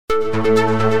Hello,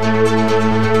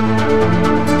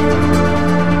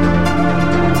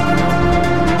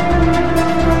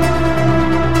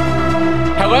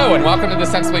 and welcome to the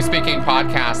Sensibly Speaking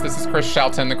podcast. This is Chris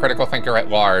Shelton, the critical thinker at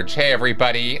large. Hey,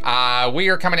 everybody. We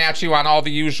are coming at you on all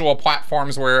the usual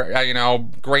platforms where,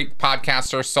 great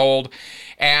podcasts are sold.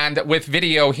 And with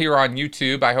video here on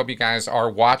YouTube, I hope you guys are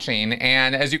watching.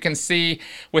 And as you can see,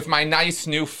 with my nice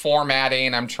new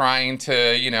formatting, I'm trying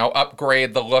to,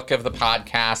 upgrade the look of the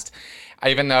podcast.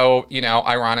 Even though,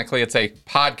 ironically, it's a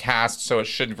podcast, so it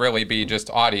should really be just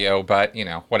audio, but,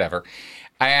 whatever.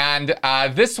 And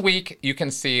this week, you can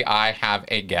see I have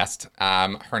a guest.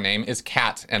 Her name is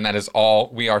Kat, and that is all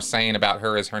we are saying about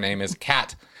her is her name is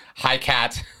Kat. Hi,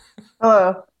 Kat.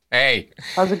 Hello. Hey.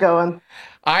 How's it going?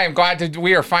 I am glad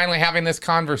we are finally having this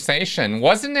conversation.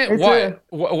 Wasn't it,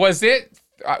 was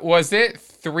it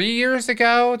 3 years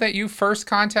ago that you first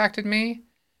contacted me?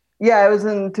 Yeah, it was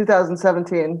in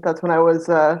 2017. That's when I was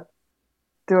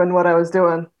doing what I was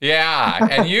doing. Yeah,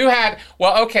 and you had,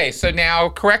 so now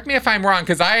correct me if I'm wrong,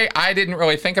 because I didn't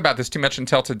really think about this too much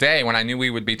until today when I knew we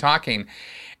would be talking.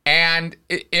 And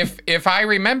if I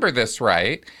remember this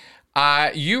right,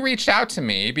 you reached out to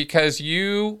me because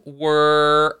you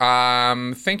were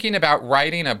thinking about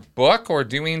writing a book or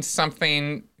doing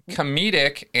something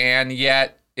comedic and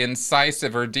yet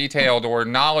incisive or detailed or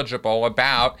knowledgeable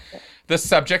about the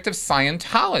subject of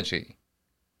Scientology.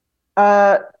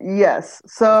 Yes.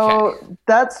 So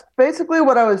That's basically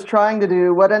what I was trying to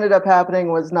do. What ended up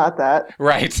happening was not that.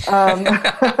 Right.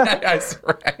 That's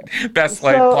right. Best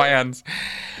laid plans.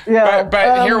 Yeah.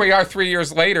 But here we are 3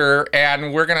 years later,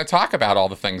 and we're going to talk about all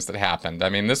the things that happened. I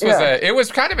mean, this was it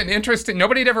was kind of an interesting,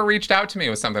 nobody had ever reached out to me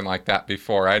with something like that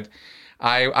before.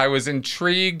 I was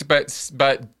intrigued, but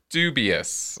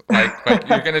dubious. Like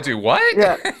you're going to do what?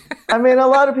 Yeah. I mean, a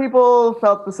lot of people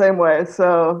felt the same way.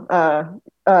 So,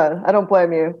 I don't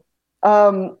blame you.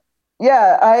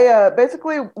 I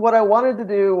basically what I wanted to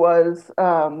do was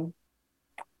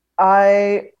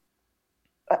I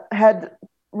had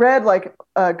read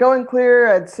Going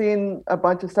Clear. I'd seen a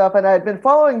bunch of stuff, and I'd been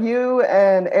following you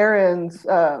and Aaron's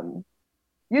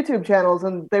YouTube channels,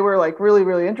 and they were really,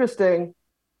 really interesting.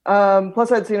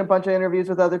 Plus, I'd seen a bunch of interviews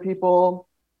with other people,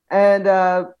 and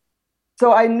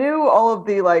so I knew all of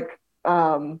the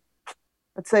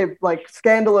let's say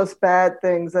scandalous bad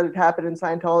things that had happened in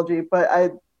Scientology, but I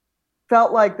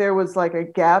felt like there was a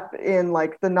gap in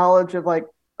the knowledge of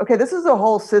okay, this is a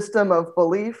whole system of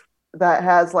belief that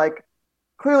has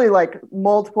clearly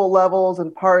multiple levels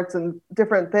and parts and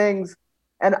different things.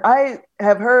 And I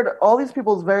have heard all these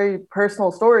people's very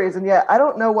personal stories, and yet I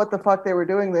don't know what the fuck they were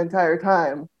doing the entire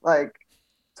time.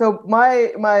 So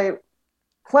my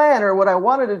plan, or what I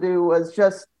wanted to do, was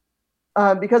just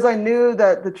because I knew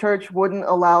that the church wouldn't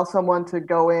allow someone to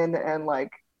go in and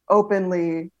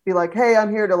openly be hey,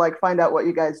 I'm here to find out what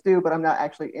you guys do, but I'm not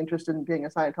actually interested in being a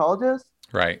Scientologist.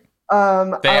 Right.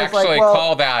 They actually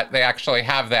call that, they actually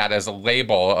have that as a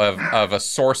label of a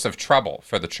source of trouble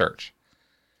for the church.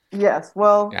 Yes.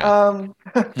 Well, they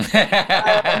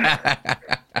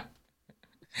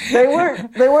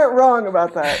weren't wrong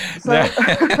about that. So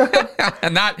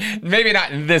maybe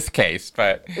not in this case,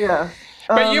 but yeah.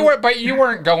 But you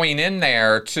weren't going in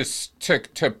there to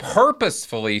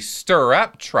purposefully stir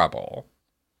up trouble.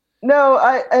 No,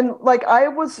 I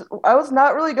was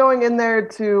not really going in there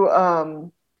to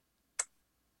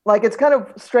it's kind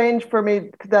of strange for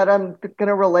me that I'm going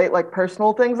to relate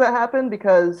personal things that happened,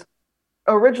 because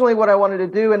originally what I wanted to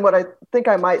do, and what I think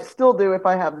I might still do if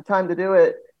I have the time to do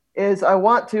it, is I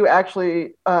want to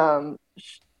actually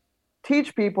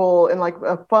teach people in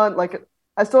a fun,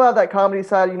 I still have that comedy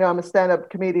side, I'm a stand-up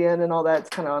comedian and all that. It's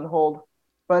kind of on hold.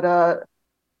 But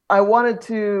I wanted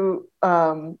to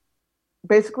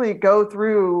basically go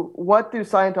through, what do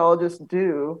Scientologists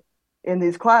do in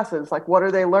these classes? What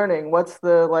are they learning? What's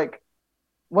the,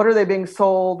 what are they being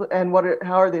sold? And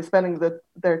how are they spending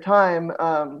their time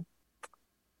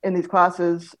in these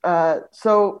classes?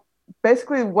 So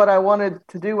basically what I wanted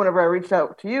to do whenever I reached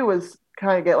out to you was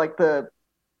kind of get the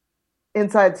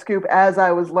inside scoop as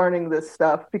I was learning this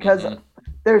stuff, because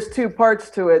there's two parts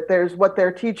to it. There's what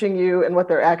they're teaching you and what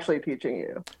they're actually teaching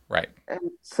you. Right. And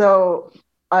so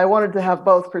I wanted to have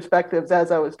both perspectives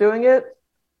as I was doing it.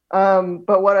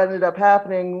 But what ended up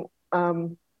happening,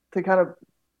 to kind of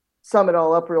sum it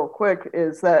all up real quick,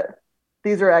 is that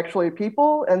these are actually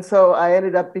people. And so I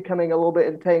ended up becoming a little bit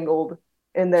entangled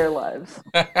in their lives.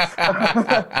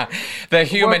 The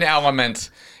human element.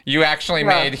 You actually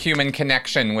made human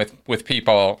connection with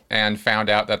people and found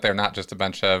out that they're not just a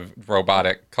bunch of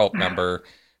robotic cult member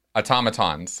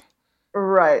automatons.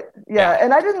 Right. Yeah. Yeah.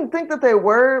 And I didn't think that they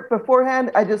were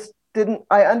beforehand. I just didn't,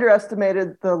 I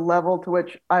underestimated the level to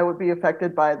which I would be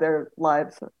affected by their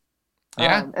lives,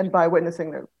 Yeah. and by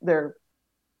witnessing their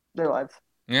lives.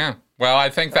 Yeah.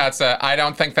 Well, So, I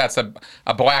don't think that's a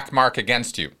black mark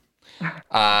against you.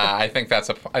 I think that's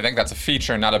a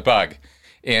feature, not a bug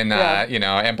in, yeah,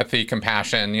 empathy,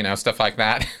 compassion, stuff like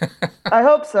that. I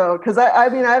hope so. Because I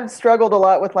mean, I've struggled a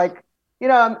lot with like, you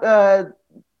know,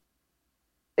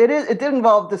 it did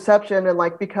involve deception, and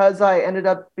like because I ended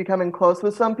up becoming close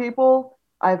with some people,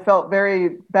 I felt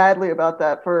very badly about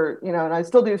that for, and I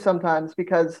still do sometimes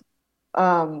because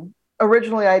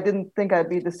originally I didn't think I'd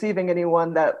be deceiving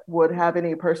anyone that would have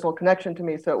any personal connection to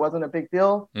me, so it wasn't a big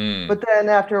deal. Mm. But then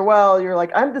after a while, you're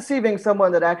like, I'm deceiving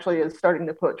someone that actually is starting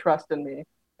to put trust in me,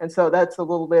 and so that's a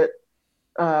little bit.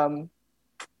 Um,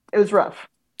 it was rough.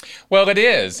 Well, it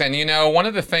is. And one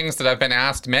of the things that I've been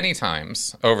asked many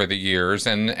times over the years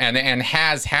and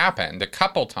has happened a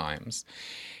couple times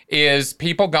is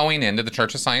people going into the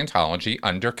Church of Scientology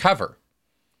undercover.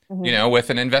 Hmm. With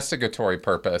an investigatory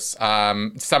purpose.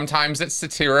 Sometimes it's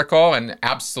satirical and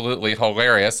absolutely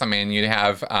hilarious. I mean, you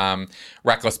have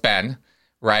Reckless Ben,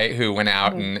 right, who went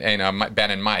out Hmm. and,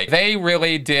 Ben and Mike. They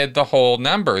really did the whole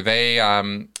number.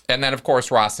 And then, of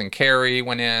course, Ross and Carrie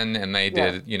went in and they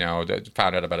Yeah. did,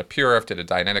 found out about a Purif, did a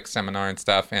Dianetics seminar and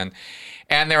stuff. And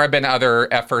there have been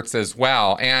other efforts as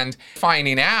well. And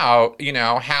finding out,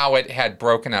 how it had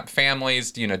broken up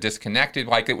families, disconnected,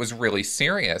 like it was really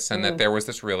serious, and that Hmm. there was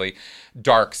this really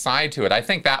dark side to it. I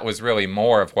think that was really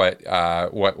more of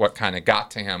what kind of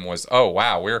got to him was, oh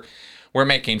wow, we're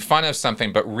making fun of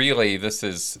something, but really this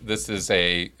is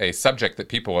a subject that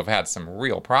people have had some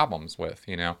real problems with.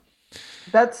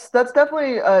 That's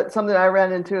definitely something I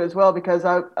ran into as well because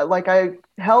I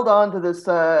held on to this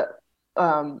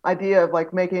idea of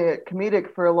like making it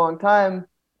comedic for a long time,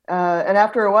 and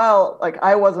after a while, like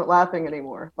I wasn't laughing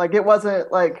anymore. Like it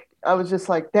wasn't like I was just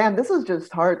like, damn, this is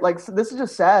just hard. Like this is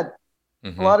just sad.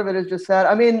 A Hmm. lot of it is just sad.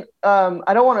 I mean,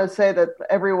 I don't want to say that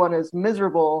everyone is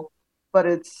miserable, but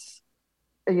it's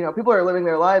people are living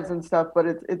their lives and stuff, but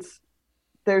it's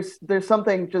there's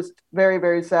something just very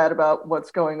very sad about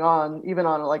what's going on, even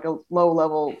on like a low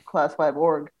level class 5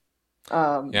 org.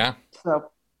 Um, Yeah.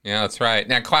 so Yeah, that's right.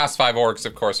 Now, Class 5 orgs,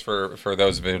 of course, for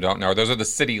those of you who don't know, those are the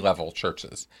city level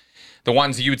churches. The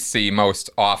ones you'd see most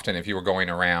often if you were going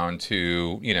around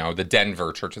to, the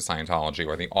Denver Church of Scientology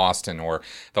or the Austin or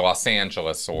the Los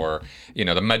Angeles or,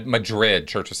 the Madrid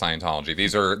Church of Scientology.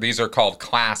 These are called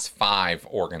Class 5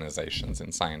 organizations in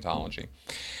Scientology.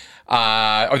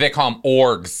 Or they call them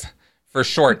orgs for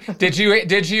short. Did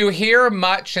you hear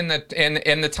much in the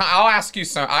time? I'll ask you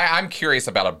some. I'm curious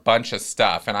about a bunch of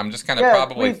stuff, and I'm just going to yeah,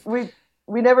 probably.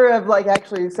 we never have like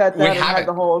actually sat We down and had haven't.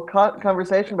 the whole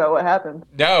conversation about what happened.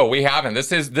 No, we haven't.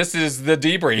 This is the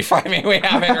debrief. I mean, we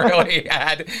haven't really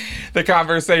had the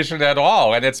conversation at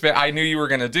all. And it's been. I knew you were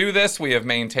going to do this. We have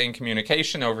maintained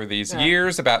communication over these Yeah.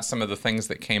 years about some of the things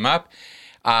that came up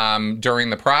during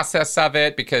the process of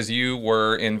it, because you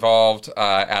were involved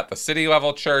at the city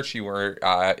level church. You were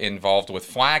involved with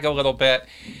Flag a little bit.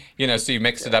 So you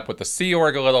mixed it up with the Sea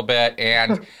Org a little bit,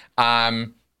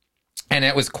 um, and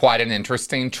it was quite an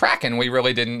interesting trek, and we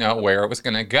really didn't know where it was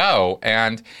going to go.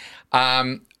 And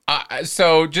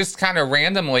so, just kind of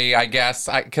randomly, I guess,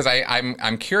 because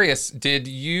I'm curious. Did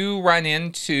you run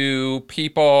into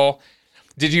people?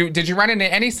 Did you run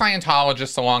into any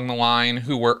Scientologists along the line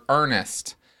who were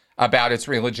earnest about its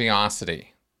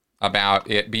religiosity, about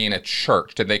it being a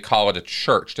church? Did they call it a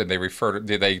church? Did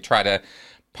they try to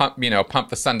pump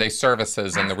the Sunday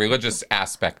services and the religious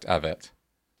aspect of it?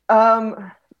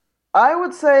 Um, I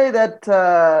would say that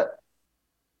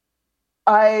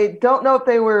I don't know if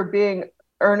they were being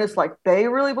earnest, like they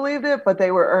really believed it, but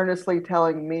they were earnestly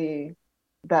telling me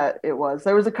that it was.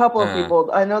 There was a couple of Uh, people.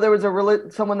 I know there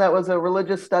was someone that was a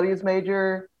religious studies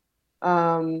major,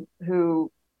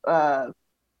 who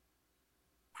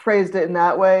phrased it in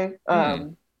that way.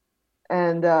 hmm.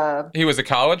 And He was a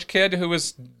college kid who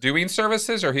was doing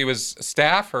services, or he was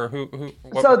staff, or who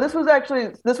what? so this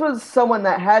was someone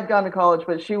that had gone to college,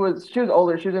 but she was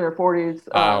older. She was in her 40s.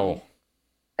 Oh,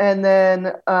 And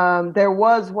then there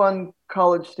was one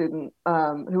college student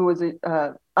who was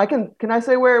can I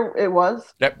say where it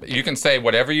was? yep. You can say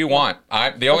whatever you Yeah. want.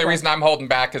 The only Okay. reason I'm holding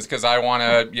back is because I want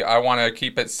to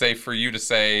keep it safe for you to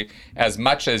say as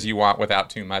much as you want without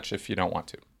too much if you don't want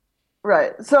to.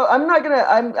 Right. So I'm not gonna.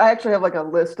 I actually have like a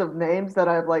list of names that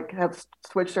I've like have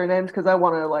switched their names because I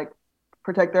want to like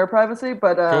protect their privacy.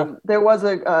 But Cool. there was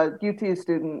a UT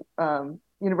student,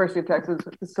 University of Texas.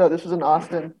 So this was in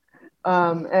Austin,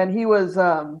 and he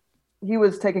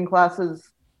was taking classes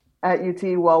at UT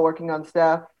while working on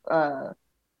staff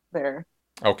there.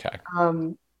 Okay.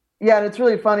 Yeah, and it's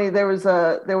really funny. I was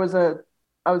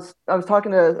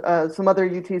talking to some other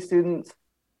UT students,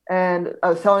 and I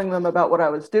was telling them about what I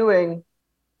was doing,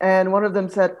 and one of them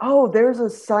said, "Oh, there's a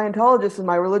Scientologist in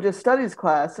my religious studies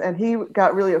class," and he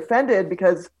got really offended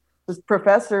because this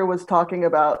professor was talking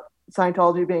about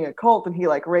Scientology being a cult, and he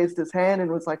like raised his hand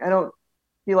and was like, "I don't."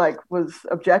 He like was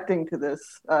objecting to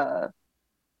this out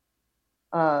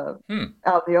in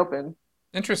the open.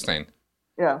 Interesting.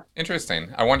 Yeah.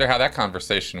 Interesting. I wonder how that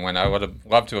conversation went. I would have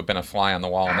loved to have been a fly on the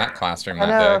wall in that classroom I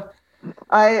that day. know.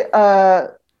 I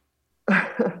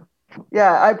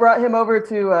yeah, I brought him over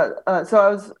to so I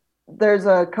was there's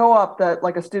a co-op that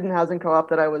like a student housing co-op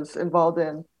that I was involved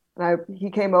in, and I he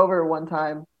came over one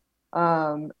time,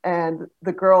 and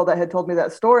the girl that had told me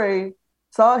that story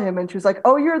saw him and she was like,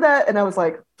 "Oh, you're that," and I was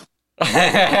like,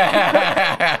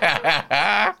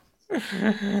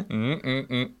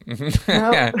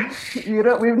 "No, you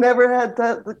don't. We've never had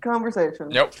that conversation."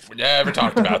 Nope, we never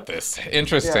talked about this.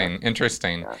 Interesting, Yeah.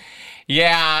 interesting. Yeah.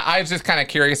 Yeah, I was just kind of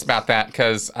curious about that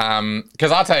because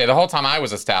I'll tell you, the whole time I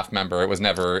was a staff member, it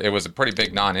was a pretty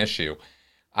big non-issue.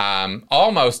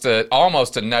 Almost a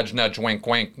nudge, nudge, wink,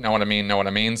 wink. Know what I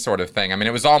mean, sort of thing. I mean,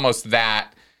 it was almost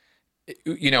that.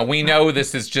 We know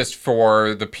this is just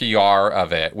for the PR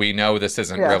of it. We know this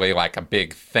isn't really like a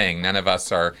big thing. None of us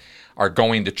are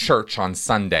going to church on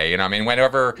Sunday. I mean,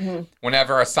 whenever a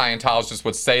Scientologist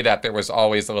would say that, there was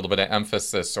always a little bit of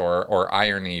emphasis or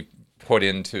irony put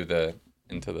into the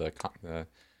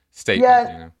statement.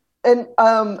 Yeah, and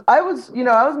I was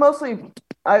mostly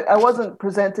I wasn't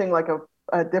presenting like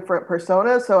a different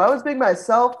persona, so I was being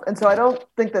myself, and so I don't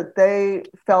think that they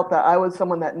felt that I was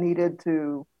someone that needed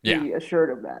to be assured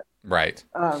of that. Right.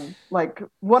 Like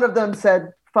one of them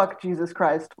said "fuck Jesus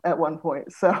Christ" at one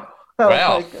point, so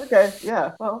I was like, okay,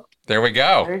 yeah, well, there we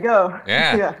go. There you go.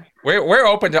 Yeah. Yeah. We're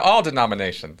open to all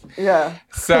denominations. Yeah.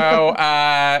 So,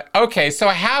 okay. So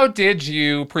how did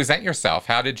you present yourself?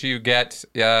 How did you get,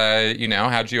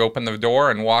 how did you open the door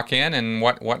and walk in, and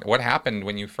what happened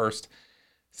when you first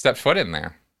stepped foot in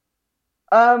there?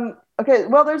 Okay.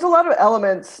 Well, there's a lot of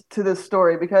elements to this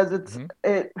story because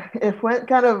it went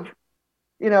kind of,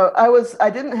 I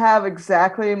didn't have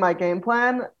exactly my game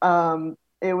plan.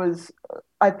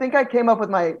 I think I came up with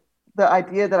the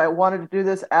idea that I wanted to do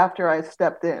this after I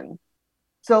stepped in.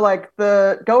 So like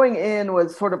the going in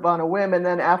was sort of on a whim, and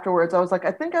then afterwards I was like,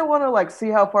 I think I want to like see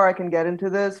how far I can get into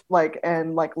this, like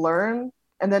and like learn,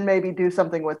 and then maybe do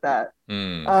something with that.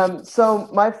 So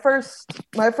my first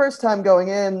time going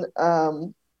in,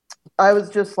 I was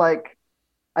just like,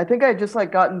 I think I just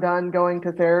like gotten done going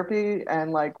to therapy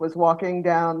and like was walking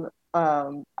down.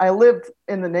 I lived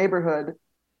in the neighborhood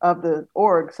of the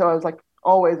org, so I was like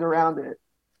always around it.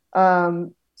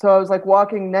 So I was like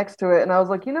walking next to it, and I was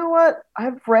like, you know what?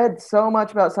 I've read so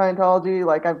much about Scientology.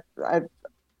 Like I've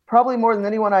probably more than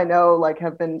anyone I know, like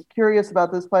have been curious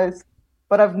about this place,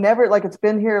 but I've never like it's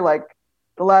been here like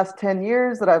the last 10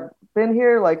 years that I've been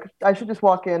here. Like I should just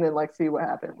walk in and like see what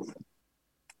happens.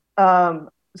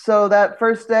 So that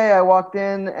first day I walked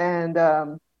in, and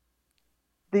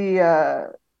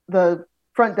the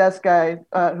front desk guy,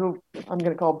 who I'm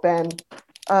gonna call Ben,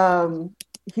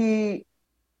 he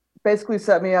basically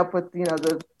set me up with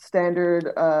the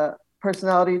standard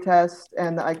personality test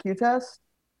and the IQ test.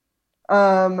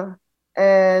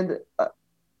 And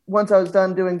once I was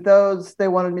done doing those, they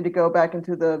wanted me to go back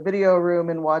into the video room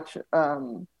and watch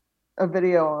a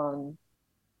video on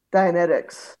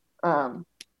Dianetics,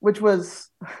 which was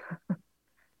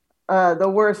the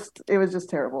worst. It was just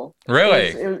terrible. Really?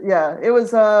 It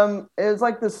was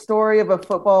like the story of a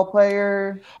football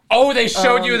player. Oh, they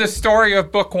showed you the story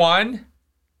of book one?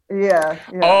 Yeah.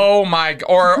 Oh my!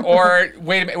 Or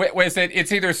wait a minute. Was it?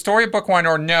 It's either story of book one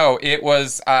or no. It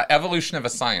was Evolution of a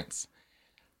Science,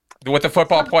 with the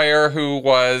football player who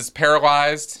was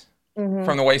paralyzed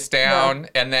from the waist down,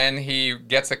 and then he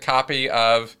gets a copy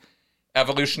of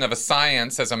Evolution of a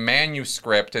Science as a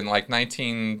manuscript in like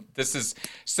 19. This is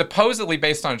supposedly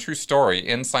based on a true story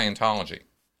in Scientology.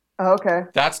 Oh, okay.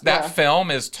 That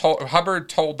film is Hubbard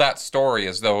told that story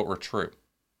as though it were true.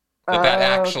 That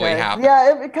actually happened.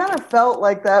 Yeah, it kind of felt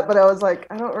like that, but I was like,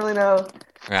 I don't really know.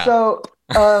 Yeah. So,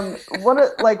 one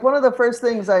of the first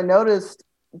things I noticed,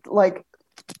 like,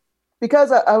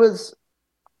 because I was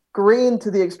green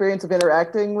to the experience of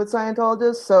interacting with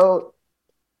Scientologists, so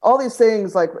all these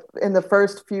things, like in the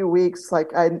first few weeks,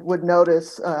 like I would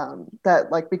notice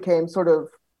that like became sort of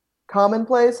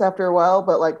commonplace after a while,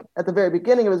 but like at the very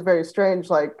beginning, it was very strange.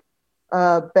 Like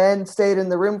Ben stayed in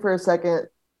the room for a second,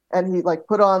 and he like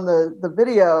put on the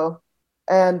video,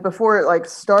 And before it like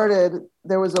started,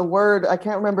 there was a word, I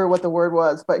can't remember what the word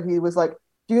was, but he was like,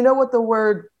 do you know what the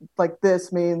word like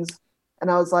this means?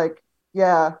 And I was like,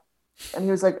 yeah. And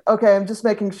he was like, okay, I'm just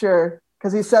making sure,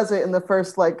 because he says it in the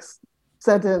first like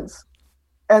sentence.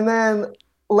 And then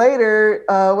later,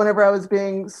 whenever I was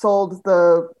being sold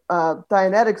the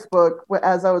Dianetics book,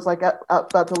 as I was like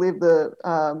about to leave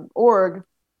the org,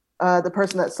 the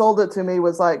person that sold it to me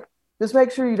was like, just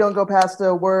make sure you don't go past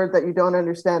a word that you don't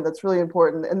understand. That's really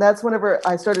important. And that's whenever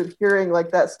I started hearing like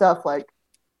that stuff, like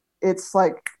it's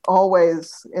like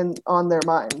always on their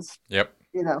minds. Yep.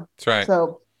 You know. That's right.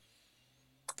 So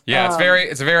yeah,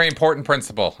 it's a very important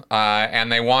principle,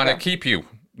 and they want to keep you.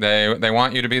 They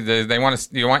want you to be they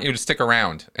want you to stick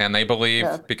around, and they believe,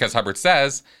 because Hubbard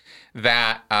says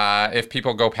that if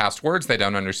people go past words they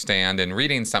don't understand in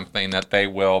reading something, that they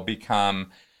will become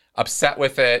upset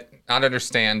with it, not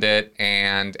understand it,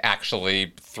 and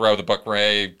actually throw the book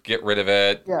away, get rid of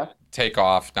it, take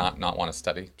off, not want to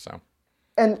study. So,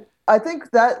 and I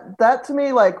think that to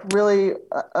me, like, really,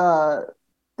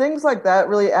 things like that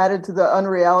really added to the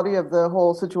unreality of the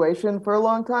whole situation for a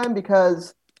long time,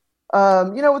 because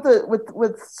you know,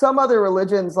 with some other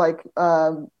religions, like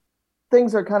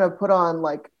things are kind of put on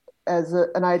like as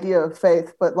an idea of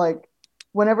faith, but like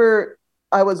whenever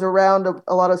I was around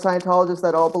a lot of Scientologists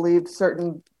that all believed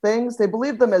certain things, they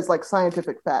believed them as like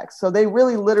scientific facts. So they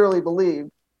really literally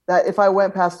believed that if I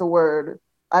went past a word,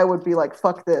 I would be like,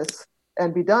 fuck this,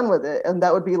 and be done with it. And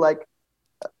that would be like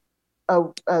a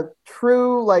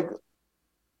true, like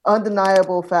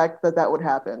undeniable fact that would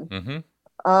happen.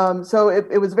 Mm-hmm. So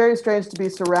it was very strange to be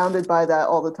surrounded by that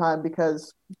all the time,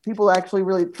 because people actually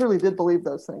really truly did believe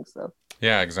those things. So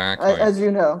yeah, exactly. As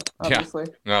you know, obviously.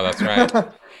 Yeah. No, that's right.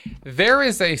 There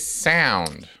is a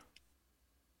sound.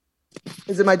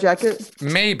 Is it my jacket?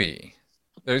 Maybe.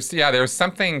 There's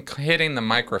something hitting the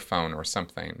microphone or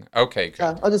something. Okay,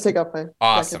 good. I'll just take off my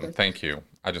awesome. jacket. Thank you.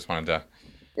 I just wanted to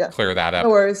clear that up.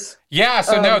 No worries. Yeah,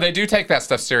 so no, they do take that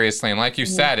stuff seriously, and like you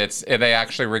said, they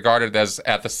actually regard it as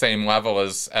at the same level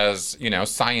as you know,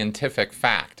 scientific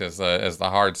fact, as the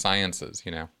hard sciences,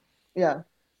 you know. Yeah.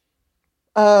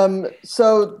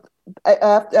 So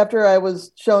after I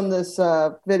was shown this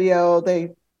video,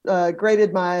 they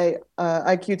graded my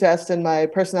IQ test and my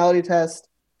personality test,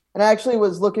 and I actually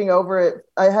was looking over it.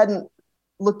 I hadn't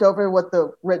looked over what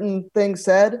the written thing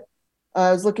said.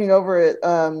 I was looking over it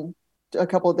a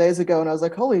couple of days ago, and I was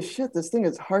like, "Holy shit, this thing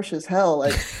is harsh as hell!"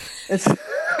 Like, it's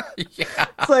yeah,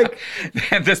 it's like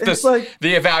this like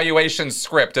the evaluation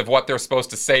script of what they're supposed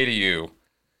to say to you.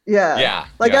 Yeah.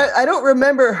 Like, I don't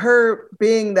remember her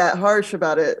being that harsh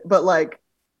about it, but like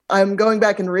I'm going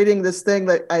back and reading this thing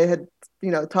that I had,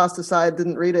 you know, tossed aside,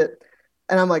 didn't read it.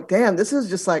 And I'm like, damn, this is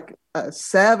just like a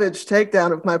savage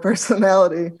takedown of my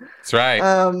personality. That's right.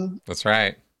 That's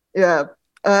right. Yeah.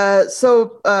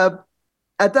 So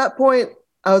at that point,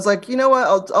 I was like, you know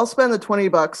what? I'll spend the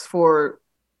 $20 for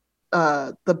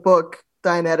the book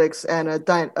Dianetics and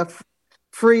a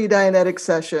free Dianetic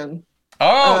session.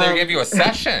 Oh, they give you a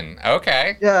session.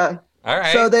 Okay. Yeah. All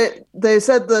right. So they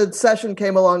said the session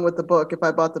came along with the book. If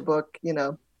I bought the book, you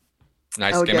know,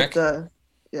 nice I would gimmick. Get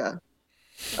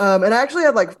and I actually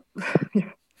had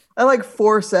like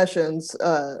 4 sessions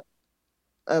of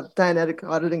Dianetic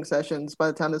auditing sessions by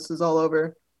the time this is all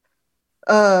over.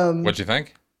 What'd you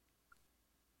think?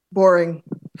 Boring.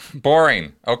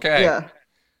 Boring. Okay. Yeah.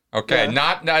 Okay.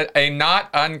 Yeah. Not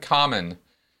uncommon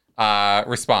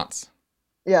response.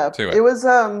 Yeah. To it. It was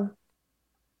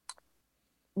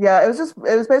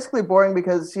it was basically boring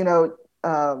because, you know,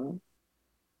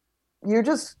 you're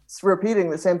just repeating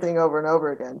the same thing over and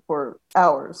over again for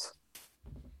hours.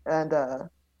 And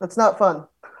that's not fun.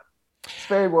 It's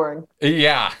very boring.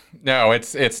 Yeah. No,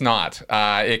 it's not.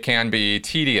 It can be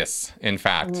tedious, in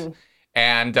fact. Mm-hmm.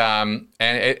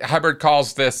 And Hubbard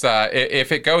calls this,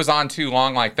 if it goes on too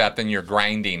long like that, then you're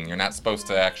grinding. You're not supposed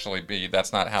to actually be,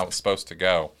 that's not how it's supposed to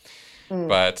go.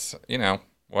 But, you know,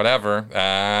 whatever.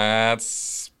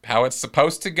 That's how it's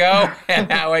supposed to go,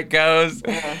 and how it goes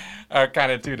are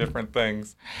kind of two different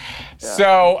things.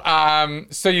 Yeah.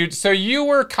 So you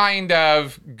were kind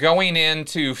of going in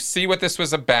to see what this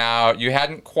was about. You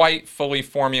hadn't quite fully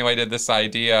formulated this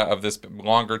idea of this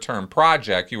longer term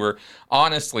project. You were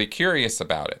honestly curious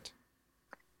about it.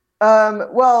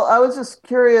 Well, I was just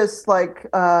curious,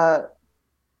 like, my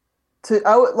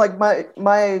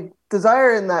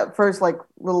desire in that first like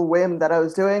little whim that I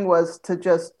was doing was to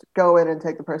just go in and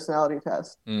take the personality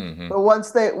test. Mm-hmm. But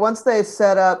once they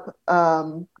set up,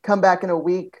 come back in a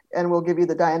week and we'll give you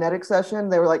the Dianetic session.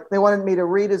 They wanted me to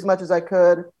read as much as I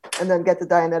could and then get the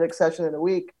Dianetic session in a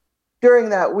week. During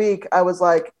that week, I was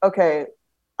like, okay,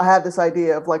 I have this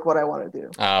idea of like what I want to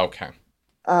do. Oh, okay.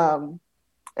 Um,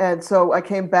 and so I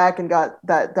came back and got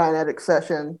that Dianetic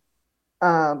session.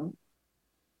 Um,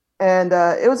 and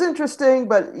it was interesting,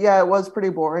 but yeah, it was pretty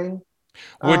boring.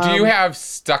 Would you Um, have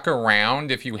stuck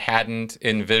around if you hadn't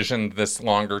envisioned this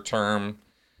longer term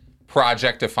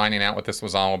project of finding out what this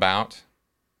was all about?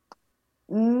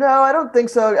 no, I don't think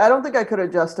so. I don't think I could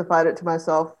have justified it to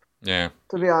myself, Yeah.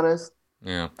 to be honest.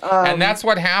 Yeah. And Um, that's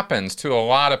what happens to a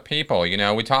lot of people.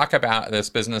 We talk about this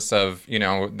business of,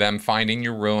 them finding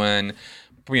your ruin,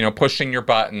 pushing your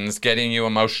buttons, getting you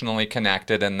emotionally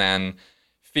connected, and then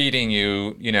feeding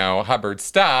you, Hubbard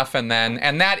stuff. And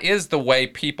that is the way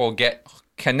people get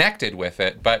connected with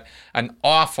it. But an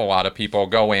awful lot of people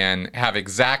go in, have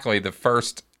exactly the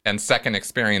first and second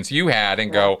experience you had,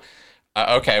 and yeah, go,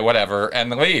 okay, whatever,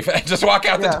 and leave. Just walk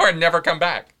out the yeah. door and never come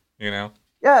back.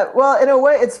 Yeah, well, in a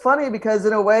way, it's funny because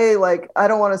in a way, like I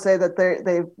don't want to say that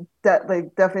they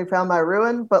definitely found my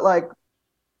ruin, but like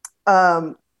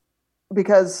um,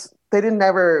 because they didn't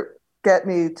ever get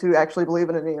me to actually believe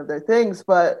in any of their things,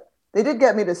 but they did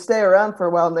get me to stay around for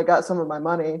a while, and they got some of my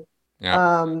money. Yeah.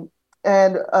 Um,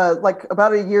 and like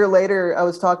about a year later, I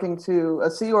was talking to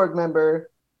a Sea Org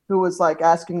member who was like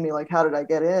asking me like, how did I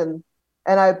get in?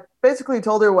 And I basically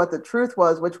told her what the truth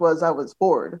was, which was I was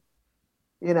bored,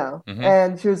 Hmm.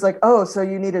 And she was like, "Oh, so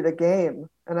you needed a game?"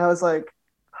 And I was like,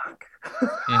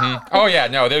 Hmm. Oh yeah,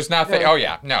 no, there's nothing. "Yeah, Oh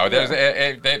yeah, no, there's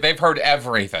yeah, they've heard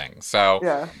everything. So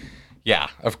yeah, yeah,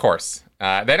 of course,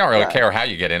 they don't really yeah, care how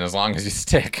you get in as long as you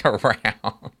stick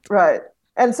around. right."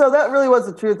 And so that really was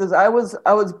the truth. Is I was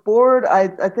bored. I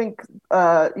think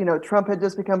Trump had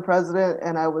just become president,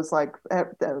 and I was like,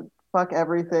 "Fuck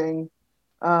everything."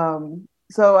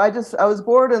 So I was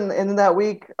bored, and in that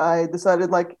week, I decided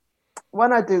like, why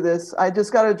not do this? I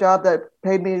just got a job that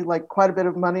paid me like quite a bit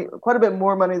of money, quite a bit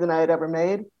more money than I had ever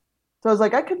made. So I was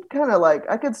like, I could kind of like,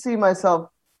 I could see myself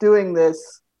doing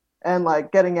this and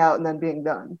like getting out and then being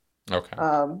done. Okay.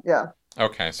 Yeah,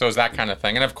 Okay. So is that kind of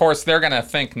thing, and of course they're gonna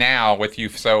think now with you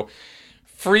so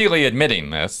freely admitting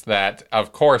this that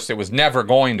of course it was never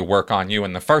going to work on you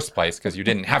in the first place because you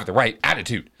didn't have the right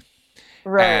attitude.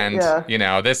 right. And,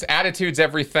 Yeah. this attitude's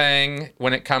everything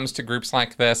when it comes to groups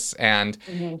like this. And,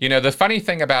 Hmm. the funny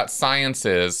thing about science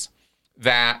is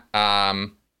that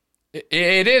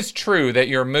it is true that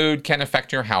your mood can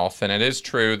affect your health. And it is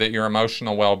true that your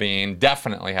emotional well being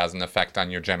definitely has an effect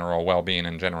on your general well being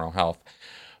and general health.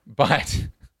 But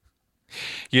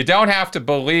you don't have to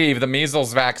believe the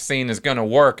measles vaccine is going to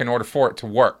work in order for it to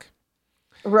work.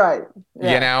 Right.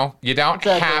 Yeah. You don't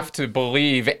Exactly. have to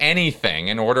believe anything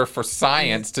in order for Hmm.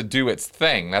 science to do its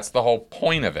thing. That's the whole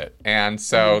point of it. And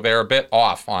so Hmm. they're a bit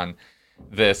off on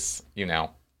this.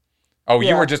 Oh,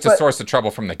 you were Yeah. just a But source of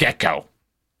trouble from the get go.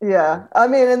 yeah, I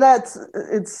mean, and that's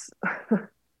it's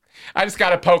I just got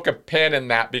to poke a pin in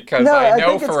that because no, I I know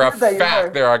think it's for a good that you fact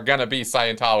are. there are going to be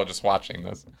Scientologists watching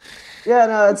this. Yeah,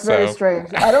 no, it's very So, strange.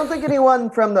 I don't think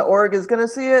anyone from the org is gonna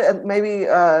see it, and maybe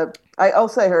I'll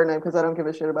say her name because I don't give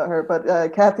a shit about her, but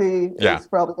Kathy yeah, is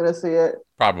probably gonna see it.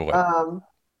 probably. Um,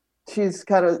 she's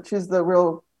the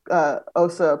real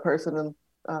OSA person,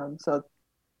 and so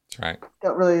That's right.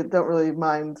 don't really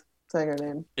mind saying her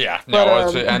name. Yeah, But no,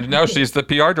 and no, she's the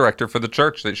PR director for the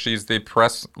church. That she's the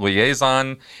press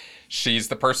liaison. She's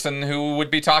the person who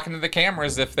would be talking to the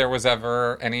cameras if there was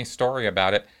ever any story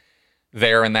about it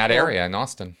there in that yeah, area in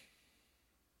Austin.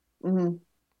 hmm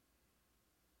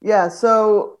yeah.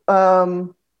 So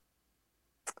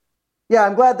yeah,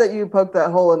 I'm glad that you poked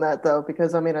that hole in that though,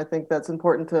 because I mean I think that's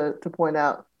important to point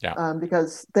out Yeah.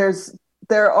 because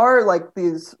there are like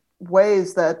these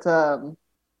ways that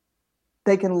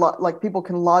they can like people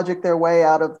can logic their way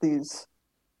out of these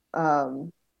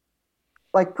um,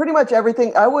 like pretty much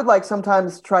everything. I would like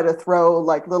sometimes try to throw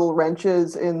like little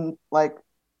wrenches in like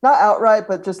not outright,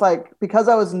 but just like because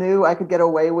I was new, I could get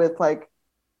away with like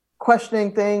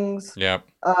questioning things Yep.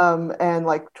 and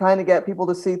like trying to get people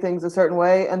to see things a certain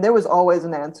way. And there was always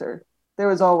an answer. There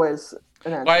was always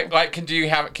an answer.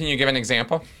 Can you give an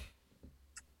example?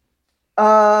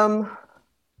 Um,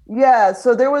 yeah,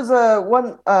 so there was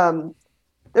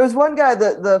one guy,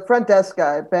 the front desk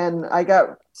guy, Ben. I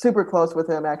got super close with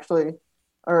him actually,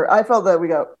 or I felt that we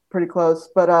got pretty close.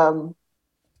 But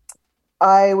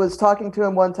I was talking to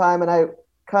him one time, and I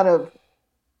kind of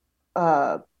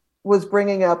uh, was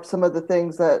bringing up some of the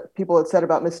things that people had said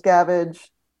about Miscavige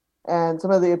and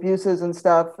some of the abuses and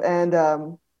stuff. And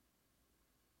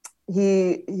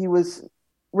he was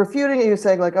refuting it. He was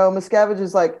saying like, "Oh, Miscavige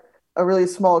is like a really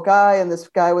small guy," and this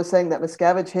guy was saying that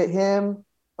Miscavige hit him.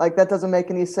 Like that doesn't make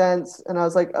any sense. And I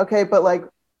was like, okay, but like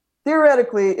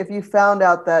theoretically, if you found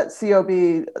out that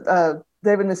COB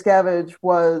David Miscavige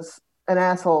was an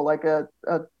asshole, like a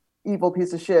evil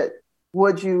piece of shit,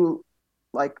 would you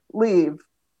like leave?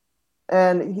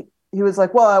 And he was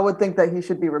like, well, I would think that he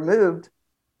should be removed.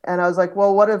 And I was like,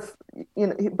 well, what if,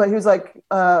 but he was like,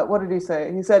 what did he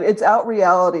say? He said, it's out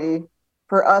reality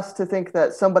for us to think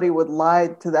that somebody would lie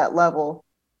to that level.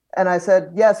 And I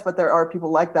said, yes, but there are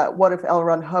people like that. What if L.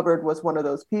 Ron Hubbard was one of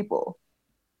those people?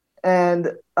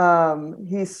 And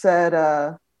he said,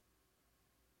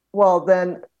 well,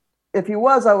 then if he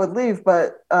was, I would leave,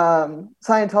 but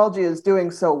Scientology is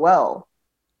doing so well.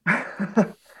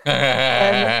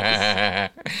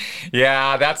 And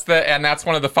Yeah, that's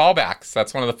one of the fallbacks.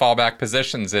 That's one of the fallback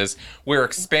positions is we're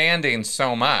expanding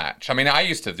so much. I mean, I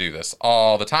used to do this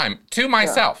all the time to yeah.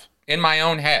 myself in my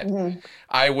own head. Mm-hmm.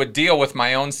 I would deal with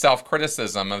my own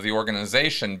self-criticism of the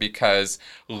organization because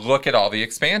look at all the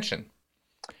expansion.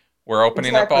 We're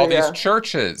opening up all Exactly, these yeah.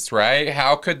 churches, right?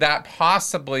 How could that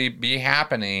possibly be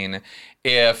happening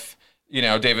if,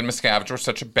 David Miscavige were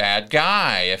such a bad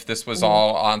guy? If this was Mm-hmm.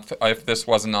 all on, if this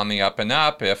wasn't on the up and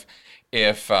up, if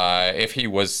he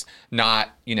was not,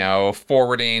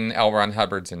 forwarding L. Ron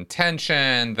Hubbard's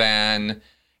intention, then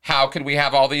how could we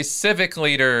have all these civic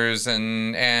leaders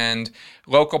and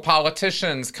local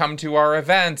politicians come to our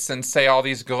events and say all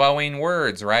these glowing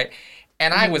words, right?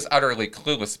 And I Mm-hmm. was utterly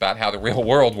clueless about how the real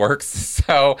world works,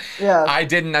 so Yeah. I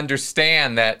didn't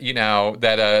understand that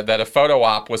that a photo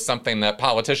op was something that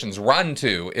politicians run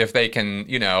to if they can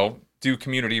do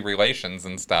community relations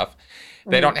and stuff.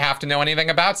 They Mm-hmm. don't have to know anything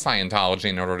about Scientology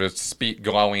in order to speak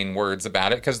glowing words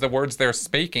about it because the words they're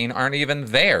speaking aren't even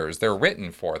theirs; they're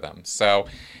written for them. So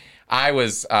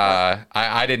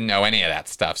I didn't know any of that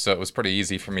stuff, so it was pretty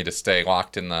easy for me to stay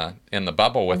locked in the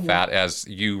bubble with Mm-hmm. that, as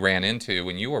you ran into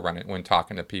when you were when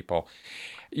talking to people.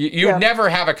 You'd Yeah. never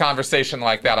have a conversation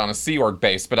like that on a Sea Org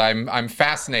base, but I'm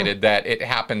fascinated that it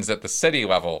happens at the city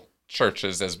level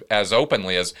churches as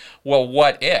openly as, well,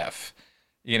 what if?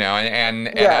 Yeah.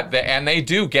 And they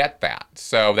do get that,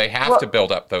 so they have to Well,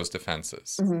 build up those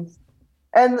defenses. mhm.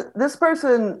 And this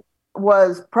person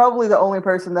was probably the only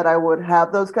person that I would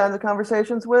have those kinds of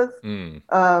conversations with, Mm,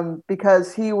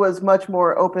 because he was much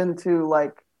more open to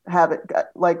like have it.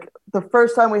 Like the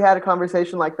first time we had a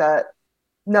conversation like that,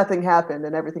 nothing happened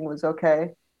and everything was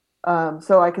okay.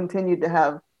 So I continued to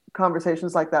have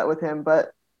conversations like that with him,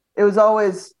 but it was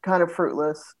always kind of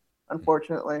fruitless,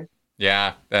 unfortunately.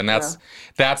 yeah, and Yeah.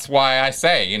 that's why I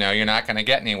say, you're not going to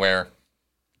get anywhere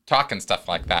talking stuff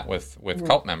like that with Mhm.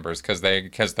 cult members because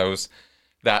those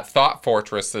that thought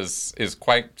fortress is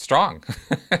quite strong.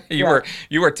 you Yeah. were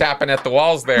you were tapping at the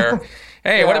walls there.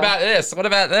 Hey, what Yeah. about this? What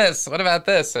about this? What about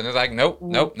this? And it's like, nope, Mhm.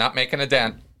 nope, not making a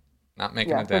dent. Not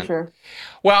making Yeah, a for dent. sure.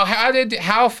 Well,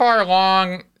 how far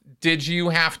along did you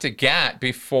have to get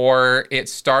before it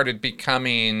started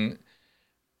becoming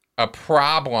a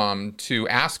problem to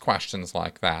ask questions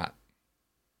like that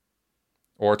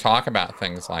or talk about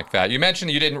things like that? You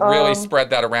mentioned you didn't really Um, spread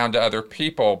that around to other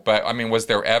people, but I mean, was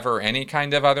there ever any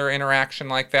kind of other interaction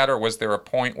like that, or was there a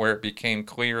point where it became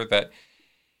clear that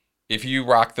if you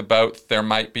rock the boat, there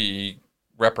might be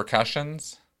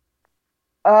repercussions?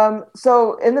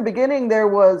 so in the beginning there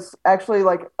was actually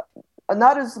like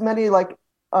not as many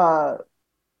uh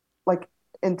like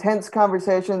intense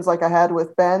conversations like I had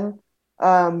with Ben.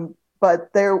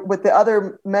 But there with the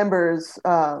other members,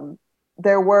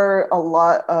 there were a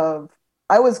lot of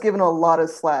I was given a lot of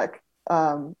slack,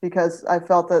 because I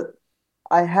felt that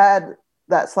I had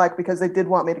that slack because they did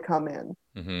want me to come in.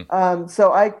 Mm-hmm.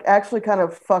 So I actually kind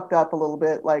of fucked up a little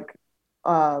bit, like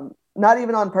not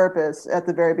even on purpose at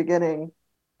the very beginning.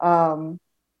 Um,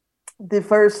 the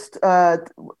first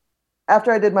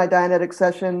After I did my Dianetics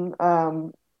session,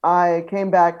 I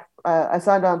came back. I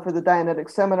signed on for the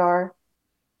Dianetics seminar,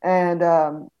 and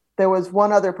there was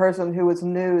one other person who was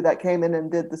new that came in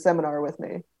and did the seminar with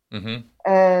me. Mm-hmm.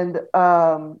 And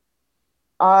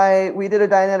I we did a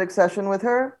Dianetics session with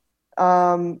her,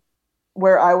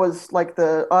 where I was like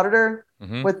the auditor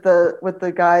Mm-hmm. with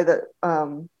the guy that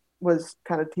was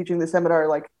kind of teaching the seminar,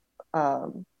 like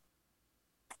um,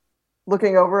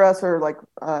 looking over us or like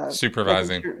making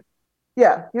Supervising. sure.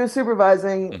 Yeah, he was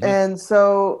supervising, Mm-hmm. and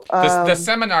so The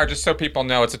seminar, just so people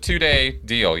know, it's a 2 day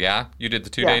deal, yeah? You did the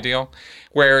 2 day yeah, deal?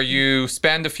 Where you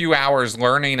spend a few hours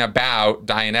learning about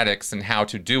Dianetics and how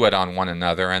to do it on one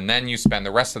another, and then you spend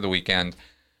the rest of the weekend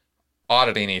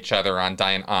auditing each other on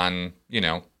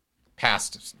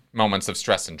past moments of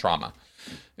stress and trauma,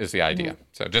 is the idea. mhm.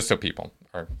 So just so people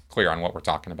are clear on what we're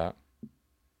talking about.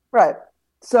 Right.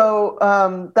 So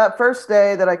that first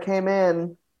day that I came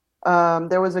in,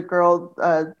 there was a girl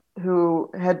who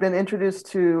had been introduced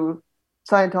to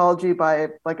Scientology by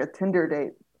like a Tinder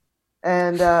date.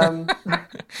 And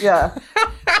yeah,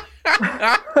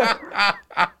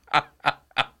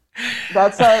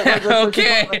 that's how. That's what she told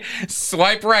me. Okay,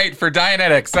 swipe right for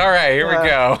Dianetics. All right, here we Yeah.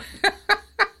 go.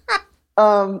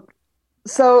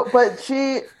 So, but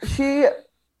she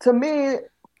to me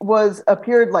was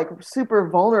appeared like super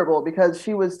vulnerable because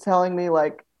she was telling me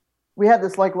like we had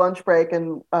this like lunch break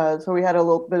and so we had a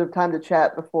little bit of time to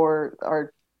chat before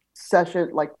our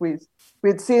session. Like we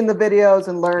had seen the videos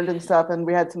and learned and stuff, and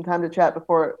we had some time to chat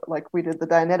before like we did the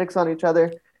Dianetics on each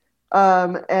other.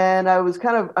 And I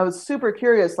was super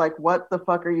curious, like, what the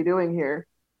fuck are you doing here?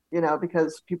 You know,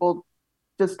 because people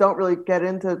just don't really get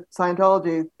into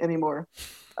Scientology anymore.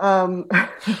 Um,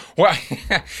 Well,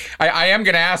 I am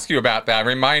going to ask you about that.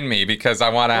 Remind me because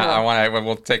yeah.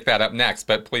 we'll take that up next,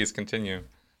 but please continue.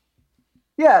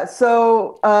 Yeah,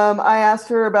 so I asked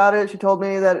her about it. She told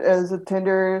me that it was a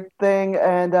Tinder thing,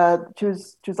 and she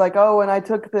was like, "Oh, and I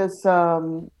took this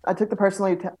I took the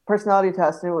personality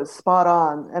test, and it was spot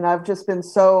on." And I've just been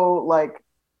so like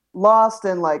lost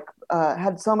and like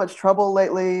had so much trouble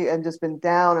lately, and just been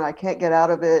down, and I can't get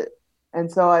out of it.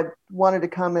 And so I wanted to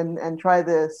come and try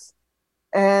this.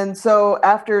 And so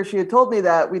after she had told me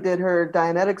that, we did her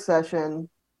Dianetic session,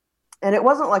 and it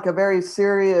wasn't like a very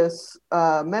serious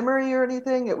memory or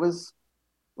anything. It was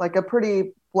like a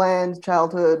pretty bland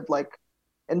childhood like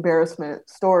embarrassment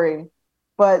story,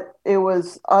 but it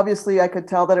was obviously I could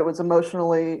tell that it was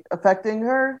emotionally affecting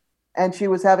her, and she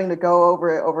was having to go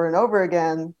over it over and over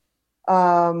again.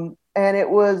 And it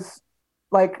was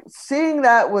like seeing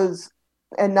that was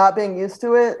and not being used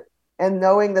to it and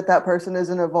knowing that that person is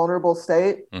in a vulnerable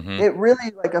state, Hmm. it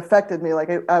really like affected me.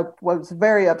 I was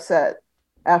very upset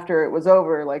after it was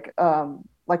over. Like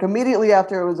immediately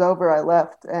after it was over, I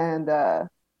left, and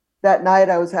that night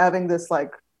I was having this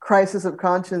like crisis of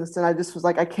conscience, and I just was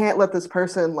like, I can't let this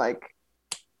person like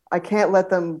I can't let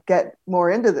them get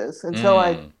more into this. And so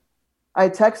Mm. I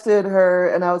texted her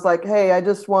and I was like, hey, I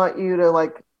just want you to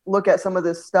like look at some of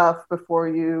this stuff before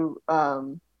you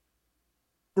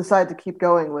decide to keep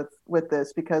going with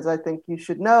this, because I think you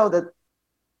should know that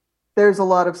there's a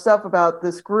lot of stuff about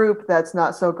this group that's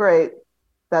not so great.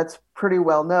 That's pretty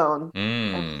well known.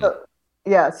 And Mm. so,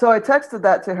 yeah, so I texted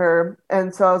that to her,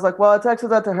 and so I was like, well, I texted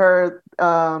that to her.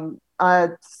 I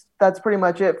That's pretty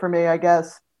much it for me, I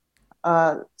guess.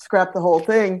 Scrap the whole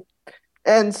thing.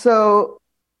 And so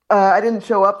I didn't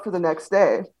show up for the next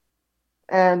day,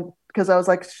 and because I was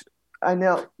like, I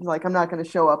know, like, I'm not going to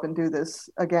show up and do this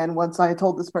again once I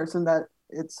told this person that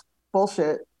it's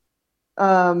bullshit.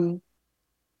 Um,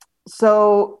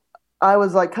 so I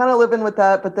was like kind of living with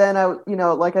that, but then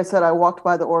like I said, I walked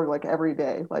by the org like every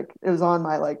day, like it was on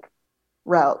my like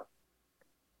route.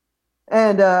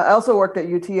 And I also worked at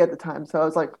UT at the time, so I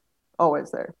was like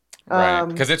always there. Right,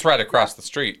 because it's right Yeah, across the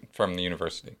street from the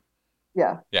university.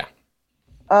 yeah. Yeah.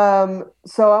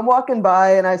 So I'm walking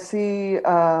by and I see,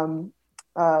 I'm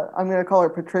going to call her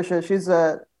Patricia. She's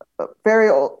a very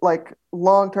old, like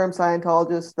long-term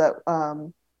Scientologist that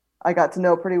I got to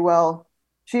know pretty well.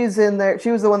 She's in there.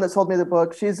 She was the one that sold me the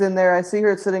book. She's in there. I see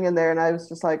her sitting in there, and I was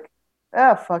just like,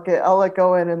 ah, fuck it. I'll like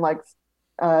go in and like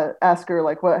ask her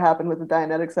like what happened with the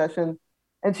Dianetic session.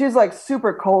 And she's like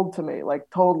super cold to me, like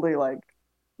totally like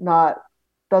not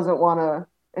doesn't want to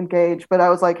engage. But I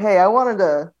was like, hey, I wanted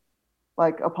to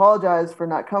like apologize for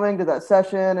not coming to that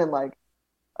session, and like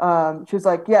she's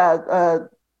like, yeah,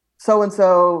 so and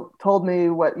so told me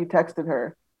what you texted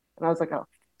her, and I was like, oh,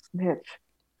 snitch.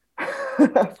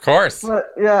 Of course. But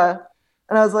yeah,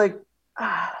 and I was like,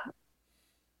 ah.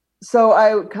 So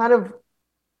I kind of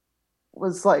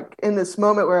was like in this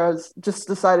moment where I was just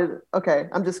decided, okay,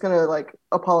 I'm just gonna like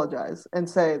apologize and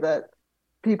say that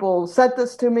people sent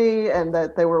this to me and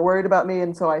that they were worried about me,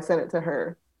 and so I sent it to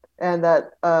her, and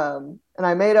that and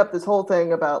I made up this whole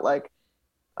thing about like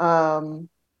um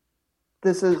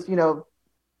this is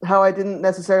how I didn't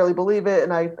necessarily believe it,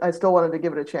 and I still wanted to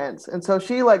give it a chance. And so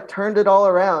she like turned it all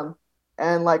around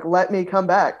and like let me come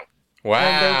back. And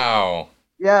Wow.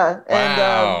 yeah, and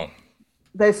Wow.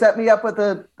 they set me up with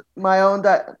my own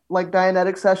like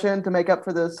Dianetic session to make up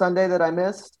for the Sunday that I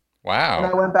missed. And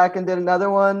I Wow. went back and did another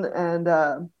one,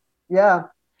 and yeah,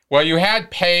 Well, you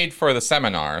had paid for the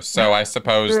seminar, so I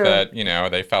suppose true. that,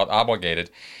 they felt obligated.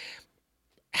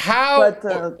 How, But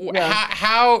yeah,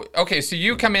 how, okay, so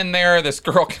you come in there, this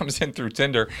girl comes in through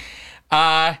Tinder.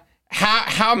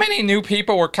 How many new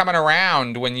people were coming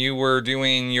around when you were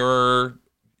doing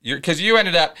because you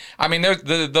ended up, I mean, there's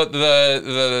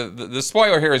the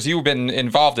spoiler here is you've been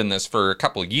involved in this for a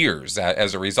couple of years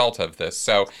as a result of this.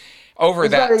 So over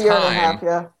it's about that a year and a half. time,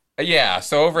 Yeah, Yeah,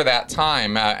 so over that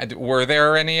time, were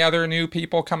there any other new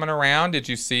people coming around? Did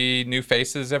you see new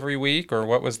faces every week, or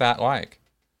what was that like?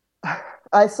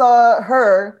 I saw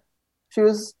her. She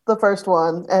was the first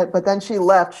one, but then she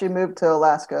left. She moved to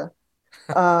Alaska.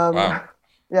 Um, Wow.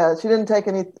 yeah, she didn't take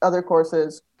any other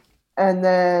courses. And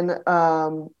then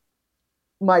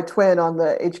my twin on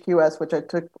the HQS, which I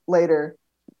took later,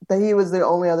 that he was the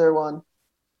only other one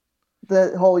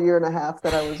the whole year and a half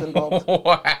that I was involved.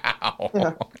 Wow.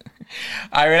 Yeah,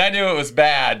 I mean, I knew it was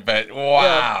bad, but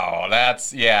yeah. wow,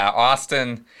 that's yeah.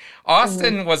 Austin, Hmm.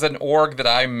 Austin was an org that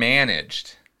I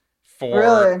managed for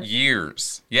Really?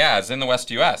 years. Yeah, it's in the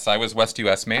West U.S. I was West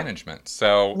U.S. management.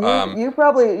 So, You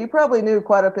probably knew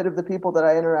quite a bit of the people that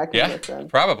I interacted yeah, with then.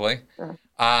 probably. Yeah.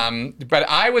 But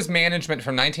I was management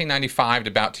from 1995 to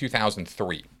about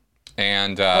 2003,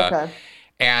 and Okay.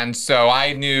 and so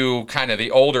I knew kind of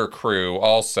the older crew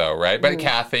also, right? But Hmm.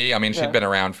 Kathy, I mean, she'd Yeah. been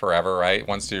around forever, right?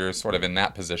 Once you're sort of in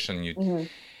that position, Hmm.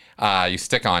 you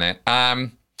stick on it.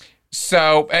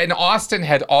 So, and Austin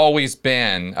had always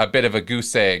been a bit of a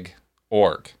goose egg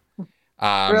org.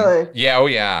 Really? Yeah, oh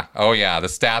yeah, oh yeah. The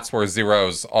stats were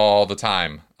zeros all the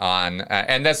time on,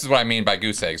 and this is what I mean by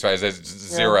goose eggs, right? It's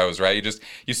Yeah. zeros, right?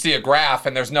 You see a graph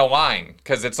and there's no line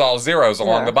because it's all zeros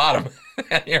along the Yeah. bottom.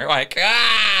 And you're like,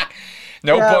 ah,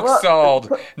 no Yeah. books Well,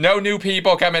 sold, no new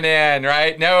people coming in,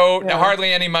 right? No, yeah.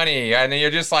 hardly any money, and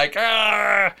you're just like,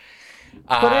 ah.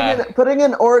 Putting Uh, in putting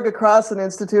an org across an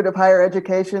institute of higher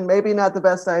education, maybe not the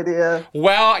best idea.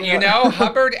 Well, You know.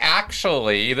 Hubbard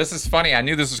actually, this is funny. I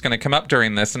knew this was going to come up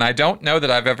during this, and I don't know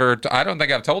that I don't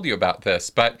think I've told you about this,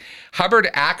 but Hubbard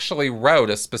actually wrote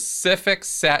a specific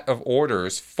set of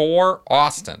orders for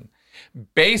Austin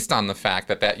based on the fact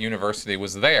that that university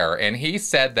was there. And he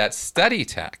said that study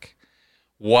tech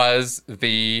was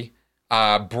the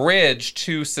bridge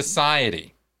to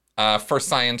society for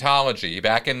Scientology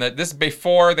back in this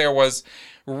before there was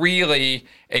really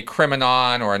a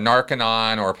Criminon or a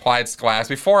Narcanon or Applied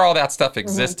Scholastic. Before all that stuff Hmm.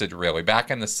 existed, really,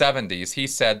 back in the 70s, he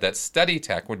said that study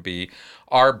tech would be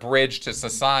our bridge to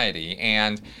society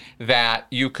and that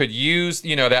you could use,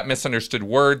 that misunderstood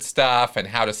word stuff and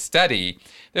how to study.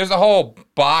 There's a whole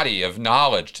body of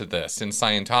knowledge to this in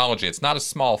Scientology. It's not a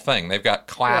small thing. They've got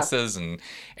Yeah. classes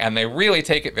and they really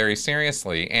take it very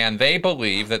seriously. And they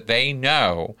believe that they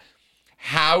know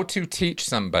how to teach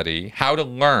somebody how to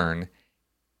learn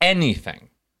anything.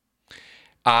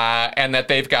 And that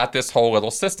they've got this whole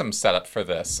little system set up for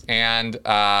this. And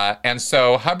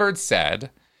so Hubbard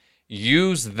said,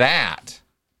 use that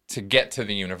to get to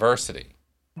the university,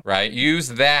 right? Use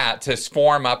that to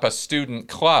form up a student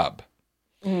club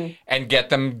Hmm. and get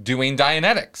them doing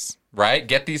Dianetics, right?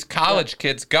 Get these Yeah. college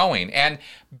kids going. And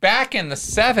back in the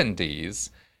 70s,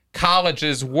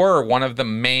 colleges were one of the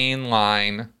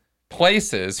mainline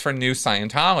places for new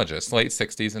Scientologists, late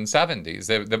 60s and 70s.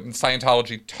 The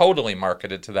Scientology totally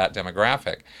marketed to that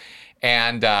demographic.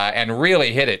 And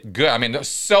really hit it good. I mean,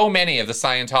 so many of the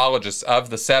Scientologists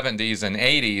of the 70s and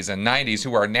 80s and 90s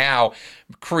who are now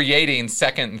creating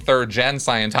second and third gen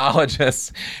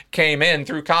Scientologists came in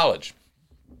through college.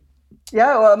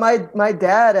 Yeah, well, my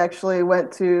dad actually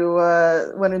went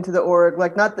into the org.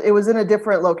 Like, not it was in a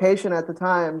different location at the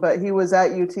time, but he was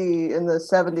at UT in the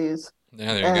 70s,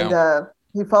 Yeah, there you and go.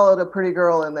 he followed a pretty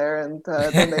girl in there, and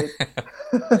then they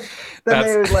then That's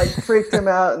they like freaked him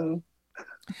out and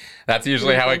that's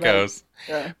usually didn't how come it back. goes.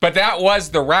 Yeah. But that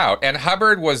was the route, and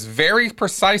Hubbard was very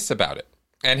precise about it.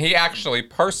 And he actually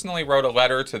personally wrote a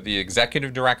letter to the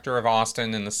executive director of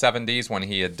Austin in the 70s when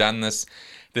he had done this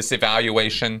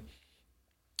evaluation.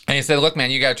 And he said, "Look,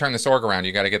 man, you got to turn this org around.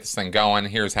 You got to get this thing going.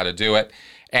 Here's how to do it."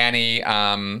 And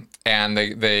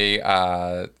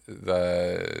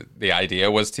the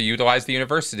idea was to utilize the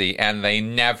university, and they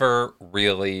never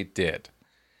really did.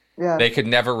 Yeah. They could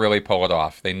never really pull it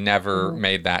off. They never Hmm.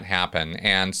 made that happen.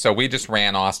 And so we just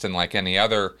ran Austin like any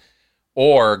other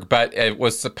org, but it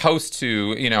was supposed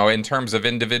to, in terms of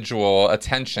individual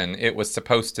attention, it was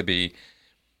supposed to be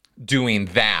doing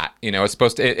that. It was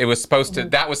supposed to, Hmm.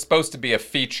 that was supposed to be a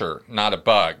feature, not a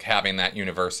bug, having that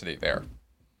university there.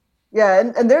 Yeah,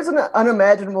 and there's an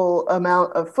unimaginable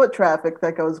amount of foot traffic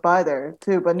that goes by there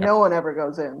too, but Yep. no one ever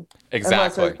goes in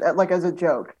unless Exactly. like as a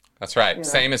joke, That's right. you know.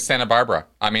 Same as Santa Barbara.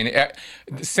 I mean,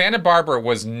 Santa Barbara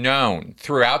was known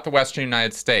throughout the Western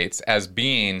United States as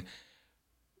being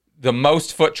the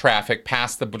most foot traffic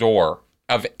past the door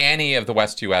of any of the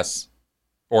West U.S.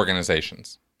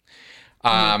 organizations.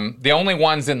 Hmm. The only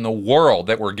ones in the world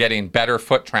that were getting better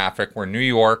foot traffic were New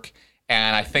York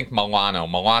and I think Milano.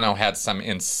 Milano had some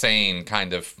insane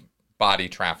kind of body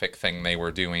traffic thing they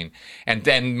were doing. And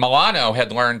then Milano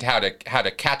had learned how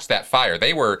to catch that fire.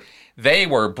 They were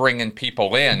bringing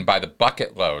people in by the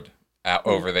bucket load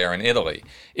over there in Italy.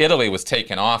 Italy was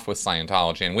taken off with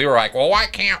Scientology, and we were like, well, why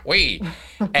can't we?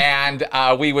 And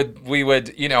we would,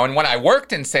 and when I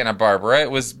worked in Santa Barbara,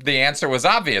 the answer was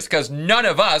obvious, because none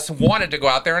of us wanted to go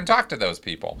out there and talk to those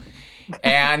people.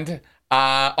 And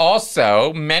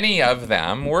also, many of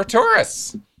them were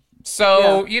tourists.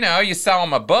 So, you sell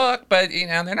them a book, but,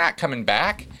 they're not coming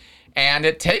back. And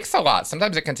it takes a lot.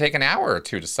 Sometimes it can take an hour or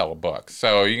two to sell a book.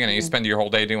 So, you spend your whole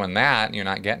day doing that, and you're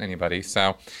not getting anybody.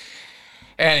 So,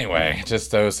 anyway, just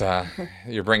those,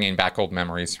 you're bringing back old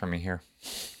memories for me here.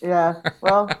 Yeah,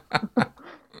 well,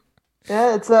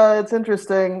 yeah, it's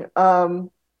interesting.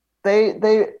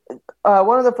 They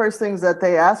one of the first things that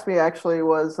they asked me actually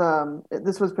was,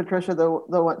 this was Patricia, the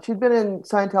one, she'd been in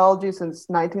Scientology since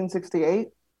 1968.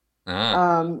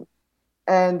 And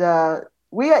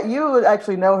you would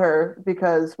actually know her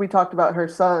because we talked about her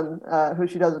son, who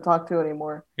she doesn't talk to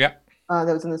anymore. Yeah.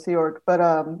 That was in the Sea Org. But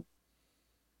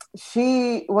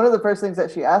one of the first things that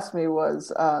she asked me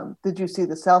was, did you see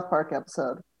the South Park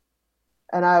episode?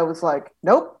 And I was like,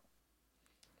 nope,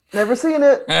 never seen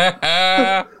it.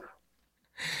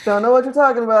 Don't know what you're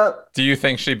talking about. Do you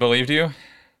think she believed you?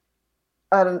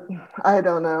 I don't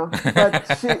know.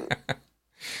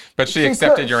 But she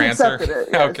accepted your answer? Accepted it.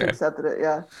 Yeah, okay. She accepted it,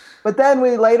 yeah. But then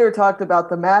we later talked about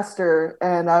The Master,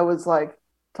 and I was like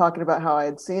talking about how I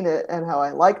had seen it and how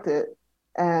I liked it.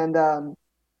 And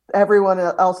everyone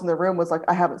else in the room was like,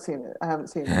 I haven't seen it. And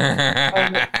she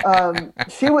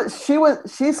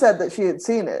said that she had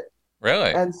seen it.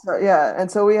 Really? And so, yeah. And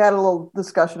so we had a little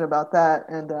discussion about that.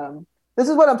 And this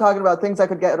is what I'm talking about, things I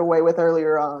could get away with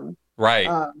earlier on. Right,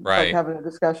 right. Like having a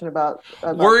discussion about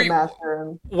The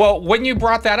Master. Well, when you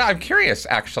brought that up, I'm curious,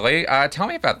 actually. Tell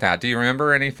me about that. Do you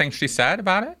remember anything she said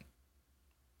about it?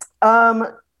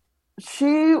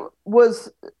 She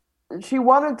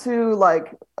wanted to,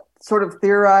 like, sort of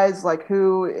theorize, like,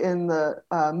 who in the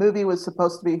movie was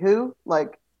supposed to be who.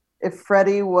 Like, if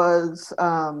Freddie was,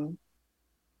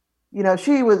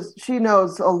 she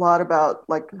knows a lot about,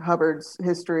 like, Hubbard's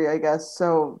history, I guess.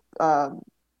 So,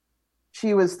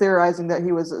 she was theorizing that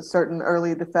he was a certain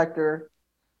early defector.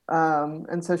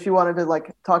 And so she wanted to,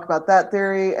 like, talk about that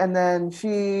theory. And then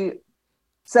she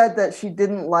said that she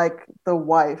didn't like the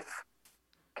wife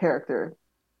character.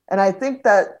 And I think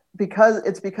that because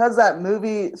that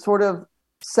movie sort of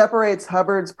separates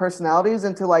Hubbard's personalities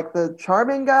into, like, the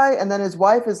charming guy, and then his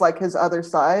wife is, like, his other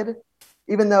side,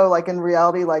 even though, like, in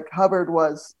reality, like, Hubbard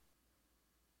was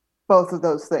both of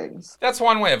those things. That's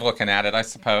one way of looking at it, I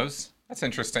suppose. That's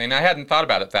interesting. I hadn't thought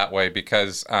about it that way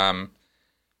because I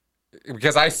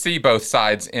see both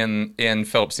sides in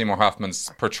Philip Seymour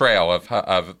Hoffman's portrayal of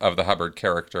the Hubbard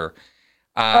character.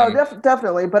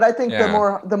 Definitely. But I think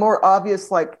the more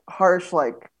obvious, like, harsh,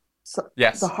 like,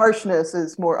 yes, the harshness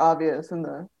is more obvious in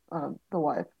the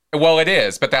wife. Well, it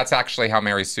is, but that's actually how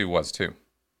Mary Sue was too.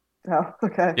 Oh,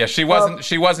 okay. Yeah, she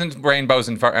wasn't rainbows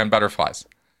and butterflies.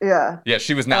 Yeah. Yeah,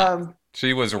 she was not.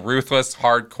 She was ruthless,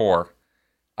 hardcore.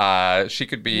 She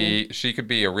could be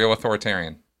a real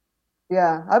authoritarian.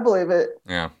 Yeah, I believe it.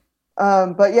 Yeah.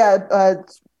 But yeah,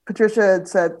 Patricia had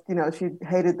said, she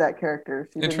hated that character.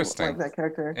 She didn't like that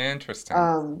character.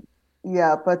 Interesting.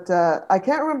 Yeah, but I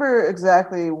can't remember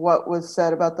exactly what was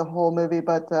said about the whole movie,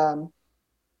 but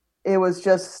it was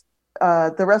just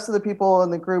the rest of the people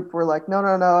in the group were like, no,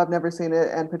 I've never seen it.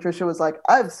 And Patricia was like,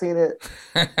 I've seen it.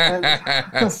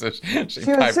 And so she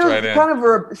piped right in. Kind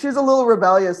of she's a little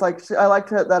rebellious. Like, I liked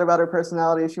that about her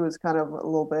personality. She was kind of a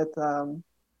little bit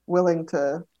willing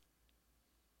to.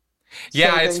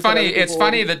 Yeah, it's funny. It's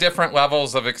funny the different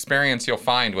levels of experience you'll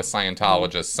find with Scientologists.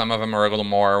 Mm-hmm. Some of them are a little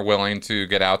more willing to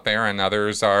get out there, and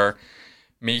others are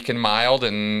meek and mild,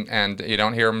 and you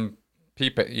don't hear them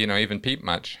peep, even peep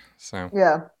much. So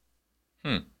yeah.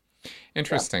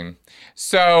 Interesting. Yeah.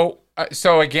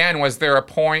 So again, was there a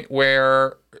point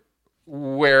where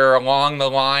along the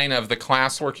line of the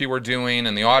classwork you were doing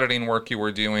and the auditing work you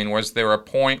were doing, was there a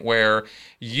point where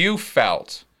you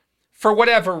felt, for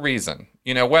whatever reason,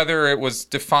 whether it was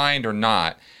defined or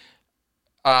not,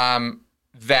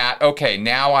 that, okay,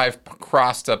 now I've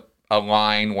crossed a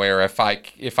line where if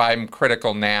I'm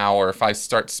critical now, or if I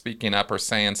start speaking up or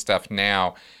saying stuff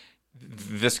now,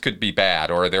 this could be bad,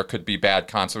 or there could be bad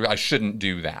consequences. I shouldn't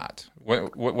do that.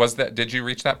 What was that? Did you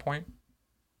reach that point?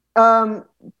 Yeah.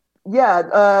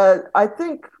 I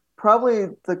think probably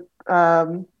if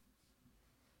I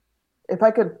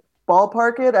could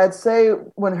ballpark it, I'd say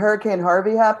when Hurricane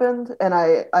Harvey happened, and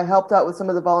I helped out with some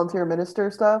of the volunteer minister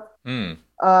stuff. Mm.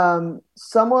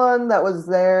 Someone that was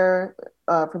there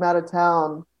from out of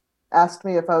town asked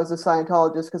me if I was a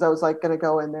Scientologist because I was like going to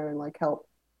go in there and like help.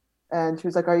 And she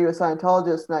was like, "Are you a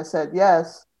Scientologist?" And I said,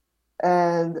 "Yes."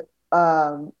 And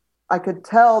I could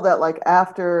tell that like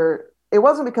after, it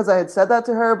wasn't because I had said that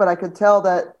to her, but I could tell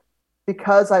that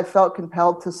because I felt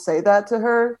compelled to say that to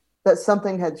her, that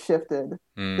something had shifted,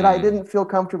 that I didn't feel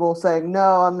comfortable saying,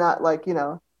 no, I'm not, like,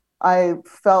 I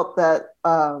felt that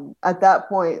at that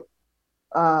point,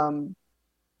 I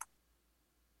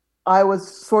was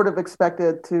sort of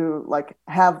expected to like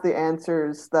have the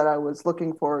answers that I was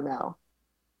looking for now.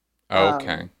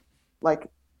 Okay. Like,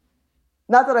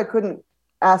 not that I couldn't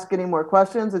ask any more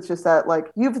questions. It's just that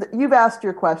like you've asked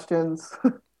your questions.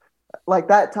 Like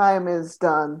that time is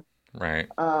done. Right.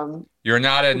 You're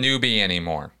not a newbie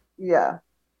anymore. Yeah.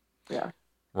 Yeah.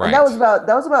 Right. And that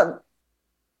was about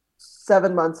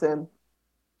 7 months in.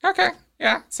 Okay.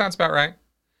 Yeah. Sounds about right.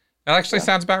 That actually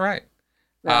sounds about right.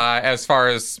 Yeah. As far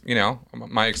as,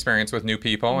 my experience with new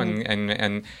people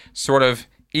and sort of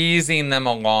easing them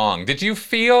along. Did you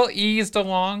feel eased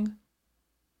along?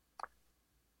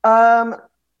 A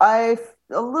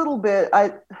little bit.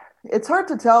 It's hard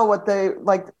to tell what they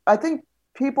like. I think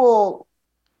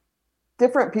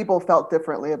different people felt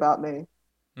differently about me.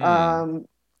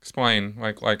 Explain.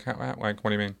 Like what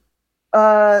do you mean?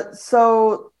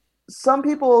 So some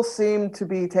people seem to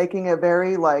be taking a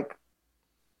very like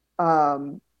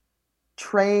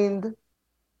trained,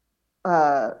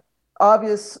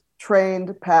 obvious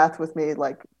trained path with me,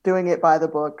 like doing it by the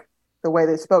book, the way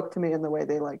they spoke to me and the way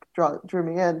they like drew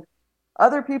me in.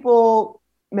 Other people,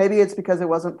 maybe it's because it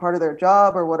wasn't part of their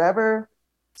job or whatever,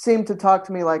 seemed to talk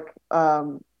to me like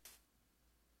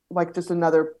just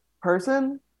another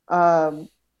person.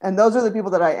 And those are the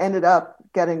people that I ended up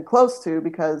getting close to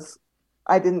because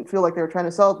I didn't feel like they were trying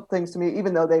to sell things to me,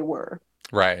 even though they were.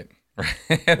 Right.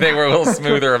 They were a little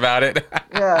smoother about it.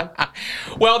 Yeah.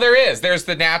 Well, there's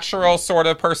the natural sort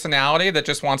of personality that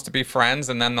just wants to be friends,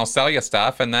 and then they'll sell you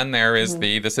stuff. And then there is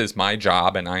this is my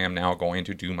job, and I am now going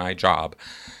to do my job,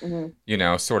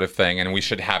 sort of thing. And we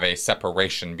should have a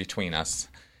separation between us.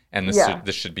 And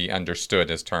this should be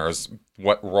understood as far as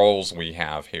what roles we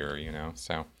have here,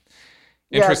 so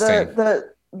interesting. Yeah,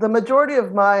 the majority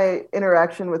of my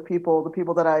interaction with people, the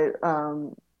people that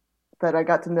I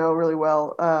got to know really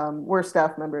well, were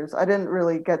staff members. I didn't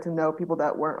really get to know people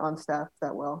that weren't on staff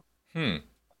that well.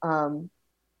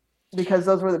 Because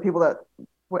those were the people that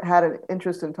had an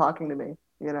interest in talking to me,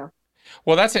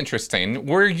 Well, that's interesting.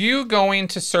 Were you going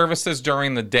to services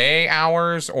during the day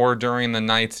hours or during the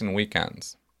nights and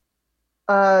weekends?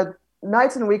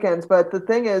 Nights and weekends, but the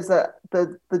thing is that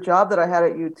the job that I had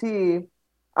at UT,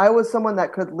 I was someone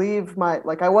that could leave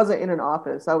I wasn't in an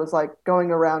office. I was like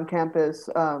going around campus,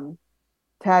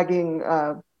 tagging,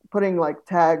 putting like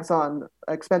tags on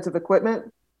expensive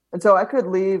equipment. And so I could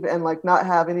leave and like not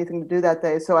have anything to do that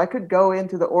day. So I could go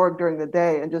into the org during the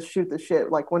day and just shoot the shit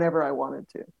like whenever I wanted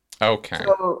to. Okay.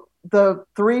 So the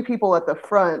three people at the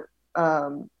front,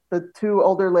 the two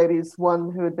older ladies,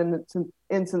 one who had been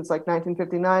in since like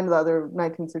 1959, the other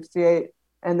 1968,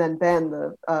 and then Ben,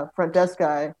 the front desk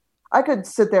guy, I could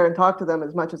sit there and talk to them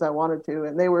as much as I wanted to.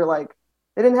 And they were like,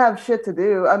 they didn't have shit to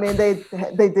do. I mean, they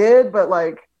did, but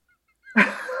like...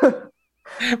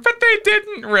 But they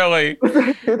didn't really.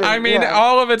 I mean,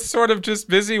 all of it's sort of just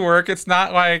busy work. It's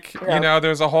not like,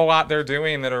 there's a whole lot they're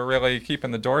doing that are really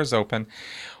keeping the doors open.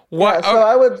 What? So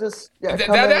I would just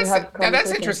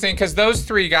that's interesting because those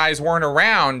three guys weren't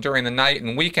around during the night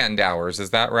and weekend hours.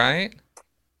 Is that right?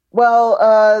 Well,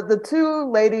 the two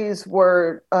ladies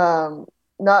were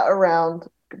not around,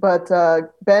 but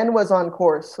Ben was on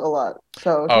course a lot.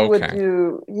 So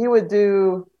he would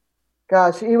do.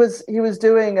 Gosh, he was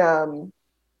doing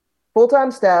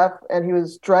full-time staff, and he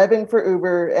was driving for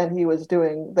Uber, and he was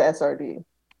doing the SRD.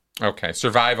 Okay,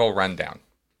 survival rundown.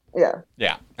 Yeah.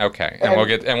 Yeah. Okay. And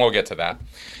we'll get to that.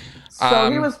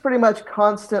 So he was pretty much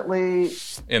constantly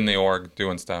in the org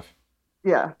doing stuff.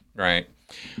 Yeah. Right.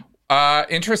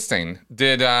 Interesting.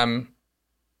 Did we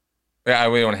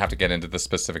don't have to get into the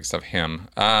specifics of him.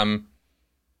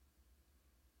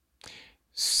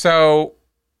 So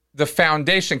the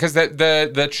foundation, because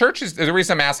the church is the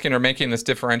reason I'm asking or making this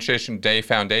differentiation day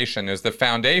foundation is the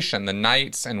foundation, the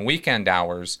nights and weekend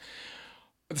hours.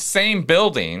 Same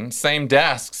building, same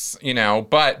desks,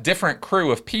 but different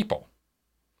crew of people.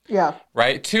 Yeah.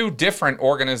 Right? Two different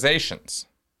organizations,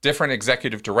 different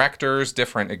executive directors,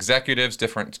 different executives,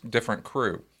 different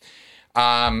crew.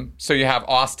 So you have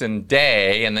Austin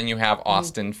Day, and then you have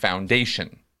Austin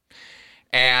Foundation.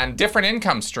 and different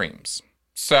income streams.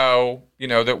 So,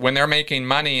 that when they're making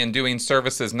money and doing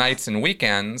services nights and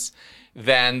weekends,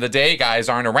 then the day guys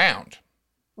aren't around,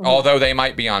 although they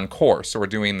might be on course or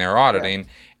doing their auditing,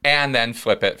 and then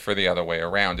flip it for the other way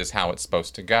around is how it's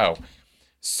supposed to go.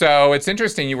 So it's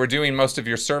interesting. You were doing most of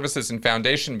your services in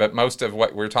foundation, but most of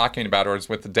what we're talking about is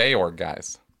with the day org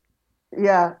guys.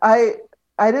 Yeah, I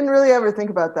didn't really ever think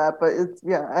about that, but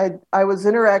I was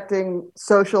interacting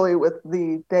socially with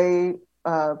the day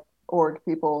org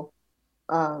people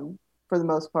for the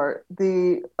most part.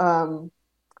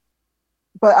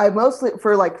 But I mostly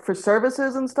for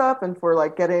services and stuff, and for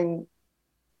like getting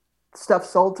stuff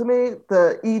sold to me,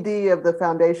 the ED of the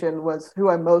foundation was who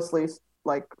I mostly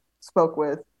like spoke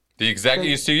with. The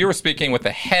executive. So you were speaking with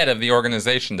the head of the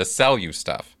organization to sell you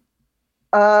stuff.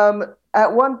 She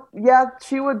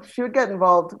would get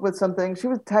involved with something. She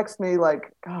would text me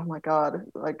like, oh my God,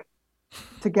 like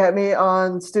to get me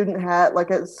on Student Hat.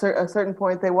 Like at a certain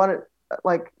point, they wanted,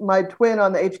 like my twin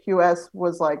on the HQS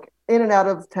was like in and out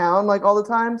of town like all the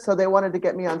time. So they wanted to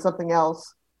get me on something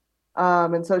else.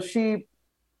 And so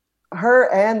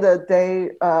her and the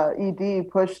day ED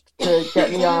pushed to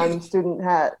get me on Student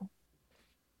Hat.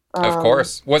 Of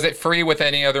course. Was it free with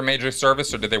any other major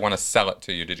service, or did they want to sell it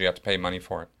to you? Did you have to pay money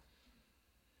for it?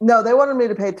 No, they wanted me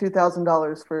to pay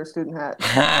 $2,000 for a Student Hat.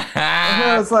 And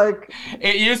I was like...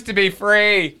 It used to be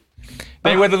free.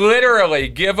 They would literally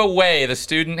give away the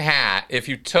Student Hat if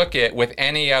you took it with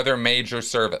any other major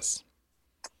service.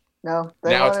 No.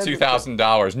 Now it's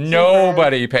 $2,000.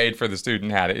 Nobody paid for the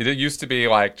Student Hat. It used to be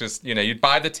like just, you'd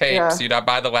buy the tapes, you'd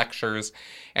buy the lectures,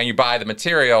 and you buy the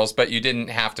materials, but you didn't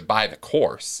have to buy the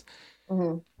course.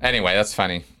 Mm-hmm. Anyway, that's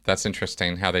funny. That's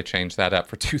interesting how they changed that up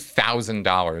for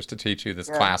 $2,000 to teach you this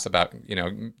class about,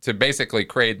 to basically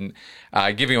create and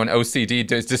give you an OCD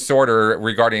disorder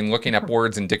regarding looking up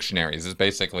words in dictionaries is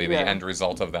basically the end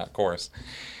result of that course.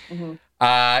 Mm-hmm.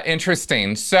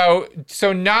 Interesting. So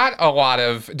not a lot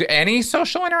of any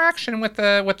social interaction with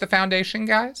the foundation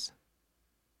guys.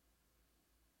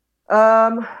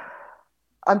 I'm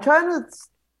trying to.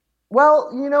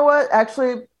 Well, you know what?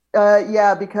 Actually,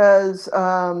 because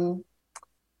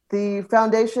the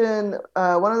foundation,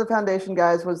 one of the foundation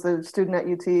guys was the student at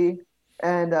UT,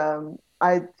 and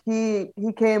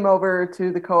he came over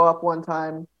to the co-op one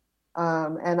time,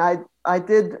 and I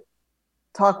did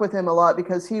talk with him a lot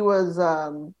because he was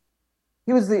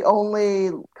the only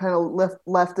kind of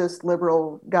leftist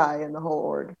liberal guy in the whole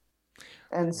org,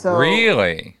 and so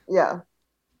really,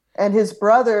 and his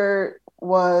brother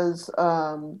was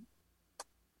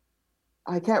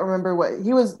I can't remember what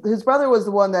he was. His brother was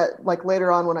the one that, like,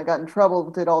 later on when I got in trouble,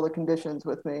 did all the conditions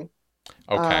with me.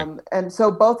 Okay. And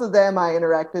so both of them I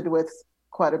interacted with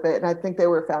quite a bit, and I think they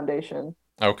were foundation.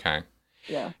 Okay.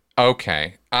 Yeah.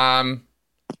 Okay.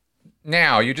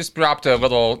 Now you just dropped a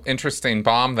little interesting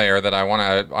bomb there that I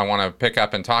want to pick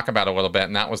up and talk about a little bit,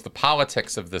 and that was the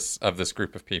politics of this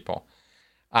group of people.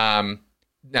 Now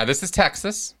this is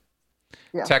Texas.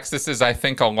 Yeah. Texas is, I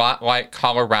think, a lot like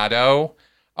Colorado.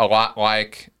 A lot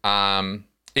like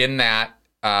in that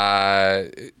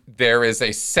there is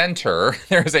a center,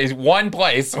 there's one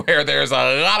place where there's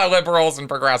a lot of liberals and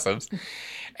progressives,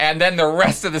 and then the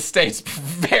rest of the state's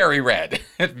very red,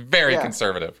 very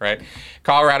conservative, right?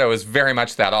 Colorado is very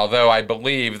much that, although I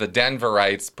believe the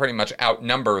Denverites pretty much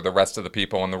outnumber the rest of the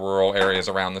people in the rural areas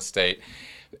around the state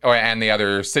and the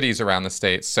other cities around the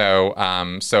state. So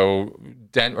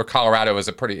Colorado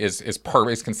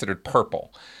is considered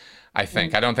purple. I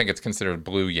think. I don't think it's considered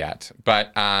blue yet.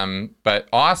 But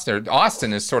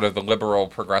Austin is sort of the liberal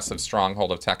progressive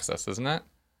stronghold of Texas, isn't it?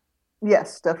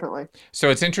 Yes, definitely. So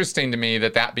it's interesting to me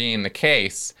that being the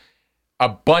case, a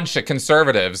bunch of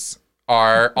conservatives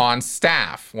are on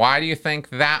staff. Why do you think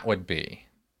that would be?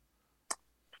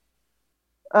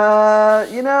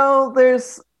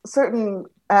 There's certain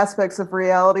aspects of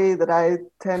reality that I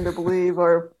tend to believe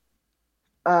are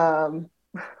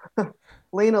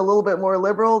lean a little bit more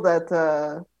liberal that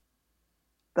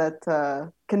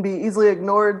can be easily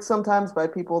ignored sometimes by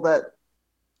people that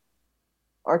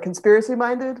are conspiracy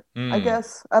minded, I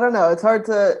guess. I don't know. It's hard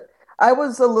to... I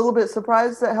was a little bit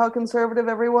surprised at how conservative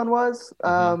everyone was,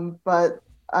 but...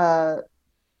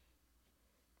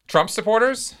 Trump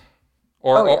supporters?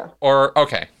 Or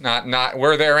okay, not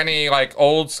were there any like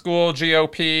old school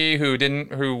GOP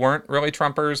who weren't really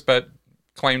Trumpers but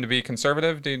claim to be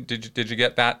conservative? Did you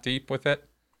get that deep with it?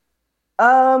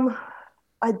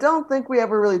 I don't think we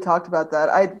ever really talked about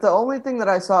that. The only thing that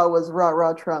I saw was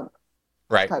rah Trump,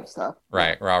 type stuff.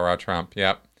 Right, rah Trump.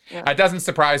 Yep. Yeah. It doesn't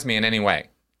surprise me in any way.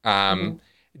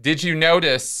 Did you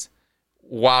notice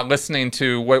while listening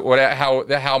to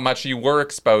how much you were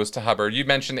exposed to Hubbard. You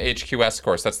mentioned the HQS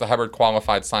course. That's the Hubbard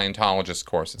Qualified Scientologist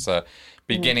course. It's a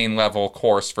beginning level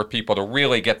course for people to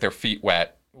really get their feet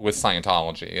wet with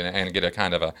Scientology and get a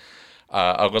kind of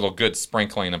a little good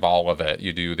sprinkling of all of it.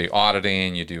 You do the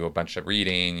auditing, you do a bunch of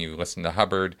reading, you listen to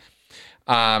Hubbard.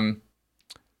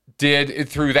 Did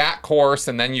through that course,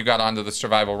 and then you got onto the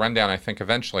Survival Rundown, I think,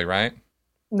 eventually, right?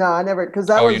 No, I never, because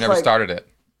that was you never started it.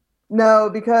 No,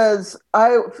 because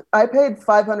I paid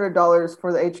 $500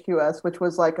 for the HQS, which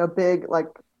was like a big, like,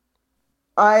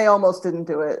 I almost didn't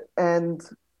do it. And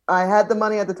I had the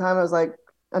money at the time. I was like,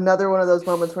 another one of those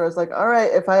moments where I was like, all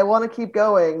right, if I want to keep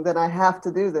going, then I have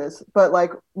to do this. But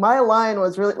like my line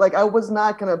was really like, I was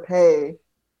not going to pay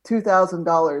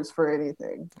 $2,000 for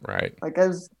anything. Right. Like I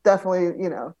was definitely,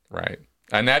 Right.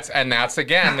 And that's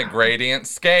again the gradient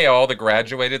scale, the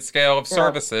graduated scale of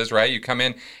services, right? You come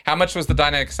in. How much was the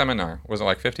Dynamic seminar? Was it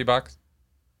like $50?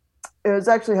 It was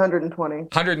actually 120.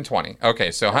 120.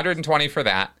 Okay, so 120 for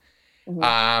that.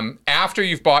 Mm-hmm. After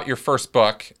you've bought your first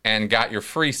book and got your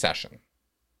free session.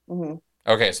 Mm-hmm.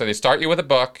 Okay, so they start you with a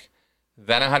book,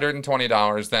 then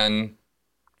 $120, then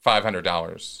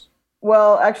 $500.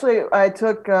 Well, actually, I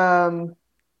took.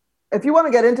 If you want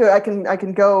to get into it, I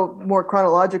can go more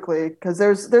chronologically because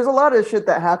there's a lot of shit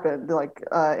that happened like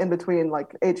in between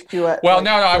like HQ. Well, like,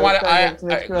 no, I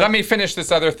let me finish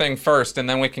this other thing first, and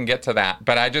then we can get to that.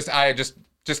 But I just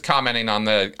commenting on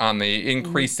the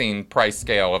increasing price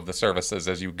scale of the services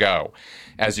as you go,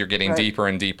 as you're getting deeper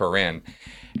and deeper in,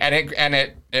 and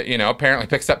it apparently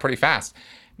picks up pretty fast.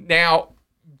 Now,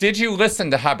 did you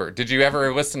listen to Hubbard? Did you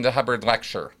ever listen to Hubbard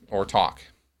lecture or talk?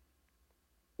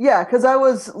 Yeah, because I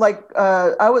was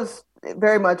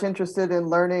very much interested in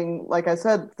learning. Like I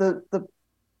said, the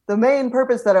main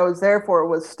purpose that I was there for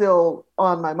was still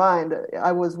on my mind.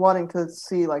 I was wanting to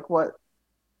see like what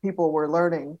people were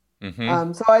learning.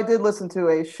 Mm-hmm. So I did listen to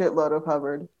a shitload of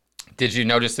Hubbard. Did you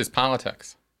notice his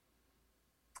politics?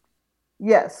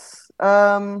 Yes.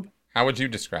 How would you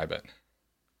describe it?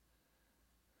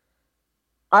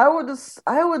 I would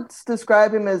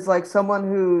describe him as like someone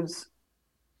who's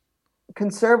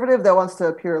conservative that wants to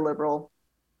appear liberal.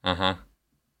 Uh-huh.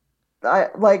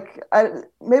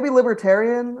 Maybe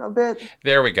libertarian a bit.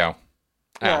 There we go.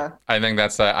 Yeah. I think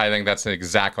that's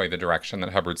exactly the direction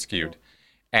that Hubbard skewed.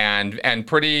 And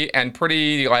pretty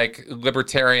like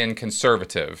libertarian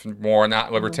conservative, more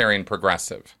not libertarian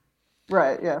progressive.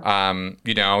 Right, yeah.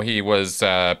 He was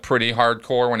pretty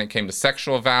hardcore when it came to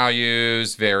sexual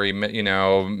values, very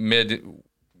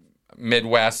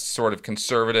Midwest sort of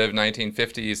conservative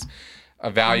 1950s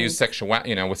values,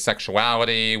 with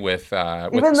sexuality, with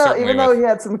even though he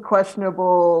had some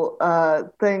questionable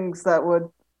things that would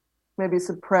maybe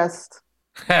suppressed.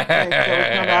 Well,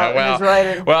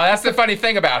 that's the funny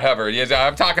thing about Hubbard. Is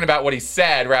I'm talking about what he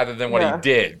said rather than what he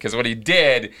did, because what he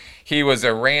did, he was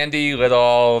a randy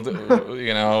little,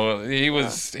 he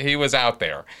was out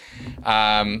there.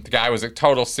 The guy was a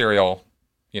total serial,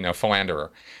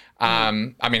 philanderer.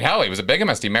 Hell, he was a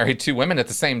bigamist. He married 2 women at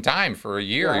the same time for a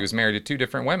year. Yeah. He was married to 2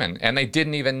 different women, and they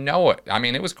didn't even know it. I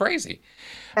mean, it was crazy.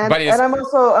 And I'm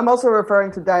also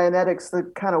referring to Dianetics, the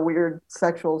kind of weird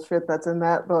sexual shit that's in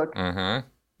that book. Uh-huh.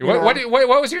 What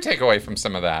was your takeaway from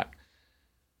some of that?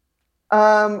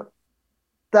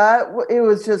 That it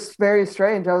was just very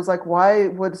strange. I was like, why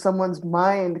would someone's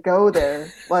mind go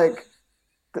there? Like.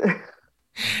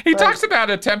 He talks about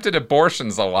attempted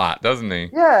abortions a lot, doesn't he?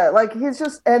 Yeah, like he's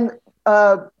just Ben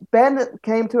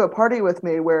came to a party with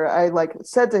me where I like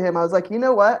said to him, I was like, you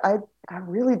know what? I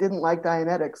really didn't like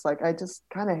Dianetics. Like I just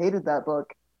kind of hated that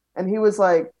book. And he was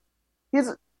like, he's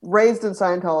raised in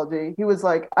Scientology. He was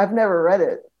like, I've never read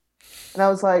it. And I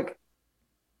was like,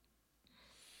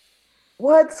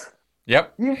 what?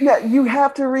 Yep. You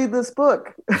have to read this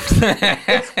book.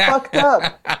 It's fucked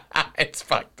up. It's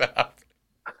fucked up.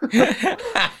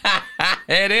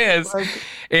 It is.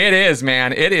 It is,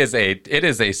 man. It is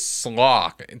a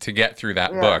slog to get through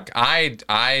that book. I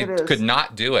could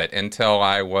not do it until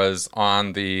I was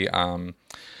on the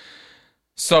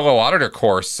solo auditor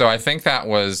course. So I think that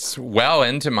was well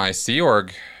into my Sea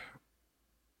Org.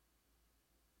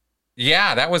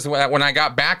 Yeah, that was when I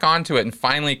got back onto it and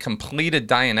finally completed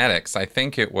Dianetics. I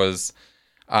think it was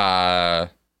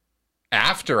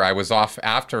after I was off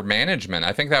after management.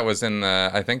 I think that was in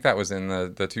the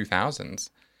 2000s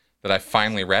that I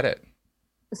finally read it.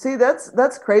 See,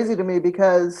 that's crazy to me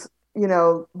because,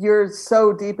 you're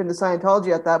so deep into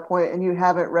Scientology at that point and you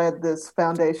haven't read this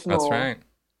foundational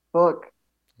book.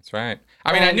 That's right.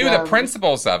 I mean, I knew the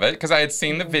principles of it because I had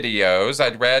seen the videos.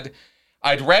 I'd read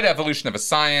I'd read Evolution of a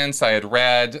Science. I had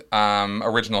read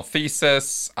Original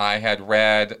Thesis. I had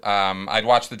read, I'd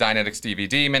watched the Dianetics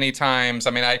DVD many times.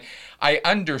 I mean, I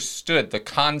understood the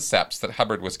concepts that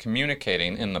Hubbard was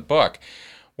communicating in the book.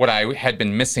 What I had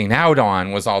been missing out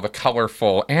on was all the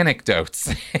colorful anecdotes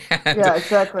and Yeah,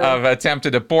 exactly. of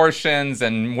attempted abortions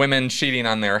and women cheating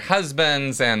on their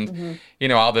husbands and Hmm.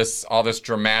 all this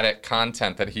dramatic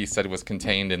content that he said was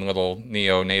contained in little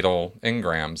neonatal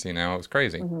engrams. It was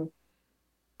crazy. Hmm.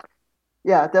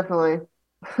 Yeah, definitely.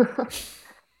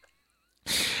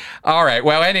 All right.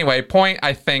 Well, anyway, point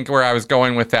I think where I was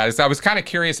going with that is I was kind of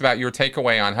curious about your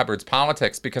takeaway on Hubbard's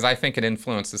politics because I think it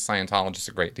influences Scientologists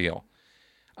a great deal.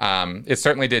 It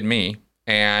certainly did me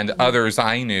and Hmm. others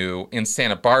I knew in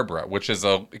Santa Barbara, which is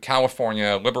a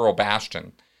California liberal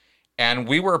bastion. And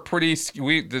we were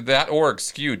that org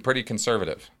skewed pretty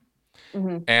conservative.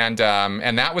 Hmm. And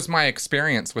that was my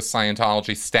experience with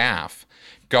Scientology staff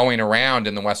going around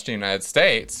in the Western United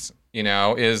States,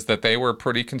 is that they were a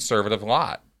pretty conservative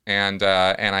lot. And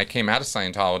I came out of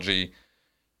Scientology,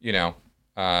 a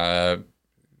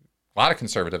lot of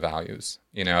conservative values,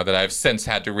 that I've since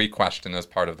had to re-question as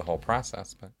part of the whole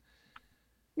process. But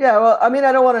Yeah, well, I mean,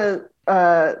 I don't want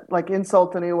to like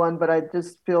insult anyone, but I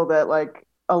just feel that like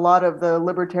a lot of the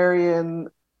libertarian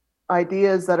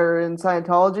ideas that are in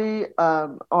Scientology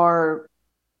are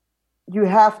you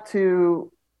have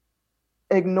to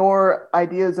ignore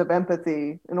ideas of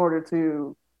empathy in order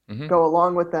to hmm go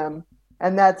along with them.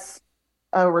 And that's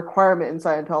a requirement in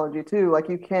Scientology too. Like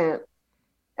you can't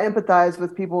empathize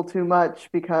with people too much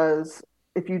because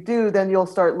if you do, then you'll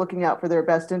start looking out for their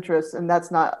best interests, and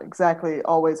that's not exactly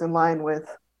always in line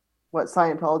with what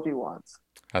Scientology wants.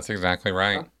 that's exactly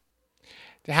right.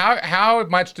 So, How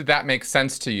much did that make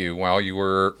sense to you when you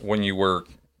were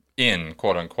in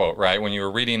quote unquote, right? When you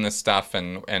were reading this stuff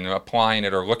and applying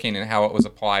it or looking at how it was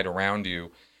applied around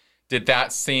you, did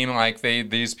that seem like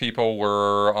these people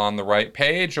were on the right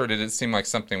page, or did it seem like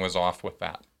something was off with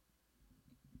that?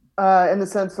 in the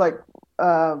sense, like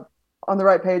on the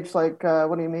right page, like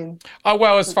what do you mean? Oh,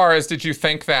 well, as far as did you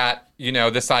think that,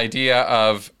 this idea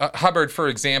of Hubbard, for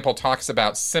example, talks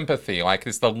about sympathy, like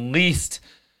it's the least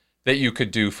that you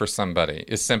could do for somebody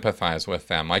is sympathize with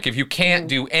them. Like if you can't Hmm.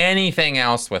 do anything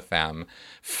else with them,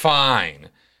 fine,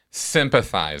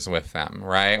 sympathize with them,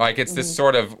 right? Like it's this Hmm.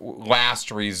 sort of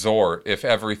last resort if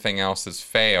everything else has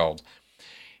failed.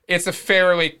 It's a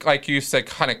fairly, like you said,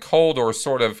 kind of cold or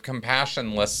sort of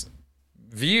compassionless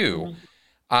view. Hmm.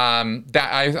 That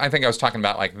I think I was talking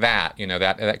about like that,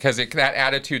 that because that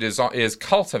attitude is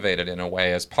cultivated in a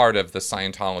way as part of the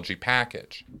Scientology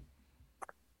package.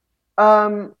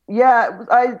 Yeah,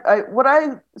 what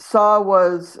I saw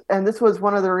was, and this was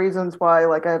one of the reasons why,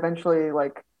 like, I eventually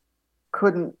like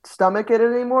couldn't stomach it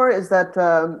anymore, is that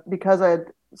because I had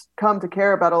come to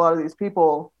care about a lot of these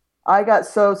people, I got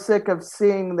so sick of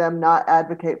seeing them not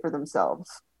advocate for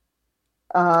themselves.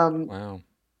 Um, Wow.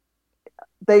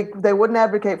 they wouldn't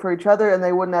advocate for each other, and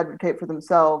they wouldn't advocate for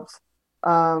themselves.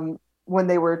 When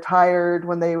they were tired,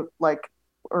 when they like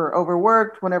or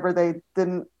overworked, whenever they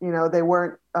didn't, they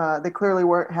weren't, they clearly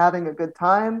weren't having a good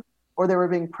time, or they were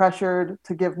being pressured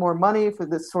to give more money for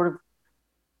this sort of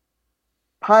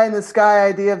pie in the sky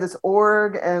idea of this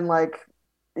org, and like,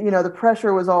 the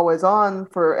pressure was always on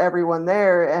for everyone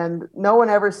there, and no one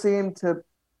ever seemed to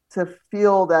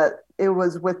feel that it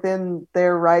was within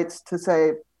their rights to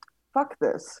say, fuck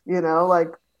this, like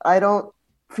I don't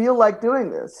feel like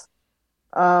doing this.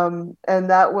 And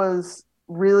that was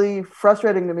really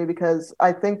frustrating to me because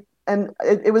I think, and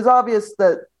it was obvious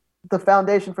that the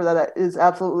foundation for that is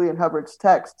absolutely in Hubbard's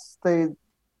texts.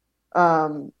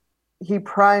 Um, he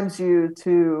primes you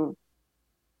to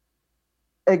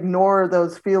ignore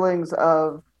those feelings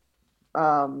of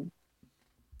um,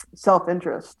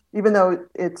 self-interest, even though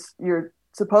you're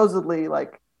supposedly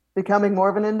like becoming more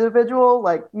of an individual.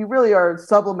 Like you really are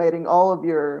sublimating all of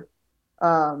your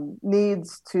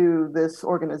needs to this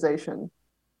organization,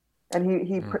 and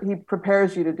he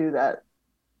prepares you to do that.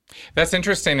 That's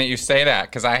interesting that you say that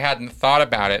because I hadn't thought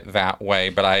about it that way,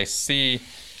 but I see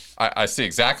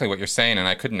exactly what you're saying, and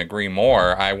I couldn't agree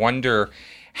more. I wonder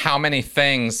how many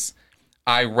things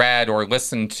I read or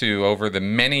listened to over the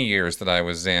many years that I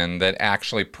was in that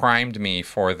actually primed me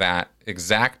for that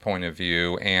exact point of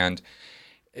view, and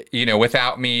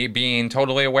without me being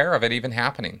totally aware of it even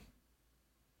happening.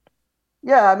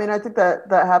 Yeah, I mean, I think that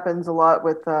happens a lot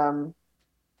with high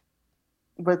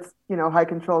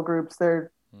control groups. Mm.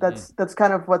 That's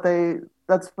kind of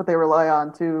that's what they rely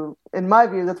on to, in my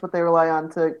view, that's what they rely on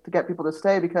to get people to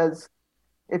stay, because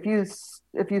if you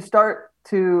start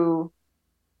to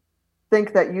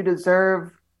think that you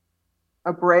deserve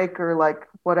a break or like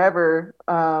whatever,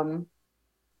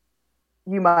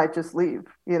 you might just leave,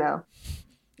 you know?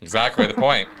 Exactly the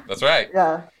point. That's right.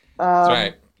 Yeah. That's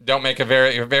right. Don't make a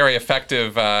very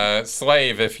effective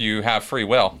slave if you have free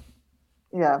will.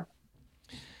 Yeah.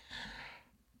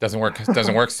 Doesn't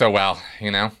work so well, you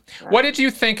know. Right. What did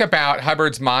you think about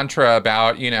Hubbard's mantra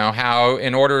about, how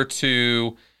in order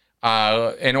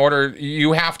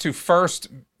you have to first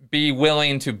be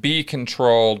willing to be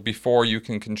controlled before you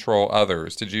can control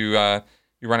others? Did you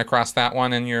run across that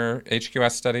one in your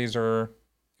HQS studies or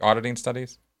auditing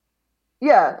studies?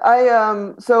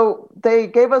 Yeah, so they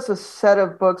gave us a set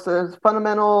of books. There's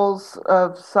Fundamentals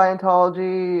of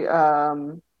Scientology,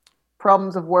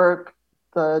 Problems of Work,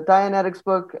 the Dianetics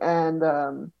book, and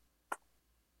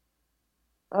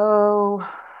oh,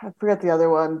 I forget the other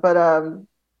one. But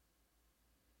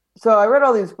so I read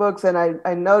all these books, and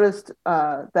I noticed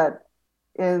that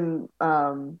in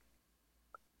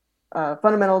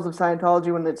Fundamentals of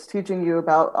Scientology, when it's teaching you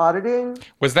about auditing,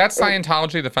 Was that it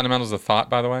Scientology, the Fundamentals of Thought,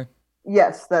 by the way?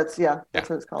 yes, Yeah, that's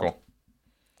what it's called.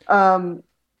 cool. Um,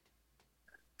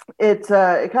 it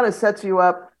kind of sets you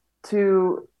up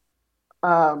to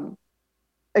um,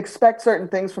 expect certain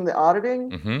things from the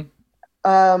auditing.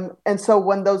 Mm-hmm. And so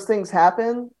when those things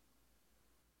happen,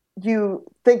 you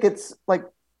think it's like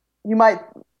you might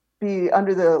be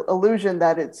under the illusion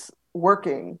that it's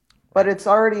working, but Right. it's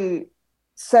already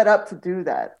set up to do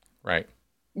that. Right.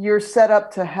 You're set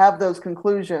up to have those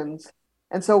conclusions.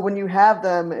 And so when you have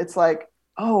them, it's like,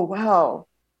 oh, wow.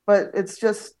 But it's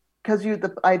just because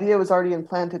the idea was already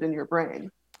implanted in your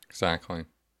brain. Exactly.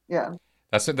 Yeah.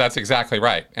 That's exactly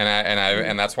right, Mhm.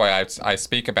 and that's why I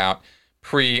speak about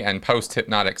pre and post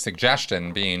hypnotic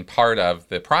suggestion being part of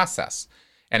the process,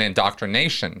 and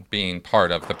indoctrination being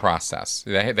part of the process.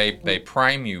 They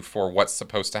prime you for what's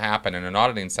supposed to happen in an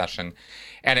auditing session,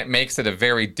 and it makes it a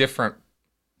very different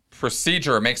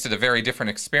procedure. It makes it a very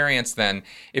different experience than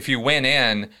if you went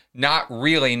in not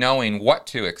really knowing what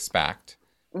to expect,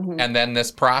 Mhm. and then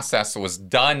this process was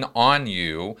done on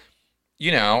you.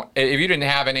 If you didn't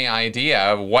have any idea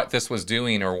of what this was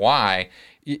doing or why,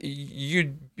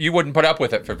 you wouldn't put up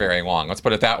with it for very long. Let's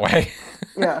put it that way.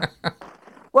 Yeah.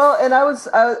 Well, and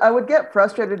I would get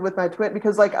frustrated with my twin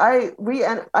because like I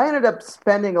ended up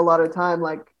spending a lot of time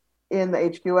like in the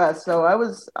HQS. So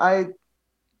I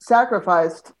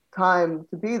sacrificed time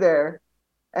to be there.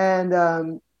 And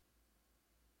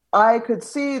I could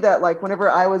see that like whenever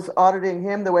I was auditing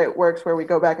him the way it works where we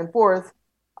go back and forth,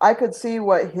 I could see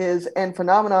what his end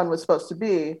phenomenon was supposed to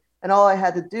be. And all I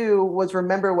had to do was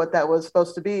remember what that was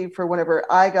supposed to be for whenever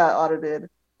I got audited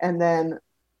and then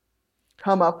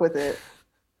come up with it,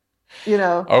 you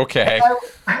know. And Okay.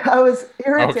 I was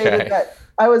irritated Okay. that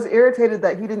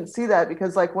he didn't see that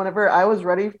because like whenever I was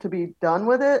ready to be done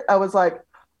with it, I was like,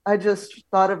 I just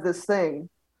thought of this thing.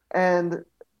 And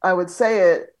I would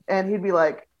say it and he'd be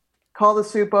like, call the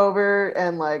soup over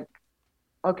and like,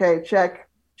 okay, check.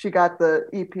 She got the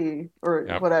EP or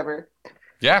Yep. whatever.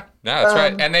 Yeah, no, that's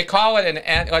right. Um, And they call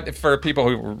it for people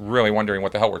who are really wondering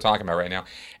what the hell we're talking about right now,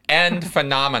 end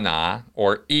phenomena,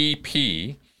 or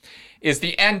EP, is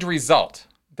the end result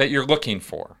that you're looking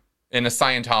for in a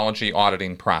Scientology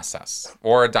auditing process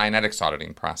or a Dianetics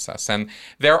auditing process. And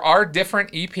there are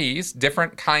different EPs,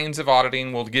 different kinds of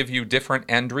auditing will give you different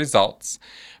end results,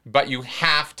 but you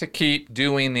have to keep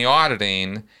doing the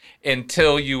auditing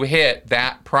until you hit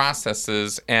that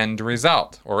process's end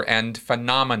result or end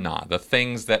phenomena, the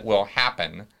things that will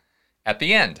happen at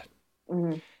the end.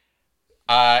 mhm.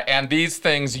 And these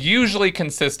things usually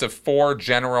consist of 4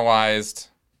 generalized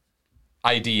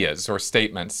ideas or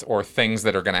statements or things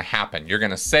that are going to happen. You're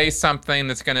going to say something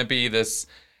that's going to be this,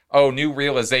 new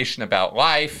realization about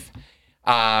life.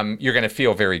 You're going to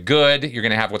feel very good. You're going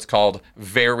to have what's called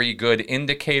very good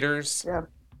indicators. Yeah,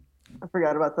 I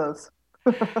forgot about those.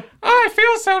 I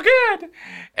feel so good.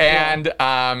 Yeah.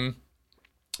 And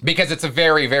because it's a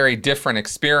very, very different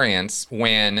experience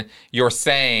when you're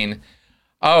saying,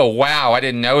 oh, wow, I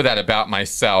didn't know that about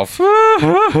myself.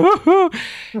 Versus,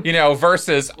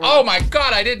 Yeah. oh my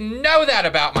God, I didn't know that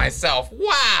about myself.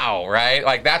 Wow, right?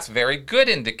 Like that's very good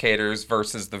indicators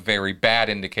versus the very bad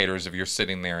indicators of you're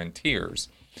sitting there in tears.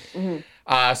 Mhm.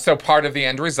 So part of the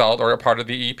end result or a part of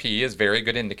the EP is very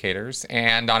good indicators.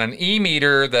 And on an E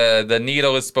meter, the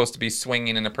needle is supposed to be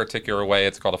swinging in a particular way.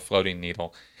 It's called a floating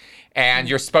needle. And Mhm.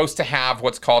 you're supposed to have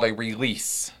what's called a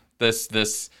release.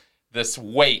 This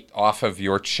weight off of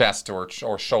your chest or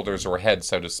shoulders or head,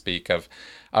 so to speak, of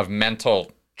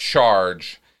mental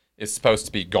charge is supposed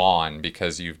to be gone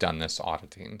because you've done this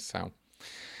auditing. So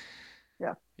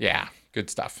Yeah. yeah, Good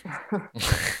stuff.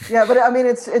 Yeah, but I mean,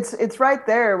 it's right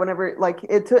there. Whenever like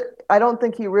it took, I don't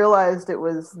think he realized it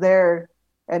was there,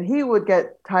 and he would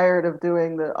get tired of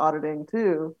doing the auditing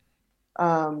too.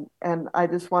 And I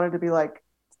just wanted to be like,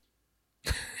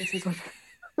 this is what.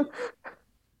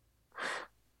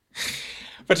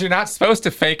 But you're not supposed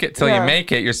to fake it till you Yeah,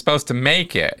 make it. You're supposed to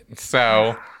make it.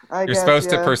 So I you're guess, supposed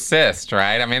to yeah. persist,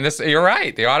 right? I mean, you're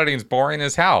right. The auditing is boring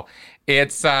as hell.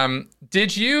 It's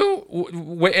did you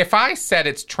if I said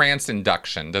it's trance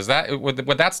induction, does that would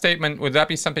that statement would that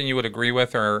be something you would agree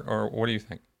with, or what do you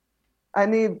think? I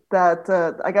need that.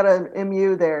 I got an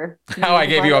MU there. Can How you I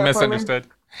gave define you a that for me? misunderstood.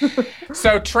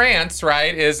 So trance,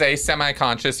 right, is a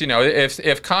semi-conscious,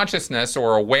 if consciousness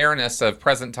or awareness of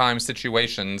present time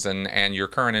situations and your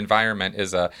current environment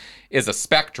is a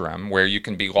spectrum where you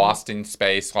can be lost in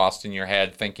space, lost in your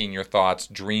head, thinking your thoughts,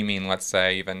 dreaming, let's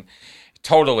say, even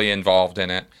totally involved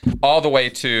in it, all the way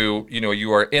to,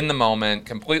 you are in the moment,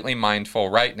 completely mindful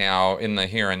right now in the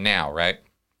here and now, right?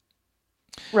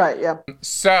 Right. Yeah.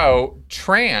 So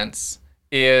trance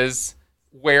is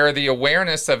where the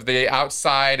awareness of the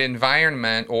outside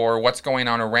environment or what's going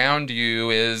on around you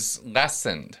is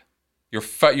lessened.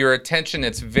 Your attention,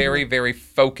 it's very, very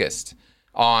focused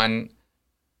on,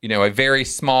 a very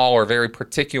small or very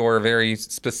particular, very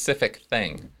specific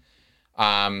thing.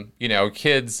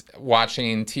 Kids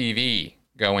watching TV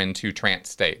go into trance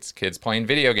states. Kids playing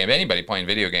video games, anybody playing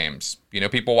video games,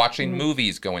 people watching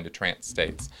movies go into trance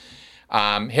states.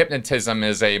 Hypnotism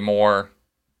is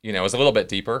is a little bit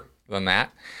deeper than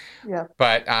that. Yeah.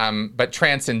 But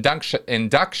trance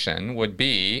induction would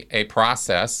be any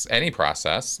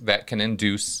process that can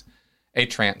induce a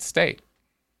trance state.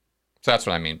 So that's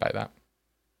what I mean by that.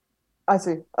 I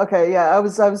see. Okay. Yeah. I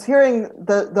was hearing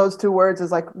those two words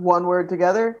as like one word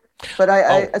together, but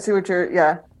I see what you're.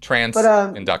 Yeah. Trance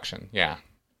But induction. Yeah.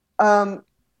 um,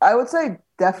 I would say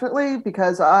definitely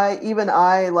because I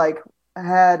like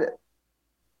had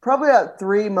probably about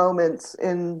three moments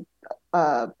in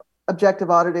uh, objective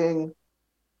auditing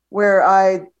where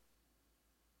I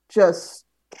just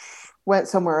went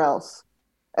somewhere else,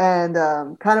 and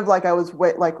kind of like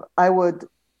like I would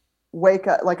wake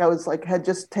up, like I was like had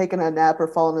just taken a nap or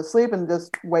fallen asleep and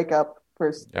just wake up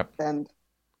first, Yep. and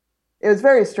it was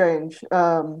very strange,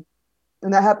 and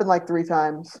that happened like three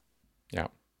times. Yeah.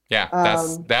 Yeah.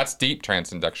 Um, That's deep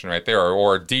trance induction right there,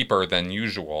 or deeper than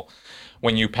usual.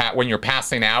 When you're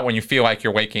passing out, when you feel like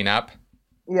you're waking up,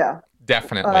 yeah.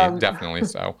 definitely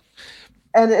so.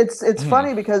 And it's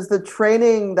funny because the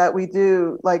training that we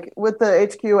do, like with the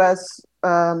HQS,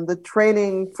 the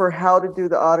training for how to do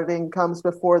the auditing comes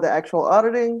before the actual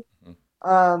auditing.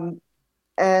 Um,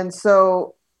 and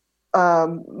so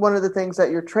one of the things that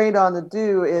you're trained on to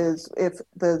do is if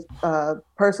the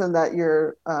person that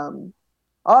you're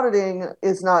auditing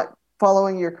is not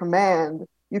following your command,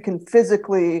 you can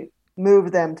physically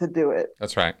move them to do it.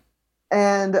 That's right.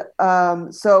 And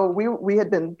so we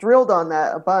had been drilled on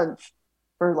that a bunch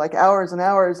for like hours and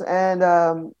hours.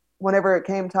 And whenever it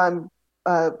came time,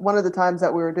 one of the times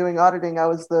that we were doing auditing, I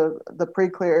was the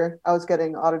pre-clear. I was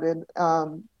getting audited.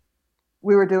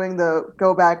 We were doing the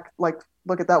go back, like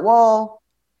look at that wall,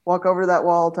 walk over to that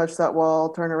wall, touch that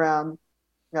wall, turn around,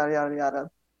 yada yada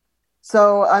yada.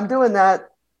 So I'm doing that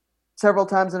several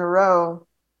times in a row,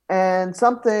 and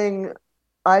something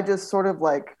I just sort of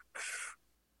like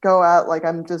go out like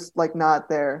I'm just like not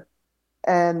there.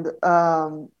 And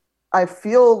I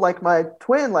feel like my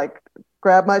twin like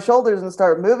grab my shoulders and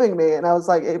start moving me. And I was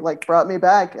like, it like brought me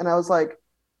back. And I was like,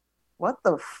 what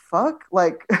the fuck?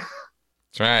 Like,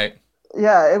 That's right.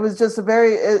 yeah, it was just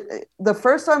the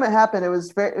first time it happened, it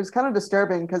was kind of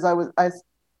disturbing because I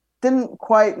didn't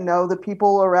quite know the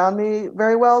people around me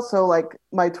very well. So like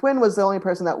my twin was the only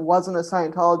person that wasn't a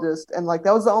Scientologist. And like,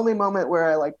 that was the only moment where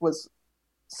I like was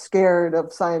scared of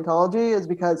Scientology, is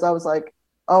because I was like,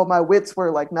 oh, my wits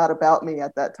were like not about me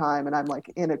at that time. And I'm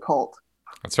like in a cult.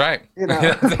 That's right. You know?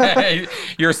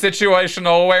 Your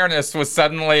situational awareness was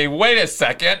suddenly, wait a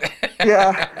second.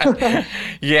 Yeah.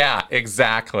 Yeah,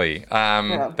 exactly.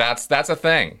 Yeah. That's a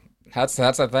thing. That's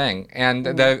a thing. And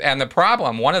the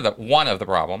problem, one of the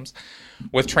problems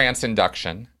with trance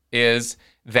induction is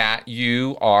that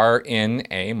you are in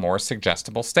a more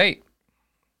suggestible state.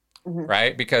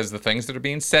 Right? Because the things that are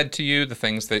being said to you, the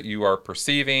things that you are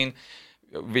perceiving,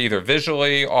 either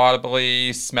visually,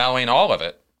 audibly, smelling, all of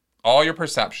it, all your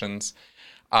perceptions,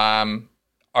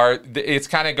 it's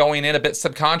kind of going in a bit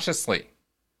subconsciously.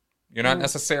 You're not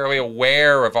necessarily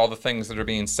aware of all the things that are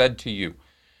being said to you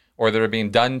or that are being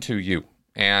done to you.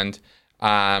 And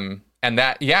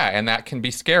that can be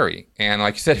scary. And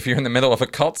like you said, if you're in the middle of a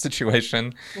cult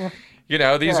situation,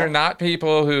 These are not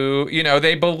people who,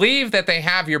 they believe that they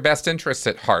have your best interests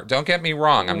at heart. Don't get me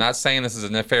wrong. I'm not saying this is a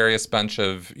nefarious bunch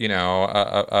of,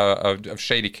 of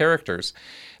shady characters.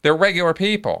 They're regular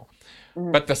people.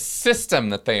 But the system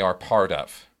that they are part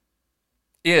of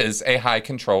is a high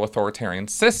control authoritarian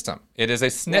system. It is a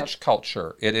snitch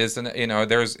culture. It is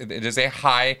it is a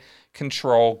high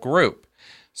control group.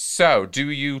 So, do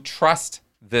you trust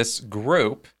this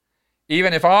group?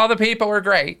 Even if all the people are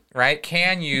great, right?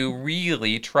 Can you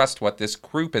really trust what this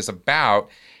group is about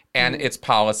and its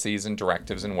policies and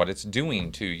directives and what it's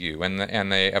doing to you? And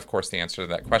of course, the answer to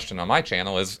that question on my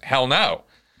channel is hell no.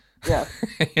 Yeah.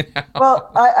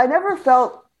 Well, I never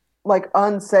felt like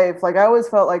unsafe. Like I always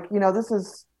felt like,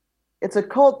 it's a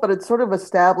cult, but it's sort of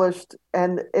established.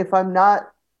 And if I'm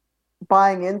not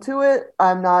buying into it,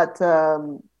 I'm not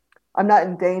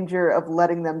in danger of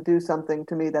letting them do something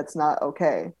to me that's not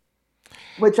okay.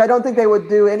 Which I don't think they would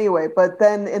do anyway. But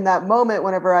then in that moment,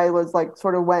 whenever I was like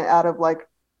sort of went out of like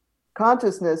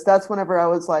consciousness, that's whenever I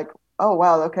was like, oh,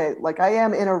 wow, okay. Like I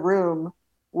am in a room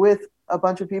with a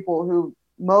bunch of people who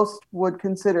most would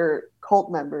consider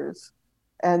cult members.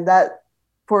 And that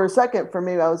for a second for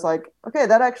me, I was like, okay,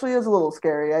 that actually is a little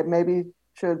scary. I maybe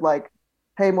should like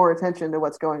pay more attention to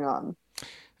what's going on.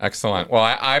 Excellent. Well,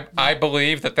 I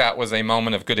believe that was a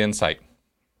moment of good insight.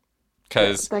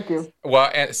 Thank you.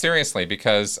 Well, seriously,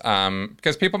 because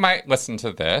people might listen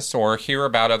to this or hear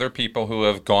about other people who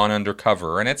have gone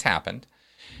undercover, and it's happened,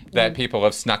 that people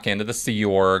have snuck into the Sea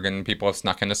Org and people have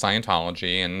snuck into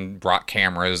Scientology and brought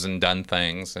cameras and done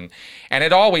things, and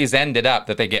it always ended up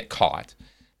that they get caught.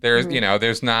 There's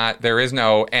there is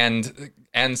no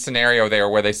end scenario there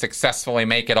where they successfully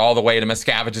make it all the way to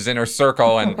Miscavige's inner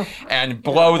circle and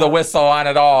blow the whistle on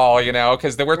it all,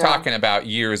 because we're talking about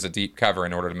years of deep cover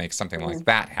in order to make something like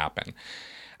that happen.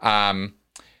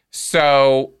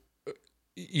 So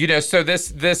this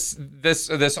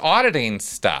auditing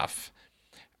stuff,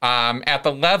 at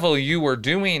the level you were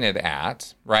doing it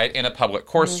at, right, in a public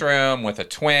course room with a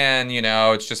twin,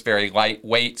 it's just very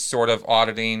lightweight sort of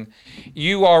auditing.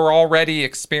 You are already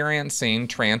experiencing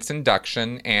trance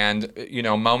induction and,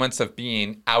 moments of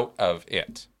being out of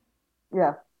it.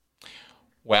 Yeah.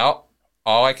 Well,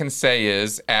 all I can say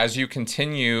is as you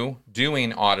continue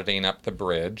doing auditing up the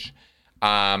bridge,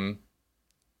 that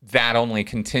only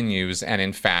continues and,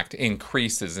 in fact,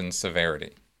 increases in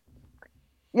severity.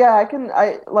 Yeah,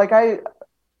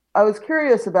 I was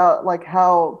curious about like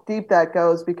how deep that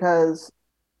goes because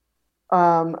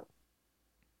I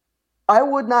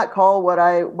would not call what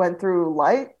I went through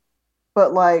light,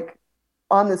 but like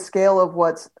on the scale of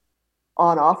what's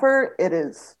on offer, it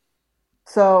is.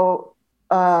 So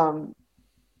I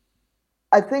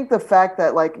think the fact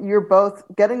that like you're both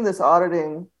getting this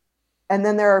auditing and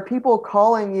then there are people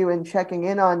calling you and checking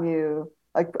in on you.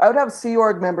 Like I would have Sea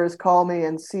Org members call me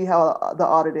and see how the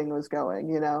auditing was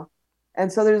going, And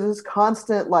so there's this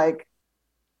constant like,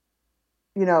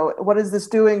 what is this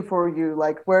doing for you?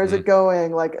 Like, where is it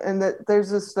going? Like, and there's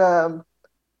this,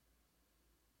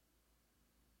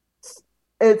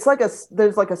 it's like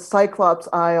there's like a Cyclops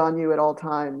eye on you at all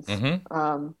times.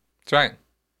 That's right.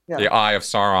 Yeah. The eye of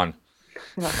Sauron.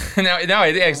 Yeah. No,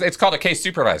 it's called a case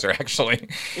supervisor, actually.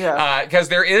 Yeah. Because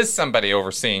there is somebody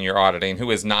overseeing your auditing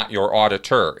who is not your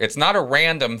auditor. It's not a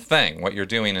random thing, what you're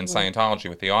doing in Scientology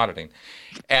with the auditing.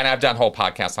 And I've done whole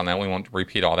podcasts on that. We won't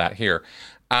repeat all that here.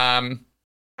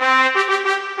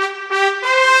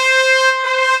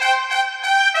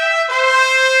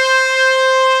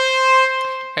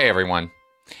 Hey, everyone.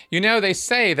 They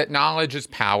say that knowledge is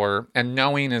power and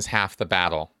knowing is half the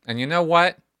battle. And you know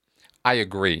what? I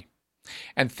agree.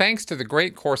 And thanks to the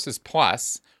Great Courses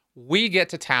Plus, we get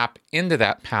to tap into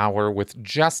that power with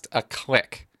just a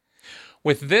click.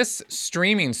 With this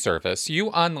streaming service, you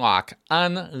unlock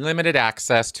unlimited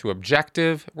access to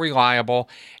objective, reliable,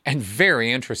 and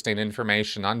very interesting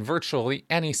information on virtually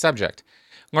any subject,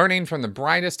 learning from the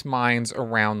brightest minds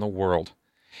around the world.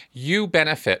 You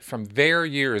benefit from their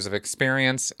years of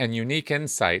experience and unique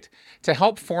insight to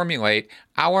help formulate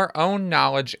our own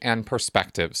knowledge and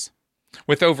perspectives.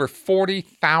 With over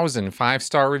 40,000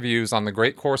 five-star reviews on the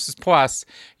Great Courses Plus,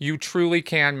 you truly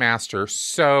can master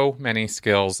so many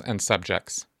skills and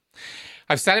subjects.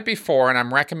 I've said it before, and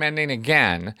I'm recommending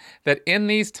again, that in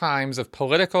these times of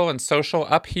political and social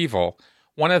upheaval,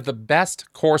 one of the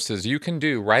best courses you can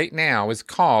do right now is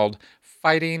called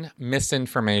Fighting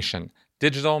Misinformation,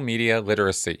 Digital Media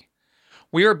Literacy.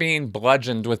 We are being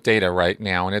bludgeoned with data right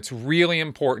now, and it's really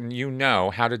important you know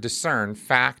how to discern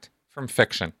fact from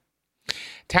fiction.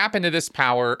 Tap into this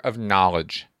power of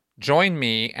knowledge. Join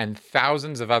me and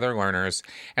thousands of other learners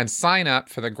and sign up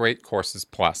for the Great Courses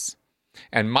Plus.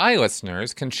 And my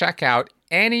listeners can check out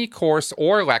any course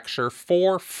or lecture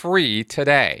for free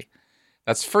today.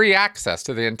 That's free access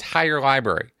to the entire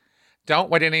library. Don't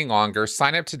wait any longer.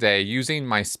 Sign up today using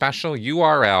my special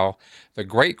URL,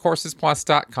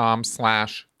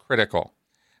 thegreatcoursesplus.com/critical.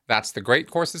 That's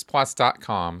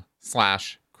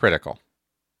thegreatcoursesplus.com/critical.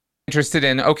 Interested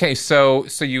in, okay, so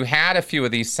you had a few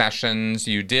of these sessions,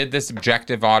 you did this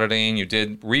objective auditing, you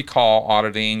did recall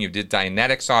auditing, you did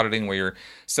Dianetics auditing where you're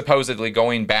supposedly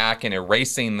going back and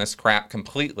erasing this crap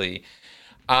completely.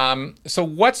 So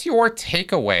what's your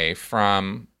takeaway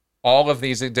from all of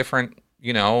these different,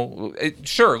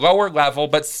 sure, lower level,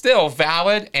 but still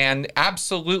valid and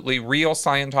absolutely real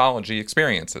Scientology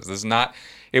experiences?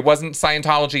 It wasn't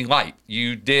Scientology light.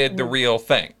 You did the real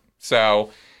thing.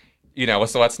 So,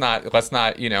 so let's not,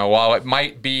 while it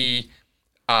might be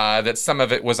that some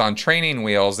of it was on training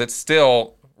wheels, it's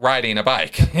still riding a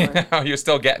bike. You're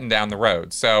still getting down the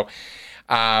road. So,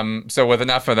 so with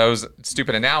enough of those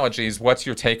stupid analogies, what's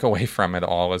your takeaway from it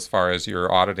all as far as your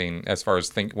auditing, as far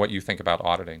as what you think about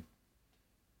auditing?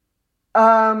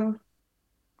 I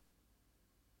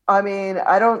mean,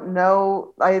 I don't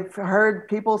know. I've heard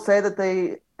people say that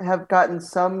they have gotten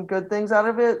some good things out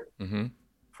of it. Mm-hmm.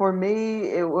 For me,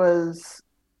 it was,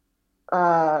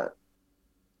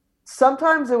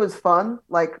 sometimes it was fun.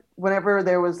 Like whenever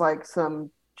there was like some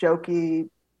jokey,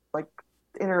 like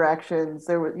interactions,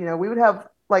 there were, we would have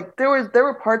like, there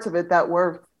were parts of it that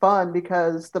were fun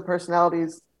because the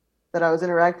personalities that I was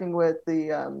interacting with,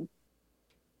 the,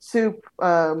 Soup,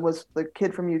 was the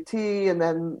kid from UT, and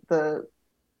then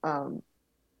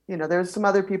there's some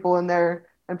other people in there,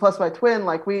 and plus my twin,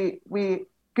 like we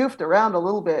goofed around a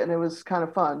little bit and it was kind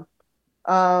of fun.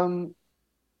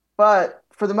 But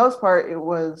for the most part, it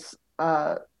was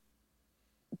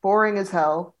boring as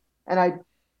hell. And I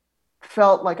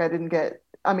felt like I didn't get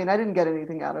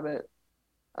anything out of it.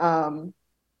 Cool.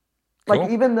 Like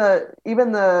even I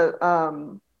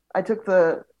took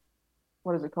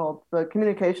what is it called? The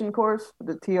communication course,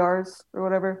 the TRs or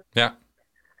whatever. Yeah.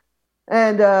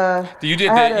 And you did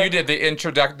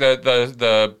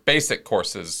the basic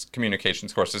courses,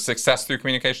 communications courses, success through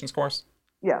communications course?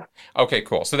 Yeah. Okay,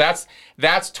 cool. So that's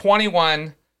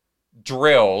 21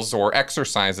 drills or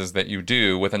exercises that you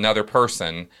do with another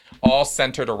person, all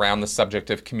centered around the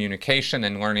subject of communication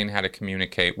and learning how to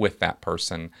communicate with that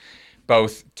person,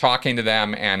 both talking to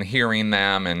them and hearing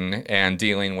them and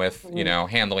dealing with,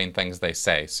 handling things they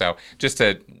say. So just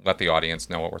to let the audience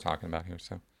know what we're talking about here.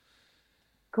 So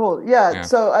cool. Yeah.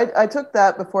 So I took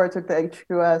that before I took the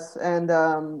HQS, and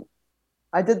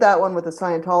I did that one with a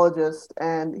Scientologist,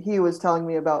 and he was telling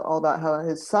me all about how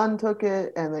his son took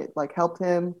it and it like helped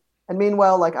him. And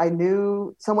meanwhile, like I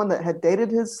knew someone that had dated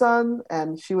his son,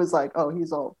 and she was like, "Oh, he's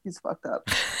fucked up."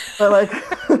 But like,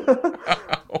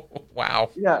 wow.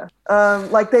 Yeah.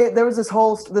 Like there was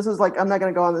this is like, I'm not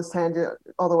going to go on this tangent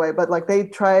all the way, but like they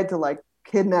tried to like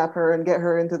kidnap her and get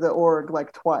her into the org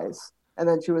like twice. And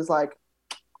then she was like,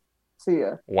 see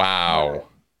ya. Wow.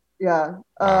 Yeah.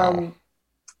 Wow.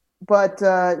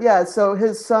 So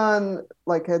his son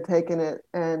like had taken it,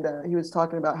 and he was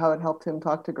talking about how it helped him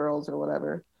talk to girls or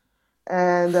whatever.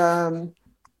 And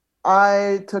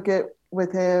I took it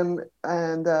with him,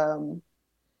 and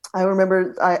I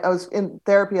remember I was in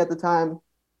therapy at the time,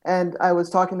 and I was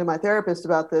talking to my therapist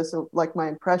about this, like my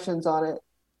impressions on it.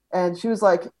 And she was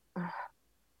like,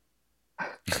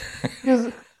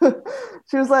 she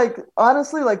was like,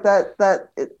 honestly, like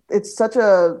it's such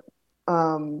a,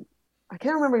 I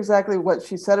can't remember exactly what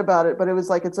she said about it, but it was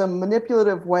like, it's a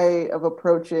manipulative way of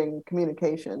approaching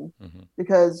communication,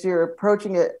 because you're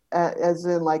approaching it as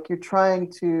in like, you're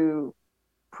trying to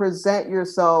present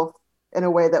yourself in a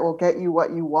way that will get you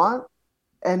what you want,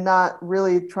 and not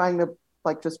really trying to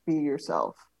like just be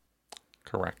yourself.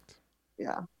 Correct.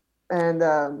 Yeah. And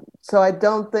so I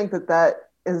don't think that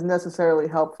is necessarily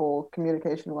helpful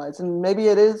communication wise. And maybe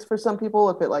it is for some people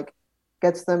if it like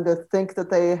gets them to think that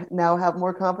they now have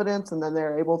more confidence and then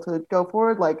they're able to go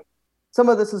forward. Like some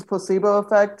of this is placebo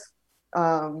effect.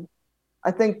 I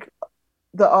think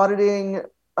the auditing,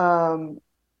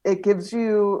 it gives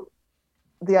you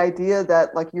the idea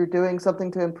that like you're doing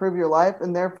something to improve your life,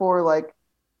 and therefore like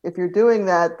if you're doing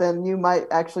that, then you might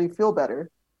actually feel better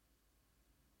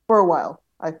for a while.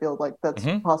 I feel like that's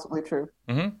possibly true.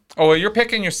 Oh, well, you're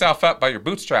picking yourself up by your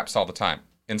bootstraps all the time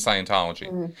in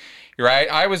Scientology. You're right.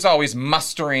 I was always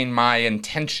mustering my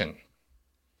intention.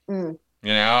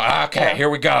 Okay, here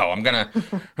we go. I'm gonna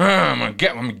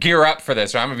gear up for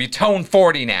this. Right? I'm gonna be tone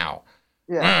 40 now.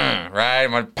 Yeah. Right.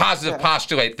 I'm gonna positive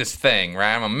postulate this thing.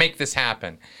 Right. I'm gonna make this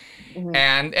happen.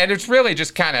 And it's really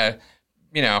just kind of,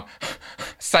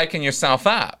 psyching yourself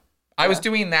up. I was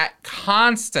doing that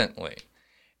constantly.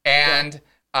 And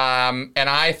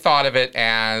I thought of it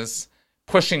as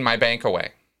pushing my bank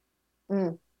away.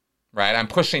 Mm. Right? I'm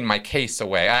pushing my case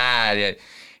away. I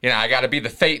got to be the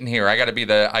Thetan here. I got to be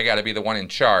the one in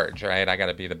charge, right? I got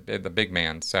to be the big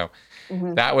man. So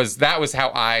Mm-hmm. that was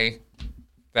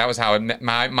how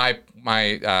my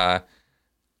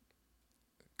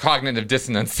cognitive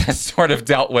dissonance has sort of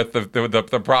dealt with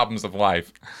the problems of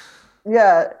life.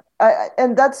 Yeah,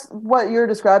 and that's what you're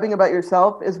describing about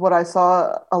yourself is what I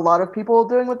saw a lot of people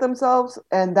doing with themselves,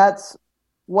 and that's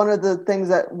one of the things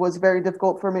that was very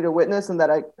difficult for me to witness, and that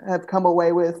I have come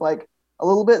away with like a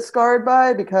little bit scarred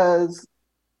by, because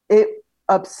it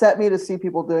upset me to see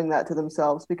people doing that to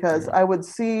themselves. Because I would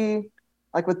see,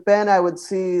 like with Ben, I would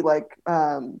see like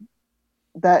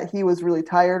that he was really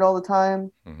tired all the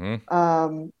time.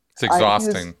 Mm-hmm. It's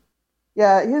exhausting.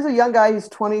 He's a young guy. He's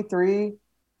 23.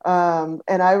 And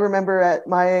I remember at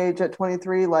my age, at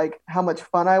 23, like how much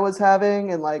fun I was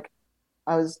having, and like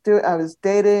I was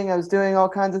dating, I was doing all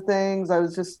kinds of things.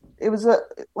 It was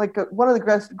one of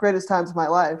the greatest times of my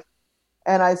life.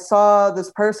 And I saw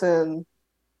this person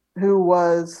who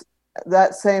was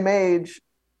that same age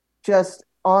just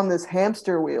on this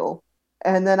hamster wheel.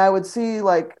 And then I would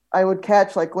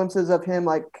catch like glimpses of him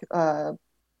like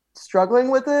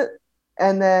struggling with it,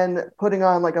 and then putting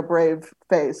on like a brave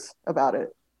face about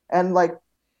it. And like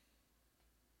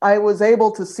I was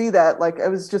able to see that, like it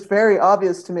was just very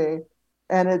obvious to me,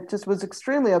 and it just was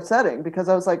extremely upsetting, because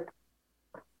I was like,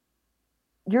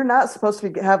 you're not supposed to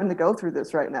be having to go through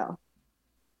this right now.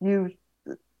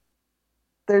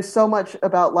 There's so much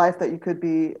about life that you could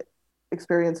be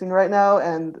experiencing right now,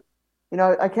 and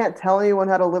I can't tell anyone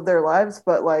how to live their lives,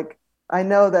 but like I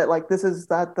know that like this is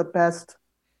not the best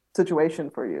situation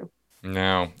for you.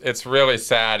 No, it's really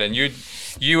sad, and you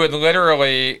would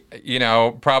literally,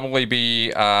 probably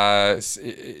be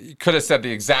could have said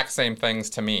the exact same things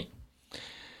to me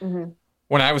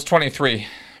when I was 23,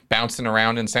 bouncing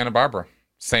around in Santa Barbara,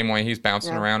 same way he's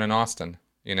bouncing around in Austin.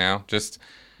 Just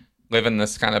living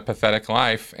this kind of pathetic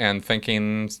life and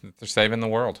thinking they're saving the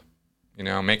world,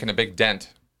 making a big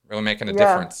dent, really making a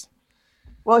difference.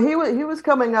 Well, he was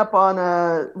coming up on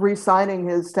re-signing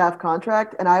his staff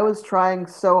contract, and I was trying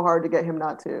so hard to get him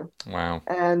not to. Wow.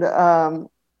 And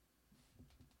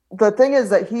the thing is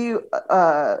that he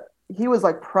was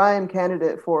like prime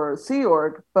candidate for Sea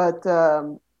Org, but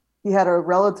he had a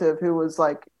relative who was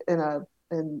like in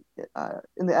the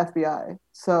FBI.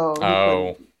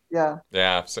 So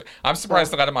yeah. So I'm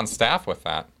surprised they got him on staff with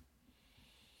that.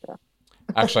 Yeah.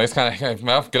 Actually, it's kind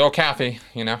of good old Kathy,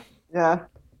 Yeah.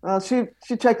 Well, she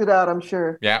checked it out, I'm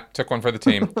sure. Yeah, took one for the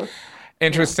team.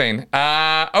 Interesting.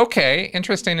 Okay,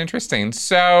 interesting.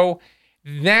 So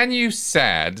then you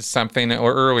said something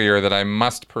earlier that I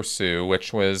must pursue,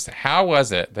 which was, how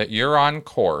was it that you're on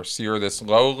course? You're this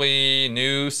lowly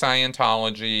new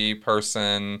Scientology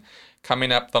person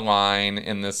coming up the line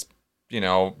in this,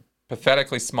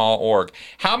 pathetically small org.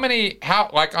 How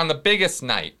like on the biggest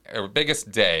night or biggest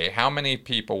day, how many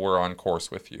people were on course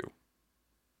with you?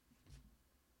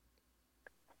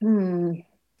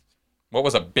 What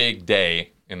was a big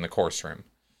day in the course room?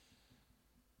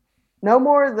 No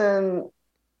more than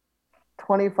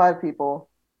 25 people.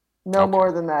 No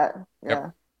more than that.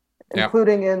 Yeah. Yep.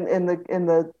 Including in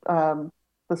the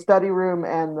study room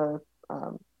and the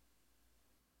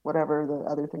whatever the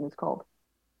other thing is called.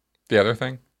 The other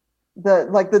thing?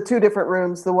 The two different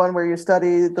rooms, the one where you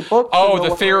study the books. Oh,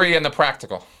 the theory and the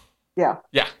practical. Yeah.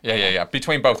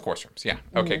 Between both course rooms. Yeah.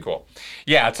 Okay, cool.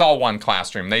 Yeah, it's all one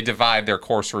classroom. They divide their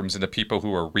course rooms into people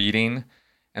who are reading,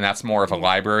 and that's more of a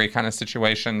library kind of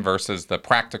situation, versus the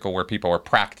practical where people are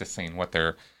practicing what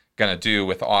they're going to do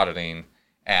with auditing,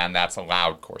 and that's a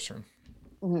loud course room.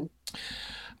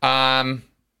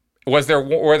 Were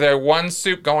there one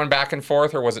soup going back and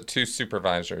forth, or was it two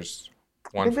supervisors?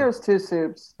 I think there was two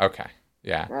soups. Okay.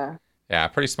 Yeah,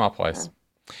 pretty small place.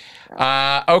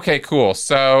 Okay, cool.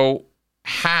 So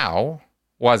how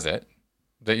was it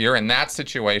that you're in that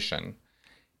situation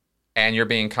and you're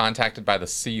being contacted by the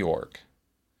Sea Org?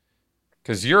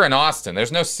 Because you're in Austin.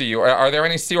 There's no Sea Org. Are there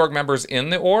any Sea Org members in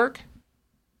the org?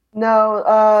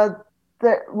 No.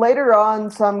 Later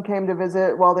on, some came to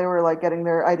visit while they were like getting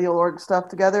their ideal org stuff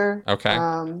together. Okay.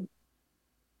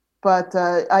 But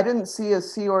I didn't see a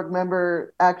Sea Org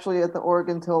member actually at the org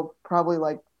until probably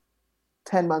like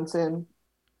 10 months in.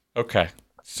 Okay.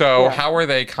 So how were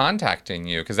they contacting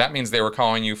you? Because that means they were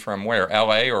calling you from where?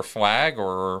 LA or Flag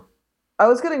or? I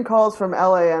was getting calls from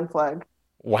LA and Flag.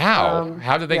 Wow.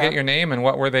 How did they get your name, and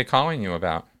what were they calling you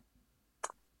about?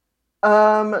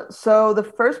 So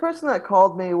the first person that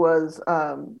called me was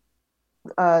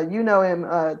You know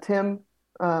him, Tim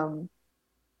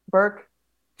Burke.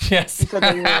 Yes. You said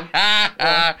that you know him.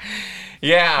 Yeah.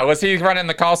 Yeah. Was he running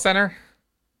the call center?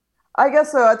 I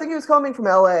guess so. I think he was calling me from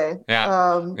LA.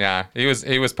 Yeah. Yeah. He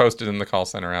was posted in the call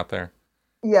center out there.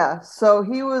 Yeah, so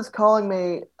he was calling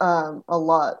me a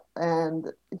lot, and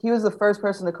he was the first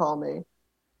person to call me.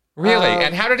 Really?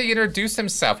 And Um, how did he introduce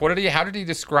himself? How did he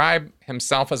describe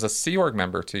himself as a Sea Org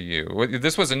member to you?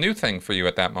 This was a new thing for you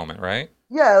at that moment, right?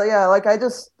 yeah, yeah, like I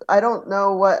don't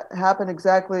know what happened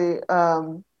exactly,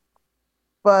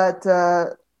 but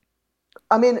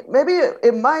I mean, maybe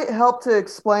it might help to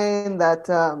explain that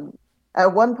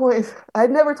at one point,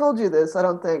 I'd never told you this, I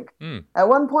don't think. Hmm. At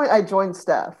one point, I joined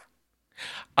staff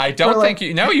I for don't like, think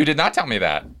you. No, you did not tell me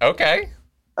that. Okay.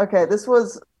 okay,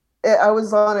 I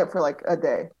was on it for like a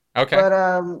day, Okay. but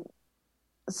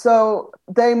so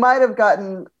they might have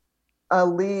gotten a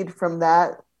lead from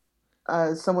that,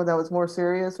 someone that was more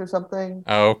serious or something,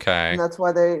 and Okay. that's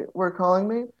why they were calling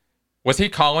me. Was he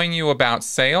calling you about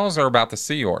sales or about the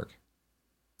Sea Org?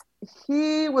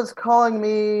 He was calling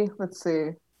me, let's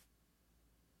see,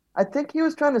 I think he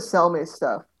was trying to sell me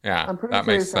stuff. Yeah, I'm pretty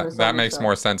sure he was trying to sell that me makes stuff.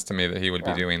 more sense to me that he would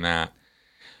be Yeah, doing that.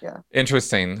 yeah.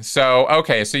 Interesting. So,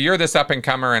 okay, so you're this up and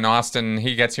comer in Austin.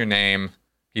 He gets your name.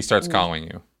 He starts Mhm. calling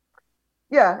you.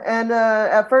 Yeah, and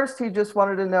at first he just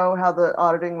wanted to know how the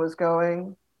auditing was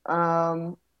going.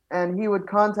 And he would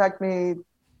contact me,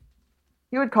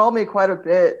 he would call me quite a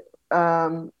bit,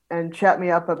 and chat me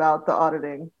up about the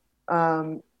auditing.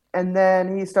 And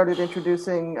then he started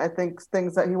introducing, I think,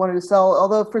 things that he wanted to sell.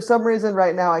 Although for some reason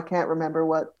right now I can't remember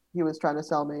what he was trying to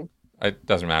sell me. It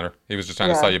doesn't matter. He was just trying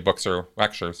to sell Yeah, you books or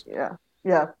lectures. yeah,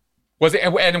 yeah. Was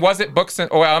it books and,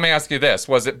 oh, well, let me ask you this.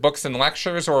 Was it books and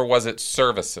lectures or was it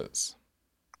services?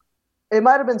 It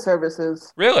might have been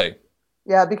services. Really?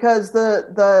 Yeah, because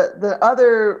the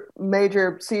other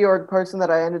major Sea Org person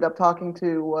that I ended up talking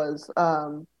to was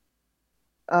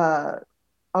uh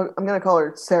I'm gonna call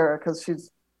her Sarah because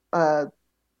she's uh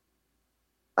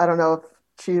I don't know if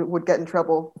she would get in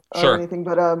trouble or Sure. anything,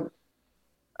 but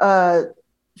uh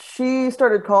she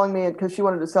started calling me because she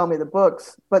wanted to sell me the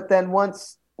books. But then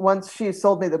once she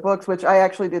sold me the books, which I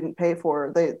actually didn't pay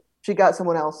for, they she got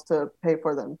someone else to pay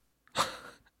for them.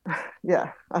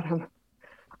 Yeah, I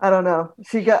don't know.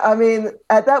 I mean,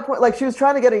 at that point, like she was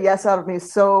trying to get a yes out of me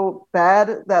so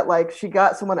bad that like she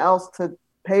got someone else to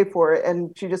pay for it,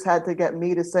 and she just had to get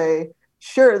me to say,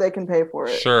 sure, they can pay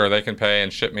for it. Sure, they can pay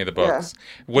and ship me the Yeah, books.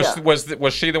 yeah,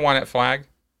 Was she the one at Flag?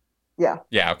 yeah.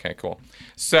 Yeah, okay, cool.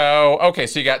 So, okay,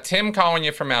 so you got Tim calling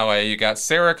you from LA, you got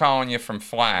Sarah calling you from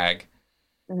Flag,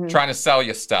 Hmm. trying to sell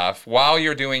you stuff while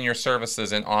you're doing your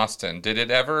services in Austin. Did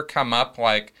it ever come up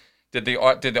like did the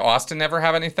Austin ever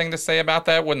have anything to say about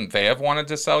that? Wouldn't they have wanted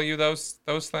to sell you those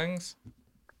things?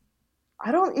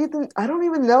 I don't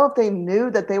even know if they knew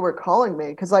that they were calling me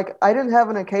because like I didn't have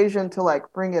an occasion to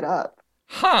like bring it up.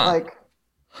 Huh. Like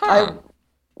I Huh.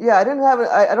 yeah, I didn't have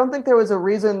I don't think there was a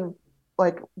reason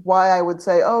like why I would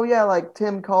say, oh yeah, like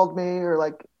Tim called me or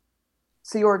like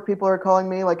Sea Org people are calling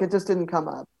me. Like it just didn't come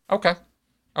up. Okay.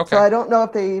 So Okay. I don't know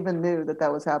if they even knew that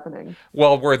that was happening.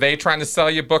 Well, were they trying to sell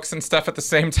you books and stuff at the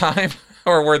same time?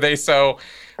 Or were they so,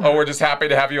 oh, we're just happy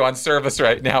to have you on service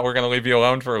right now. We're going to leave you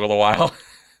alone for a little while.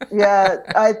 Yeah,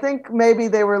 I think maybe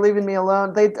they were leaving me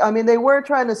alone. I mean, they were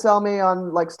trying to sell me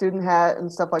on like student hat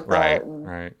and stuff like that, Right,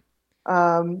 and right.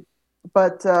 um,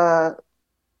 but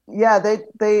yeah,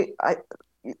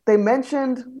 they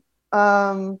mentioned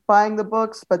buying the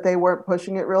books, but they weren't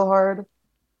pushing it real hard.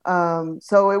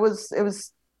 So it was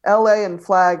LA and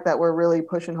Flag that were really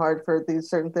pushing hard for these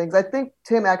certain things. I think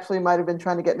Tim actually might have been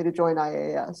trying to get me to join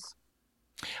IAS.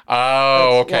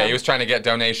 Oh, That's okay. yeah. He was trying to get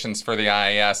donations for the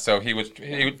IAS. So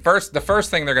the first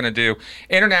thing they're going to do,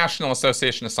 International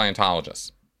Association of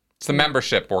Scientologists. It's the Mhm.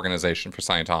 membership organization for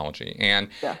Scientology. And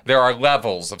Yeah. there are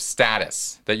levels of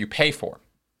status that you pay for.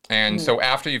 And Mhm. so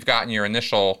after you've gotten your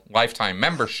initial lifetime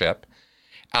membership,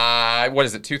 what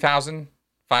is it, 2,000,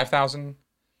 5,000?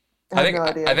 I have no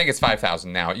I idea. think it's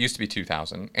 5,000 now. It used to be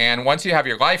 2,000. And once you have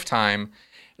your lifetime,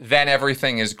 then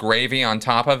everything is gravy on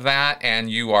top of that and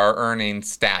you are earning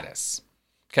status.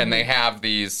 Can they Mhm. have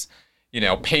these,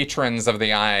 patrons of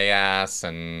the IAS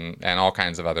and all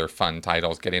kinds of other fun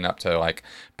titles getting up to like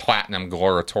platinum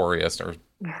gloritorious or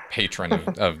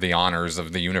patron of the honors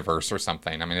of the universe or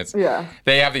something. I mean, Yeah.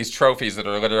 they have these trophies that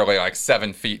are literally like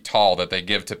 7 feet tall that they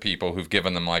give to people who've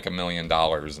given them like $1 million.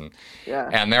 Yeah.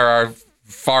 And there are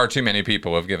far too many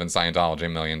people who have given Scientology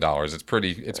 $1 million. It's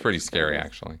pretty It's scary crazy.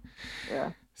 actually.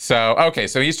 Yeah. So okay,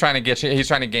 so he's trying to he's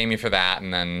trying to game you for that,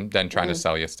 and then trying to Mhm.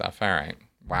 sell you stuff. All right,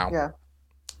 wow, Yeah.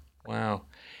 wow.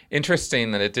 Interesting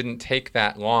that it didn't take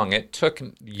that long. It took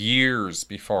years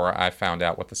before I found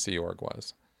out what the Sea Org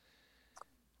was,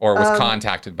 or was Um,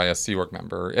 contacted by a Sea Org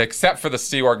member, except for the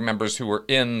Sea Org members who were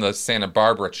in the Santa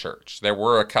Barbara church. There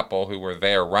were a couple who were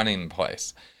there running the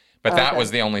place. But that okay. was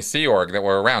the only Sea Org that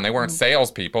were around. They weren't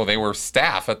salespeople. They were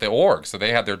staff at the org, so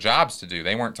they had their jobs to do.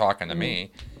 They weren't talking to Mhm.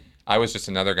 me. I was just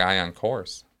another guy on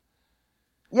course.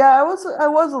 Yeah, I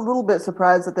was a little bit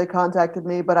surprised that they contacted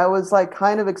me, but I was like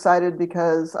kind of excited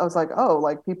because I was like, oh,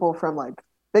 like people from like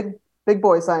big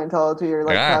boy Scientology are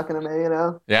like Yeah, talking to me, you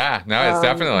know? yeah. No, it's Um,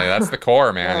 definitely that's the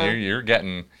core, man. yeah, You're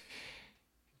getting.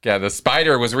 Yeah, the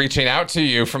spider was reaching out to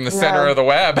you from the center yeah, of the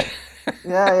web.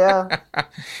 yeah.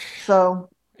 So,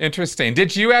 Interesting.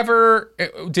 Did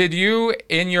you,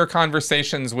 in your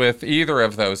conversations with either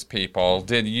of those people,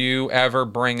 did you ever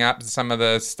bring up some of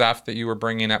the stuff that you were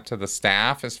bringing up to the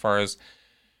staff as far as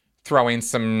throwing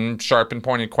some sharp and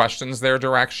pointed questions their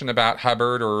direction about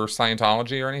Hubbard or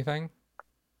Scientology or anything?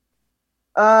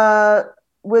 uh,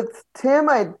 with Tim,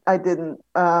 I didn't.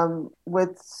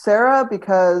 With Sarah,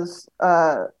 because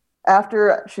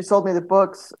after she sold me the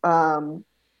books,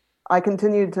 I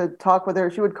continued to talk with her.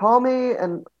 She would call me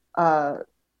and uh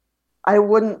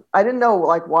I didn't know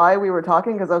like why we were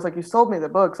talking because I was like, you sold me the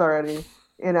books already,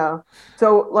 you know?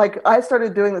 So like I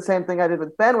started doing the same thing I did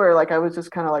with Ben, where like I was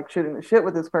just kind of like shooting the shit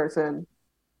with this person.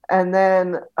 And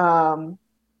then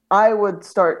I would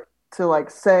start to like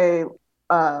say,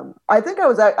 I think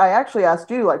I actually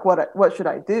asked you like what should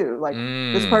I do? Like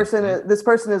Mm, mm, this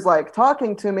person is like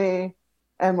talking to me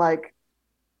and like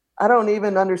I don't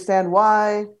even understand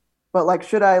why, but like,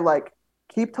 should I like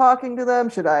keep talking to them?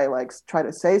 Should I like try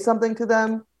to say something to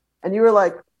them? And you were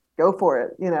like, go for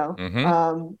it, you know?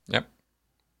 mm-hmm. Yep.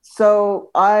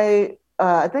 So I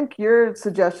think your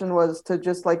suggestion was to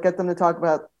just like get them to talk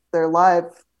about their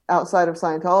life outside of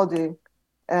Scientology.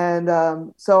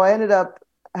 And so I ended up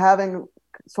having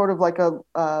sort of like a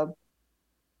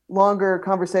longer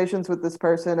conversations with this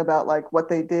person about like what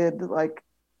they did. Like,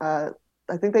 uh,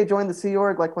 I think they joined the Sea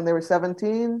Org like when they were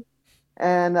 17,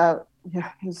 and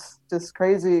yeah, it's just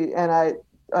crazy. And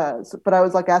but I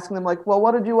was like asking them like, well,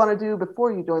 what did you want to do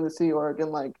before you joined the Sea Org,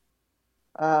 and like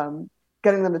um,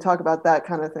 getting them to talk about that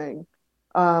kind of thing.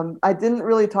 I didn't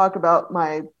really talk about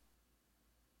my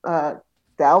uh,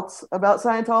 doubts about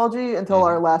Scientology until Hmm.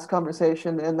 our last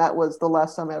conversation, and that was the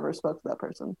last time I ever spoke to that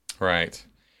person. Right.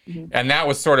 Mhm. And that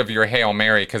was sort of your Hail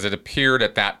Mary because it appeared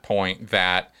at that point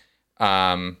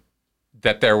um,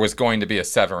 that there was going to be a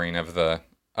severing of the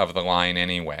line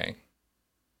anyway.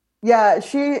 Yeah,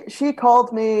 she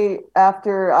called me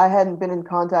after I hadn't been in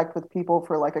contact with people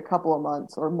for like a couple of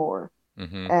months or more.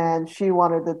 Hmm. And she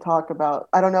wanted to talk about,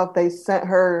 I don't know if they sent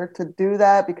her to do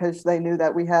that because they knew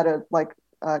that we had a like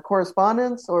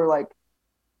correspondence or like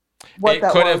what It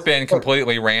that could have was. been But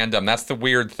completely random. That's the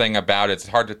weird thing about it. It's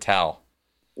hard to tell,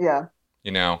 yeah.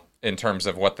 in terms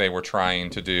of what they were trying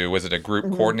to do. Was it a group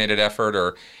Hmm. coordinated effort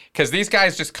or because these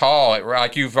guys just call it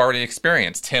like you've already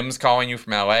experienced. Tim's calling you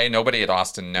from LA. Nobody at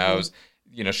Austin Hmm. knows.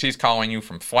 She's calling you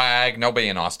from Flag. Nobody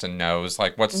in Austin knows.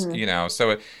 Like what's, Hmm.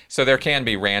 so there can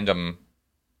be random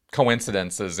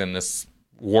coincidences in this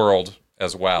world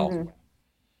as well. Hmm.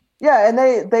 Yeah, and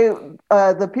they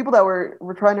the people that were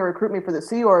trying to recruit me for the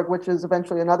Sea Org, which is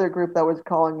eventually another group that was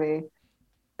calling me,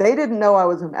 they didn't know I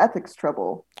was in ethics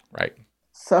trouble. Right.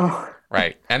 So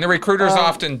Right. And the recruiters um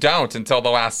often don't until the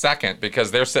last second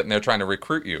because they're sitting there trying to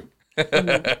recruit you.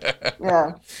 mhm.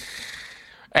 Yeah.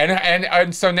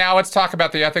 And so now let's talk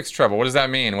about the ethics trouble. What does that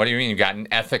mean? What do you mean you got in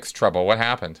ethics trouble? What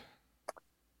happened?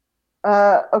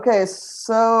 Okay,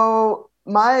 so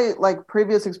my like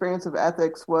previous experience of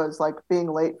ethics was like being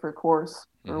late for course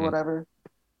or Hmm. whatever.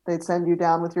 They'd send you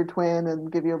down with your twin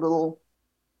and give you a little,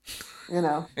 you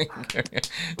know,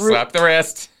 re Slap the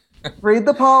wrist. read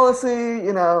the policy,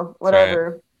 That's right.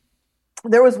 whatever.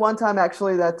 There was one time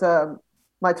actually that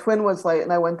my twin was late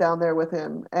and I went down there with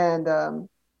him and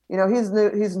he's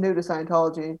new to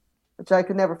Scientology, which I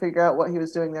could never figure out what he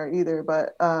was doing there either,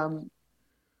 but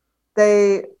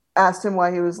they asked him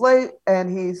why he was late, and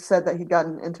he said that he'd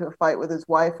gotten into a fight with his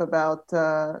wife about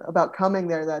coming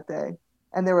there that day,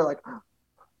 and they were like,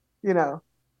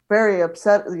 very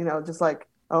upset, just like,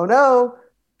 oh no,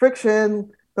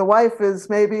 friction. The wife is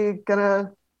maybe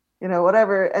gonna,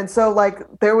 whatever. And so like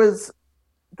there was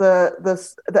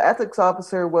the ethics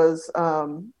officer was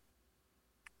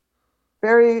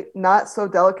very not so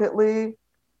delicately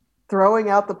throwing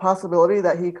out the possibility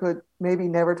that he could maybe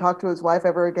never talk to his wife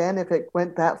ever again if it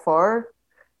went that far.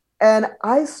 And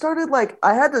I started like,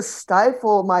 I had to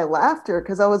stifle my laughter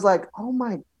because I was like, oh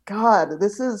my God,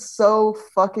 this is so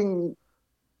fucking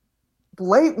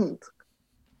blatant,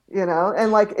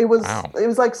 And like Wow. it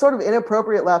was like sort of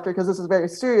inappropriate laughter because this is a very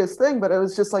serious thing, but it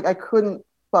was just like I couldn't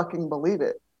fucking believe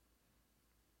it.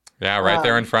 Yeah, right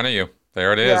there in Um, front of you.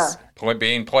 There it yeah, is,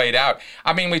 being played out.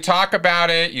 I mean, we talk about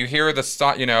it, you hear the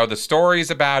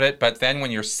stories about it, but then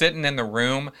when you're sitting in the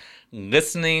room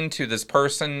listening to this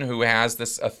person who has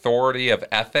this authority of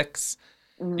ethics,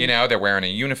 mhm, they're wearing a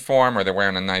uniform or they're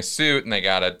wearing a nice suit and they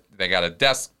got a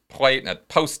desk plate and a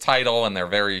post title and they're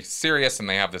very serious and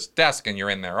they have this desk and you're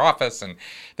in their office and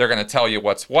they're going to tell you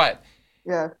what's what.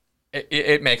 yeah.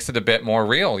 It makes it a bit more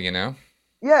real.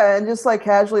 Yeah, and just like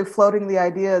casually floating the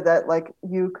idea that like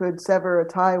you could sever a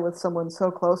tie with someone so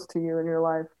close to you in your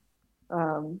life.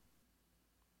 Um,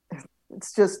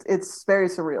 it's very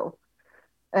surreal.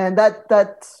 And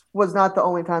that was not the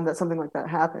only time that something like that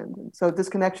happened. And so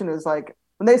disconnection is like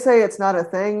when they say it's not a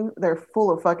thing, they're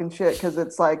full of fucking shit because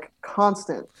it's like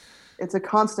constant. It's a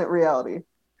constant reality.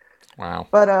 Wow.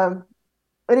 But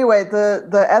anyway,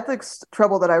 the ethics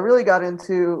trouble that I really got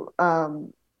into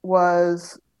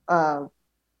was uh,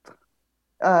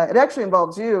 it actually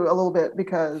involves you a little bit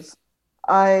because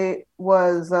I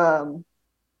was um,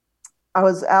 I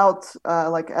was out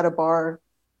like at a bar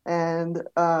and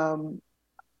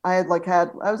I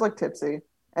was like tipsy,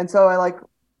 and so I like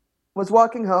was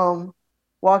walking home,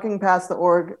 walking past the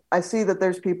org. I see that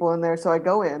there's people in there, so I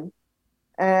go in.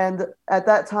 And at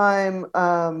that time,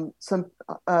 some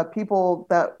people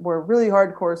that were really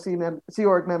hardcore Sea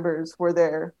Org members were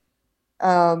there.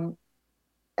 Um,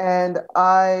 and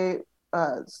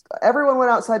uh, everyone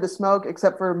went outside to smoke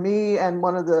except for me and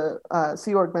one of the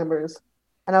Sea Org members.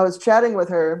 And I was chatting with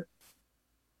her.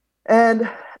 And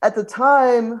at the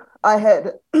time, I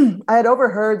had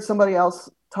overheard somebody else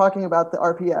talking about the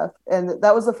RPF, and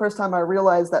that was the first time I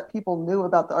realized that people knew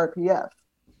about the RPF,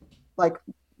 like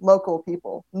local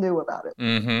people knew about it.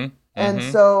 Mm-hmm. And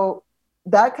Mm-hmm. so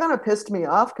that kind of pissed me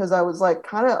off because I was like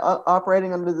kind of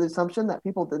operating under the assumption that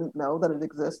people didn't know that it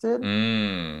existed.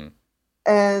 Mm.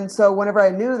 And so whenever I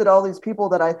knew that all these people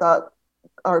that I thought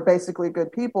are basically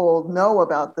good people know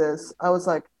about this, I was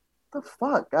like, the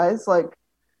fuck, guys? Like,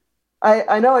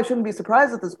 I know I shouldn't be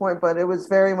surprised at this point, but it was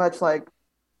very much like,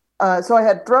 so I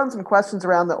had thrown some questions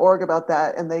around the org about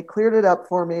that and they cleared it up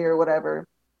for me or whatever.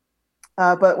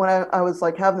 But when I was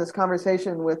like having this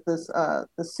conversation with the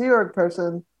Sea Org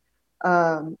person,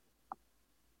 um,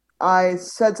 I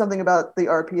said something about the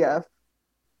RPF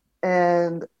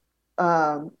and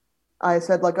um, I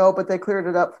said like, oh, but they cleared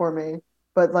it up for me.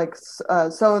 But like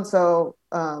so and so,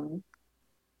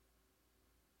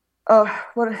 oh,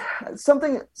 what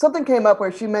something came up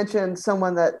where she mentioned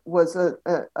someone that was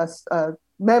a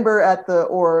member at the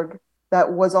org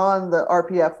that was on the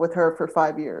RPF with her for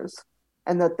 5 years,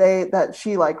 and that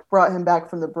she like brought him back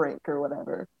from the brink or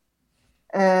whatever.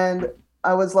 And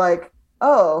I was like,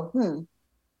 oh,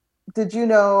 did you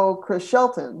know Chris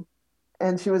Shelton?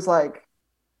 And she was like,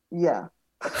 yeah.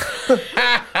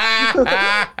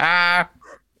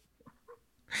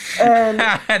 And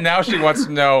And now she wants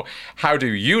to know, how do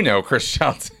you know Chris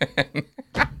Shelton?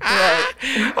 right.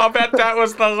 I'll bet that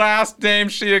was the last name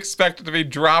she expected to be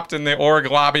dropped in the org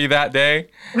lobby that day.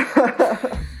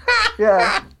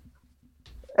 Yeah.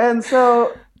 And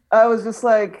so I was just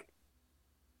like,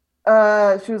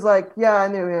 she was like, yeah, I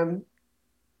knew him.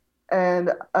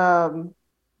 And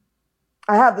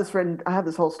I have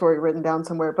this whole story written down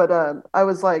somewhere, but I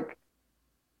was like,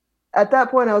 at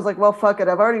that point, I was like, well, fuck it.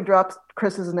 I've already dropped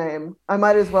Chris's name. I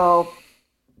might as well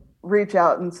reach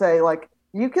out and say, like,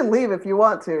 you can leave if you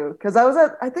want to. Because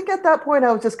I think at that point,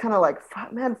 I was just kind of like,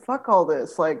 man, fuck all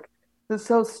this. Like, this is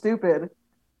so stupid.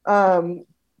 Um,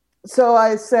 so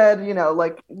I said,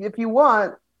 like, if you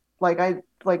want, like,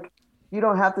 you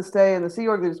don't have to stay in the Sea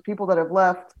Org. There's people that have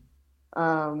left.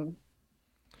 Um,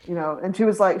 and she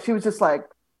was just like,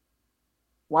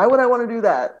 why would I want to do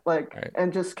that? Like, Right.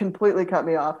 and just completely cut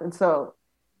me off. And so,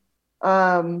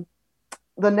 um,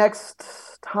 the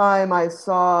next time I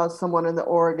saw someone in the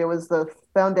org, it was the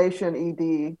foundation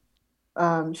ED.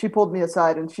 She pulled me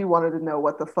aside and she wanted to know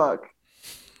what the fuck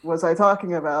was I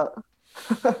talking about.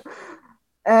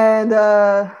 And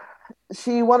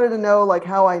she wanted to know like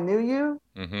how I knew you.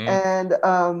 Mm-hmm. And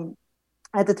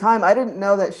at the time, I didn't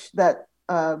know that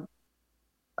uh,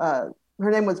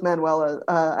 her name was Manuela.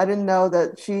 I didn't know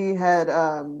that she had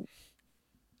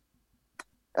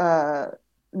uh,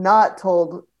 not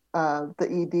told the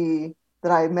ED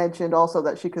that I mentioned also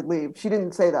that she could leave. She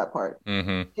didn't say that part.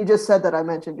 Mm-hmm. She just said that I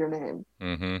mentioned your name.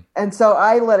 Mm-hmm. And so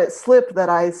I let it slip that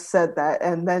I said that.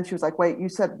 And then she was like, wait, you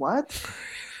said what?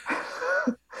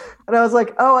 And I was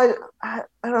like, oh, I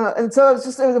don't know. And so it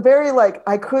was a very like,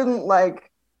 I couldn't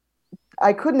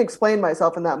explain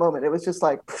myself in that moment. It was just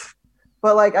like,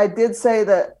 But like I did say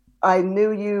that I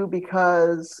knew you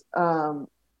because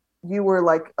you were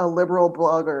like a liberal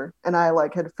blogger, and I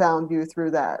like had found you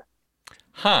through that.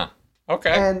 Huh.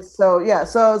 Okay. And so yeah,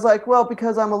 so I was like, well,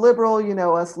 because I'm a liberal,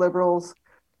 us liberals,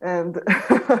 and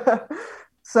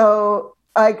so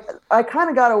I kind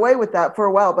of got away with that for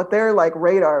a while, but their like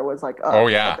radar was like Oh up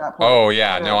at yeah. that point. Oh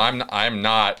yeah. No, I'm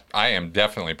not. I am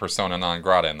definitely persona non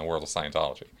grata in the world of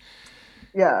Scientology.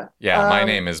 Yeah. Yeah, my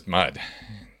name is Mud.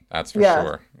 That's for Yeah.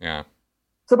 sure. Yeah.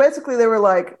 So basically, they were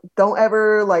like, don't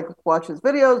ever like watch his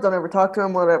videos, don't ever talk to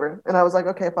him, whatever. And I was like,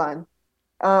 okay, fine.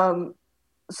 Um,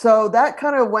 so that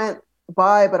kind of went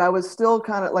by, but I was still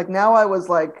kind of like, now I was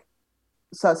like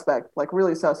suspect, like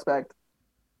really suspect.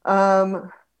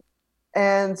 Um,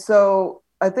 and so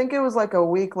I think it was like a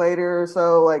week later or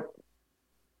so, like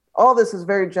all this is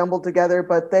very jumbled together,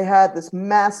 but they had this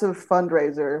massive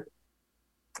fundraiser,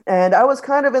 and I was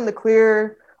kind of in the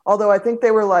clear, although I think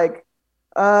they were like,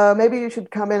 maybe you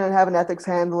should come in and have an ethics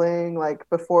handling like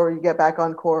before you get back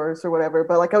on course or whatever.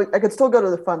 But like I could still go to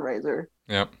the fundraiser.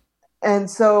 Yep. And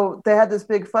so they had this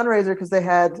big fundraiser because they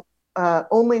had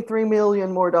only $3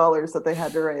 million more that they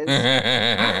had to raise.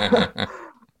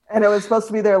 And it was supposed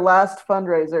to be their last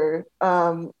fundraiser.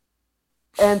 And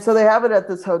so they have it at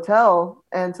this hotel.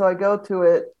 And so I go to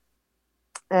it,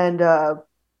 and I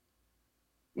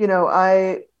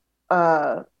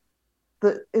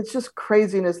it's just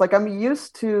craziness. Like I'm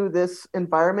used to this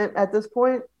environment at this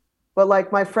point, but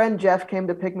like my friend Jeff came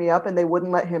to pick me up and they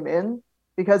wouldn't let him in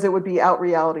because it would be out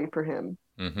reality for him.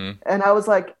 Mm-hmm. And I was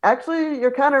like, actually, you're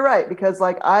kind of right, because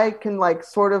like I can like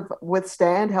sort of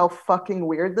withstand how fucking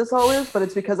weird this all is, but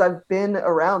it's because I've been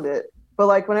around it. But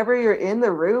like whenever you're in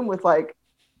the room with like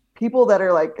people that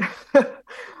are like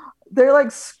they're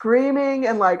like screaming,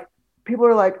 and like people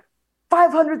are like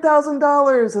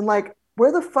 $500,000, and like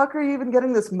where the fuck are you even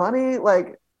getting this money?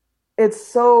 Like it's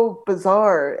so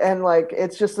bizarre, and like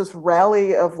it's just this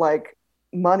rally of like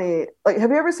money. Like have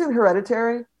you ever seen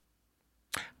Hereditary?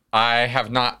 I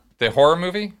have not. The horror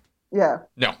movie? Yeah.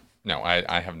 No,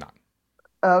 I have not.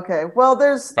 Okay. Well, But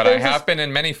there's I have been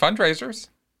in many fundraisers.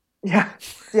 Yeah.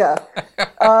 Yeah.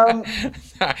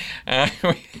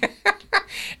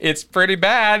 It's pretty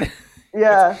bad.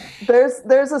 Yeah.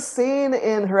 There's a scene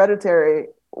in Hereditary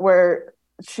where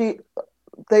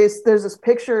there's this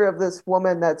picture of this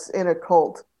woman that's in a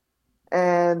cult,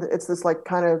 and it's this like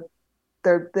kind of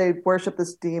they worship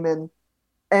this demon,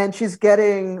 and she's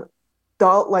getting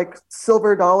like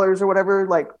silver dollars or whatever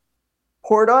like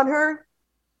poured on her,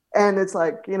 and it's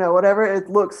like whatever, it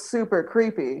looks super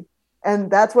creepy. And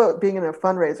that's what being in a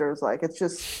fundraiser is like. It's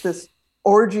just this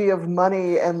orgy of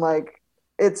money, and like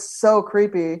it's so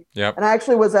creepy. Yep. And I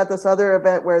actually was at this other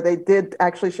event where they did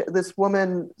actually this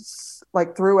woman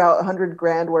like threw out 100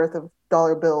 grand worth of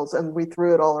dollar bills, and we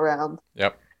threw it all around.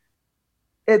 Yep.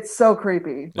 It's so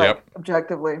creepy, like Yep.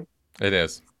 objectively. It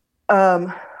is.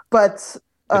 But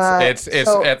I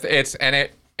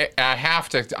have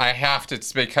to,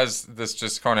 it's because this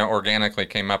just kind of organically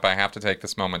came up. I have to take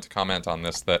this moment to comment on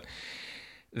this, that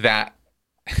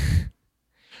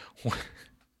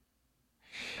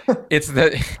it's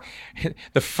the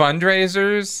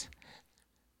fundraisers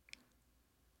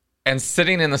and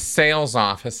sitting in the sales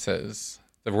offices,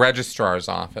 the registrar's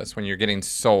office, when you're getting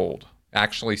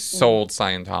actually sold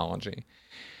Scientology.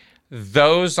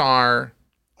 Those are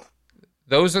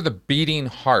the beating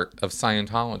heart of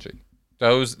Scientology.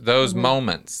 Those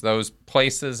moments, those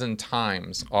places and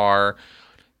times are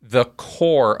the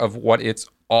core of what it's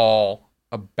all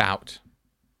about.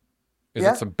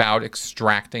 It's about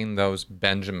extracting those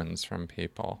Benjamins from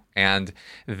people. And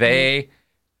they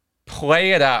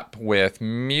play it up with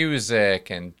music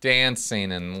and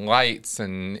dancing and lights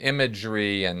and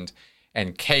imagery and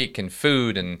cake and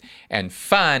food and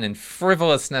fun and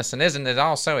frivolousness. And isn't it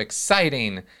all so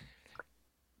exciting?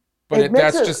 But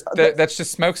that's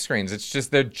just smoke screens. It's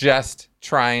just they're just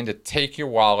trying to take your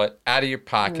wallet out of your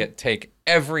pocket, take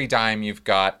every dime you've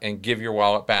got, and give your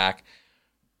wallet back.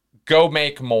 Go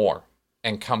make more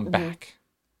and come back.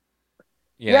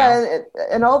 You know?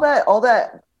 And all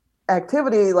that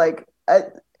activity, like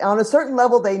on a certain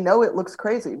level, they know it looks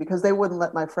crazy because they wouldn't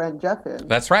let my friend Jeff in.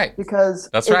 That's right. Because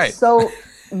it's so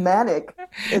manic.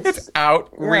 It's out.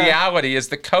 Reality is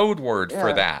the code word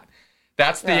for that.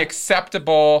 That's the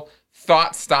acceptable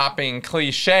thought-stopping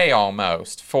cliche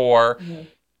almost for,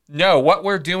 no, what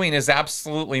we're doing is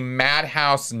absolutely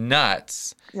madhouse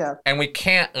nuts. Yeah. And we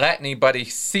can't let anybody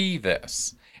see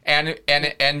this.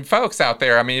 And folks out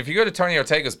there, I mean, if you go to Tony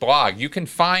Ortega's blog, you can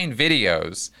find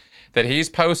videos that he's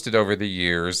posted over the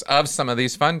years of some of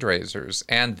these fundraisers,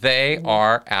 and they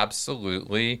are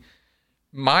absolutely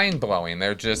mind blowing.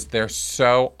 And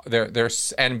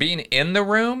being in the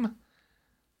room,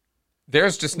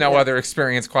 there's just no other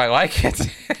experience quite like it.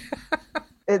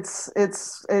 It's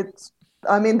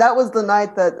I mean, that was the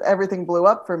night that everything blew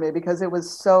up for me because it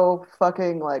was so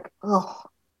fucking like, oh.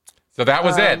 So that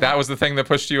was it. That was the thing that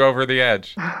pushed you over the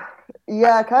edge.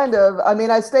 Yeah, kind of. I mean,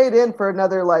 I stayed in for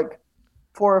another like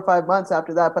 4 or 5 months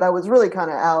after that, but I was really kind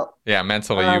of out. Yeah,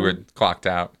 mentally you were clocked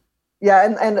out. Yeah,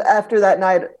 and after that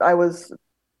night, I was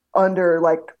under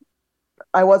like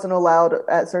I wasn't allowed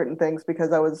at certain things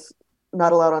because I was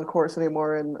not allowed on course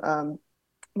anymore, and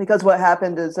because what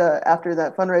happened is after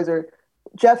that fundraiser,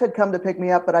 Jeff had come to pick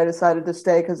me up, but I decided to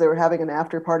stay because they were having an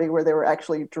after party where they were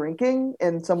actually drinking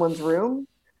in someone's room.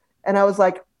 And I was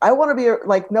like, I want to be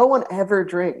like, no one ever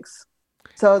drinks.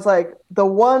 So it's like the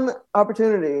one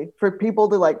opportunity for people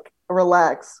to like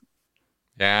relax.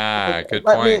 Yeah, Like, good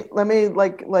point. Let me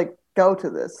like go to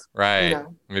this. Right. You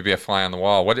know? Maybe a fly on the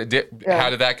wall. How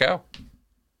did that go?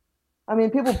 I mean,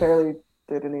 people barely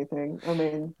did anything. I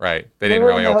mean, right. They didn't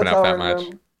really open up that much.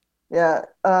 Yeah.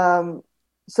 But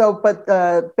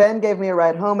Ben gave me a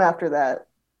ride home after that.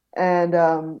 And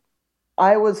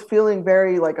I was feeling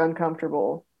very like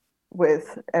uncomfortable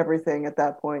with everything at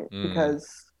that point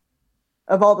because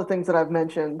of all the things that I've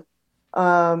mentioned.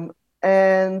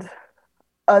 And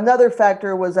another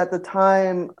factor was at the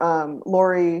time,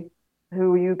 Lori,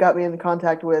 who you got me in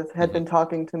contact with, had been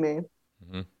talking to me.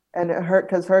 And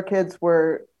because her kids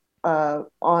were they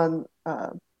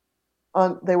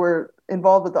were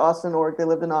involved with the Austin org. They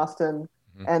lived in Austin,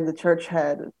 and the church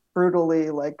had brutally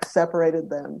like separated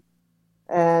them.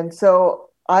 And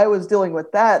so I was dealing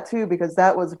with that too, because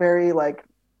that was very like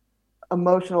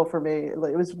emotional for me. It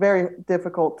was very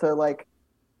difficult to like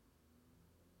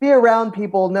be around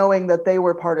people knowing that they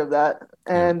were part of that.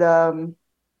 And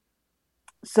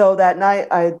so that night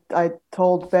I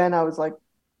told Ben, I was like,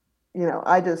 you know,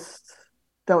 I just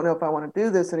don't know if I want to do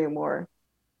this anymore.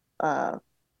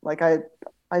 Like I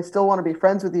still want to be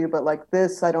friends with you, but like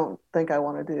this, I don't think I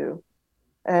want to do.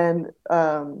 And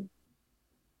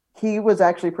he was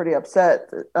actually pretty upset.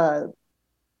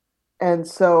 And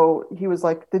so he was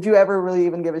like, did you ever really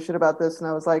even give a shit about this? And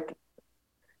I was like,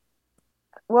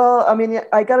 well, I mean,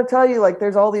 I got to tell you, like,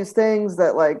 there's all these things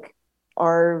that like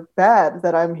are bad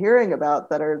that I'm hearing about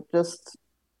that are just,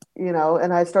 you know,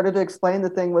 and I started to explain the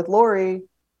thing with Lori,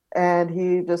 and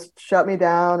he just shut me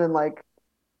down. And like,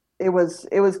 it was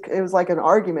like an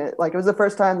argument. Like, it was the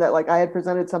first time that like I had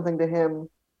presented something to him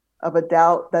of a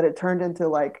doubt that it turned into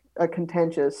like a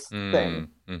contentious thing.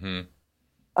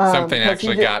 Something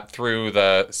actually got through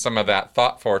some of that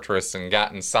thought fortress and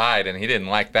got inside, and he didn't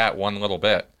like that one little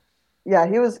bit. Yeah,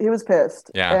 he was pissed.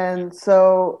 Yeah. And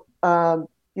so,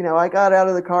 you know, I got out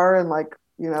of the car, and like,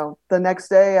 you know, the next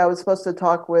day I was supposed to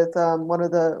talk with one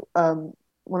of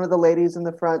the ladies in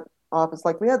the front office.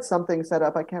 Like, we had something set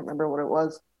up. I can't remember what it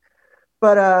was,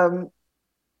 but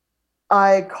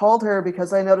I called her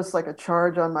because I noticed like a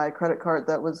charge on my credit card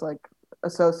that was like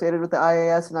associated with the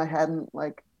IAS, and I hadn't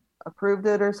like approved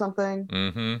it or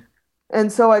something. And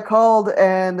so I called,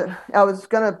 and I was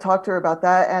going to talk to her about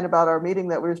that and about our meeting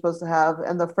that we were supposed to have.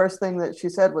 And the first thing that she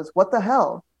said was, "What the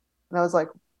hell?" And I was like,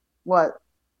 "What?"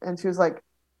 And she was like,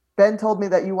 "Ben told me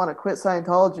that you want to quit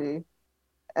Scientology."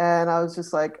 And I was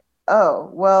just like, "Oh,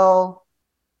 well,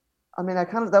 I mean,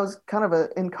 that was kind of an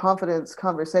in confidence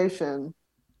conversation.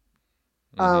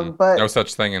 But no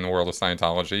such thing in the world of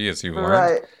Scientology, as you learned.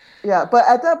 Right. Yeah. But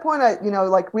at that point, like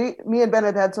me and Ben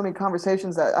had so many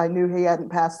conversations that I knew he hadn't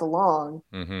passed along.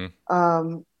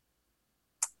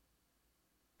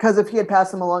 Because if he had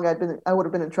passed them along, I would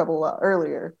have been in trouble a lot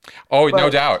earlier. Oh, no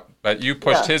doubt. But you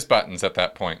pushed his buttons at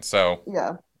that point. So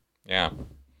yeah.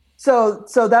 So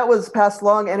that was passed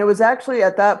along, and it was actually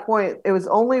at that point, it was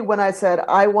only when I said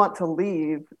I want to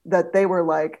leave that they were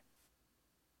like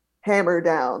hammer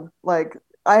down. Like,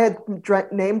 I had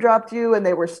name dropped you, and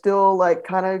they were still like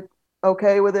kind of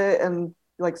okay with it, and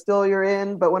like still you're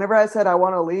in. But whenever I said I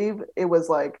want to leave, it was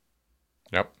like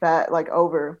that, like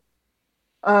over.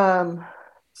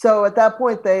 So at that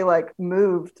point they like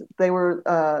moved. They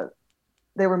were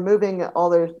moving all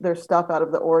their stuff out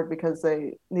of the org because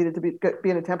they needed to be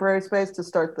in a temporary space to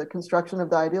start the construction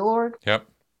of the ideal org.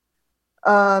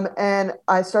 And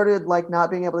I started like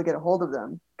not being able to get a hold of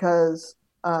them because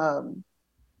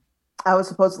I was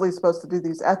supposed to do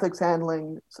these ethics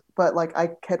handling, but like I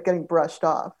kept getting brushed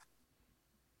off.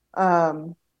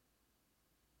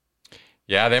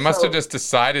 Yeah, they must have just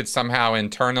decided somehow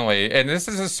internally, and this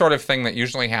is a sort of thing that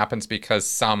usually happens because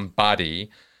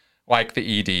somebody, like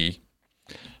the ED,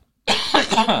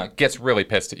 gets really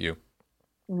pissed at you.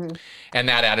 Mhm. And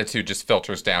that attitude just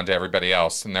filters down to everybody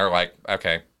else. And they're like,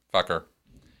 okay, fuck her.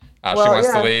 She Well,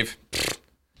 wants to yeah, leave,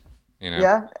 you know.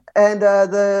 yeah, and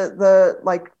the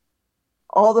like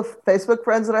all the Facebook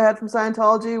friends that I had from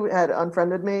Scientology had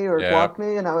unfriended me or Yeah. blocked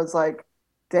me, and I was like,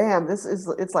 damn,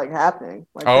 it's like happening.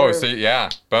 Like Oh, so yeah,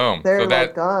 boom. So they're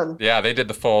like that, done. yeah, they did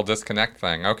the full disconnect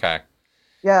thing. Okay.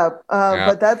 Yeah, Yeah.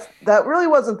 but that really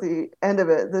wasn't the end of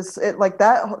it.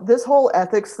 This whole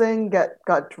ethics thing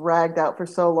got dragged out for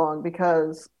so long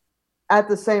because at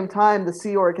the same time the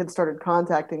Sea Org had started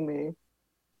contacting me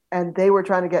and they were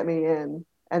trying to get me in,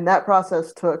 and that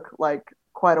process took like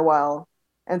quite a while.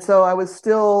 And so I was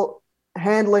still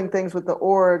handling things with the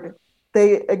org.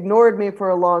 They ignored me for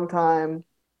a long time,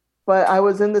 but I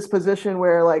was in this position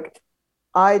where like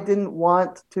I didn't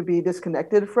want to be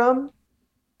disconnected from.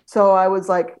 So I was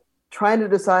like trying to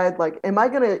decide like, am I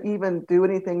going to even do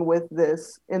anything with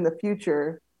this in the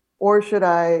future, or should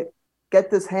I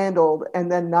get this handled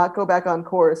and then not go back on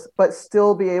course, but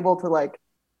still be able to like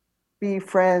be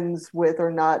friends with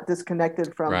or not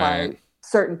disconnected from Right. by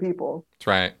certain people. That's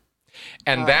right.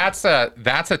 And Um, that's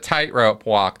a tightrope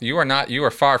walk. You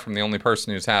are far from the only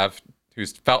person who's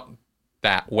felt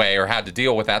that way or had to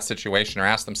deal with that situation or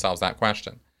asked themselves that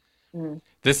question. mm.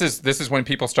 This is when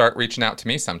people start reaching out to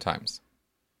me sometimes.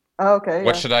 Oh, okay,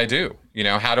 What yeah, should I do?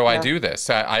 How do I yeah, do this?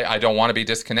 I don't want to be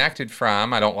disconnected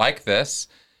from. I don't like this,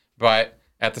 but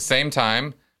at the same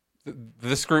time,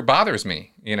 this group bothers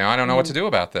me. I don't know what mm-hmm. to do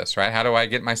about this, right? How do I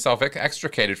get myself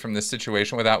extricated from this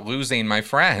situation without losing my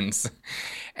friends?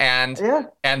 And Yeah,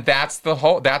 and that's the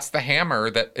hammer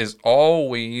that is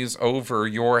always over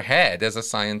your head as a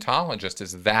Scientologist,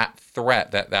 is that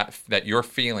threat that you're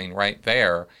feeling right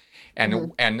there.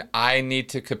 mm-hmm. And I need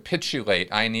to capitulate.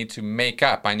 I need to make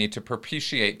up. I need to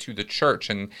propitiate to the church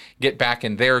and get back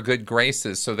in their good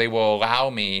graces so they will allow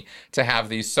me to have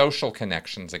these social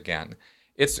connections again.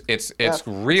 It's Yeah, it's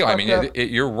real. I fucked mean, up.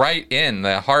 you're right in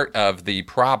the heart of the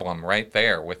problem right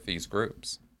there with these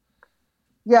groups.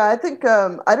 Yeah, I think I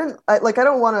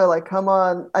don't want to like come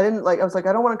on. I didn't like I was like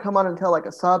I don't want to come on and tell like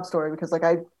a sob story because like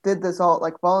I did this all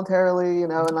like voluntarily,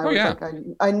 and I Oh was yeah. like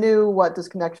I knew what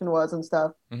disconnection was and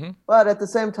stuff. Hmm. But at the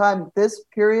same time, this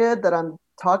period that I'm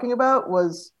talking about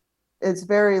was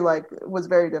very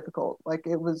difficult. Like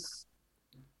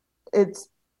it's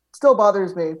still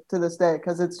bothers me to this day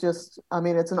because it's just, I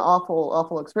mean, it's an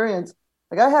awful experience.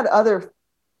 Like I had other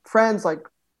friends like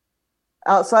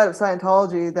outside of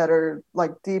Scientology that are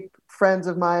like deep friends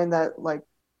of mine that like,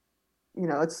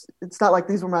 it's not like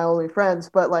these were my only friends,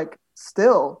 but like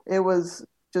still it was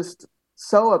just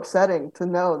so upsetting to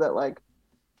know that like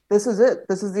this is it.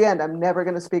 This is the end. I'm never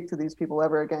going to speak to these people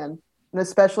ever again. And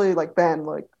especially like Ben,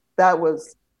 like that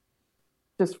was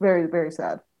just very, very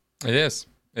sad. It is.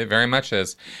 It very much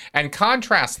is. And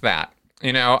contrast that.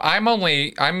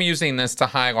 I'm using this to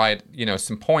highlight,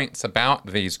 some points about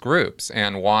these groups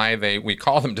and why we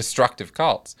call them destructive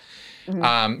cults.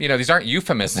 Hmm. These aren't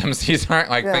euphemisms. These aren't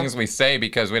like Yeah. things we say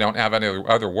because we don't have any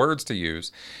other words to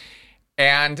use.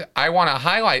 And I want to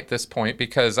highlight this point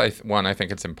because one, I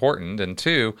think it's important, and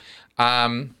two,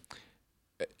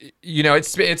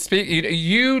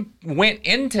 you went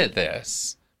into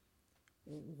this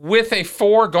with a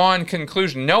foregone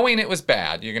conclusion, knowing it was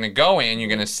bad. You're going to go in, you're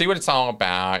going to see what it's all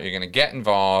about, you're going to get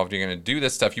involved, you're going to do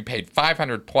this stuff. You paid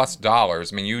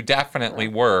 $500+. I mean, you definitely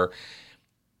were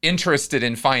interested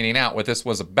in finding out what this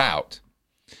was about.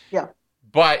 Yeah.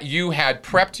 But you had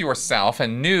prepped yourself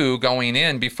and knew going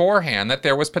in beforehand that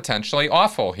there was potentially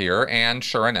awful here. And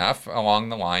sure enough, along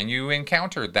the line, you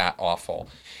encountered that awful.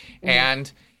 Mm-hmm.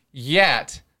 And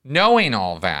yet, knowing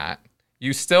all that,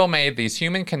 you still made these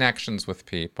human connections with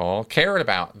people, cared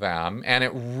about them, and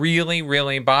it really,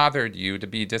 really bothered you to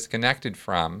be disconnected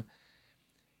from.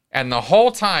 And the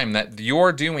whole time that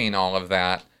you're doing all of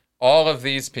that, all of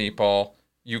these people,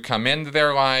 you come into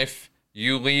their life,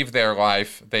 you leave their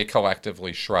life, they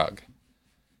collectively shrug.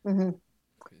 Mm-hmm.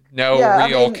 No Yeah,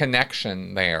 real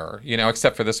connection there,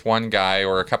 except for this one guy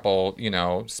or a couple,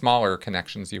 smaller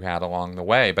connections you had along the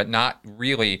way, but not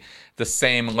really the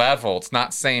same level. It's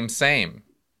not same, mm-hmm.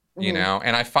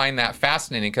 And I find that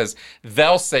fascinating because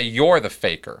they'll say you're the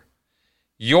faker.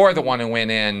 You're the one who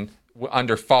went in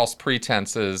under false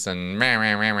pretenses and rah,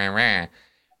 rah, rah, rah, rah.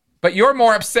 But you're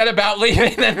more upset about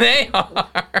leaving than they are.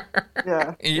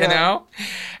 Yeah. You know?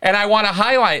 And I want to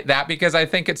highlight that because I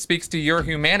think it speaks to your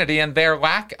humanity and their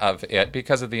lack of it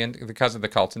because of the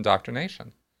cult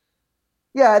indoctrination.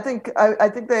 Yeah, I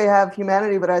think they have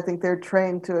humanity, but I think they're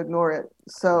trained to ignore it.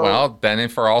 So Well, then,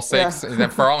 for all sakes, yeah, then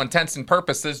for all intents and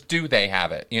purposes, do they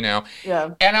have it? You know,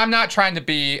 yeah, and I'm not trying to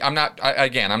be. I'm not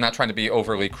trying to be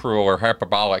overly cruel or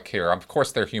hyperbolic here. Of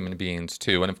course, they're human beings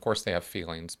too, and of course they have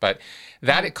feelings. But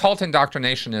mhm, that cult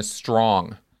indoctrination is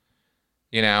strong,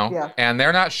 you know, yeah, and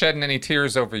they're not shedding any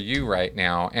tears over you right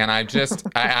now. And I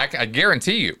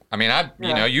guarantee you. I mean,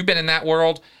 yeah, you've been in that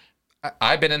world.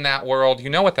 I've been in that world. You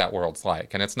know what that world's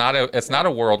like, and it's yeah. not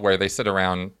a world where they sit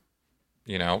around,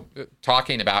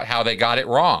 talking about how they got it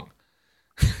wrong.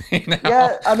 you know?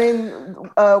 Yeah, I mean,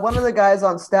 one of the guys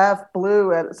on staff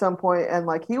blew at some point, and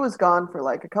like he was gone for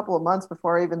like a couple of months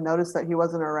before I even noticed that he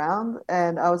wasn't around.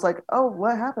 And I was like, "Oh,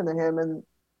 what happened to him?" And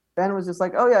Ben was just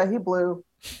like, "Oh yeah, he blew."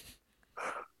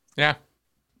 Yeah.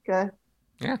 Okay,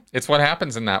 Yeah. It's what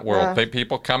happens in that world. yeah,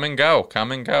 People come and go,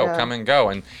 come and go, yeah, come and go.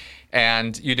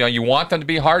 And you want them to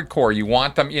be hardcore. You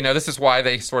want them, this is why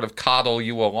they sort of coddle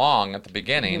you along at the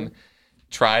beginning. hmm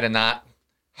Try to not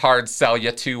hard sell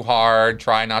you too hard,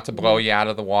 try not to blow hmm you out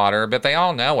of the water, but they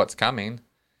all know what's coming,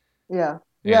 yeah,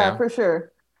 you yeah, know? for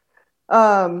sure.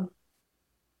 Um,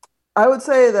 I would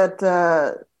say that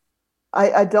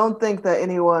I don't think that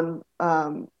anyone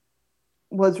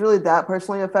was really that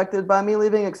personally affected by me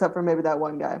leaving, except for maybe that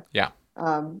one guy. Yeah.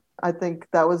 I think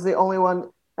that was the only one.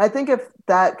 I think if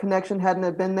that connection hadn't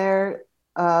have been there,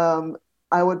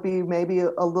 I would be maybe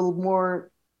a little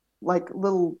more, like,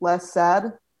 little less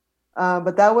sad.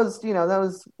 But that was, that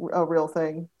was a real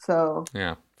thing. So,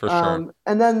 Yeah, for sure.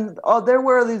 and then there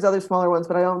were these other smaller ones,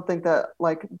 but I don't think that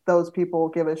like those people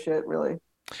give a shit really.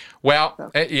 Well,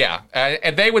 So, yeah,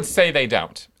 and they would say they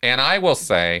don't. And I will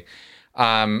say,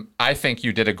 I think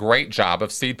you did a great job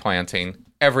of seed planting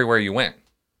everywhere you went.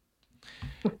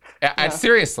 yeah,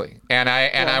 Seriously, and I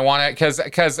yeah, want to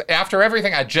because after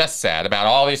everything I just said about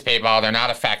all these people, they're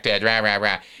not affected. Rah, rah,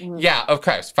 rah. mhm, Yeah, of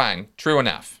course, fine, true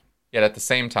enough. Yet at the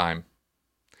same time,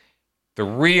 the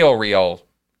real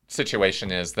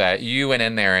situation is that you went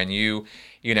in there and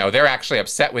they're actually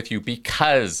upset with you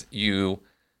because you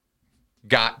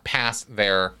got past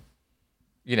their,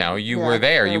 you were yeah,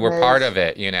 there, their you were part of maze.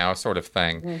 it, sort of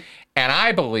thing. Mhm. And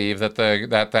I believe that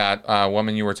that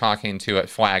woman you were talking to at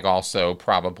Flag also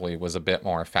probably was a bit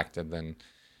more affected than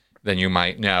you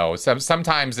might know.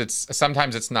 Sometimes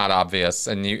it's not obvious,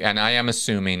 and I am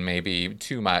assuming maybe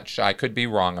too much. I could be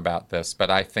wrong about this, but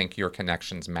I think your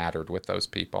connections mattered with those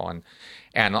people,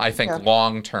 and I think Yeah.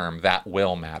 long term that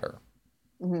will matter.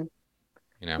 Mhm.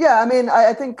 You know. Yeah, I mean,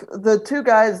 I think the two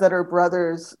guys that are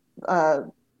brothers, uh,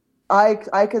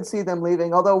 I could see them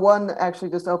leaving. Although one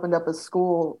actually just opened up a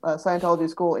school, a Scientology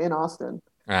school in Austin.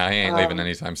 He ain't leaving Um,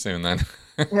 anytime soon. Then.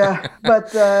 yeah,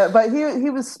 but he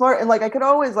was smart and like I could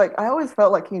always like I always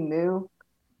felt like he knew.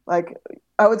 Like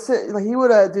I would say like he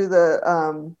would do the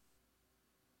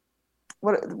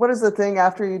what is the thing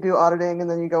after you do auditing and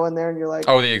then you go in there and you're like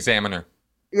Oh, the examiner.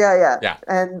 yeah, yeah, Yeah.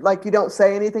 and like you don't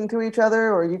say anything to each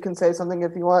other or you can say something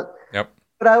if you want. Yep.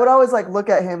 But I would always like look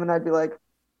at him and I'd be like,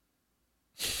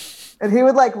 and he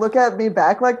would like look at me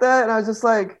back like that, and I was just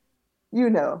like, you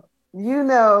know, you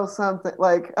know something.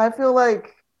 Like I feel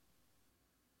like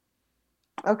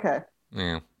okay,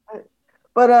 Yeah.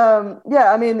 but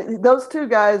yeah, I mean those two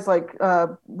guys, like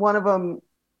one of them,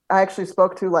 I actually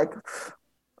spoke to like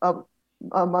a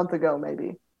a month ago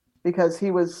maybe, because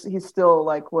he's still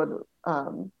like would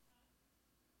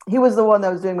he was the one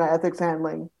that was doing my ethics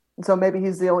handling, and so maybe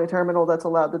he's the only terminal that's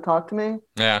allowed to talk to me.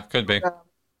 Yeah. Could be. But,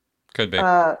 Could be.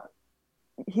 uh,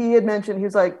 he had mentioned he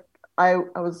was like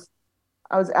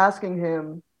I was asking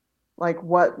him like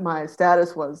what my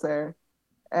status was there,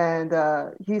 and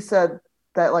he said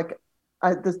that like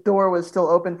this door was still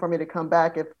open for me to come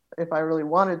back if I really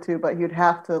wanted to, but he'd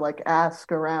have to like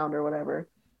ask around or whatever.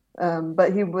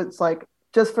 But he was like,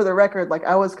 just for the record, like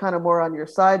I was kind of more on your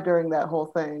side during that whole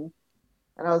thing,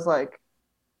 and I was like,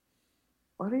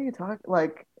 what are you talking?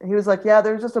 Like he was like, yeah,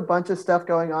 there's just a bunch of stuff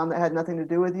going on that had nothing to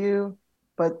do with you,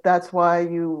 but that's why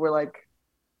you were like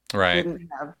Right. didn't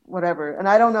have whatever. And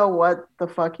I don't know what the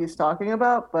fuck he's talking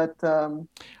about, but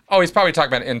Oh, he's probably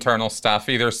talking about internal stuff.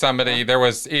 yeah, There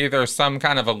was either some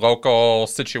kind of a local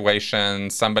situation,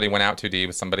 somebody went out too deep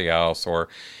with somebody else, or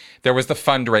there was the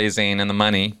fundraising and the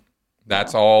money.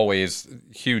 yeah, That's always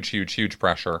huge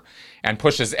pressure and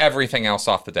pushes everything else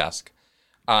off the desk.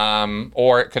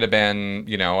 Or it could have been,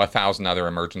 1,000 other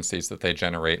emergencies that they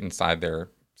generate inside their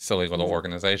silly little mhm,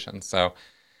 organization. So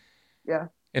yeah,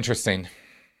 interesting.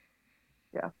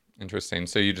 yeah, Interesting.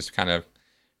 So you just kind of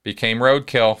became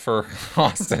roadkill for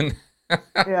Austin.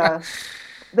 yeah.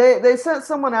 They sent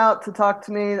someone out to talk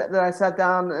to me that I sat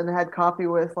down and had coffee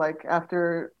with like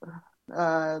after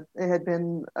It had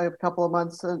been a couple of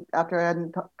months after I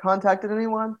hadn't contacted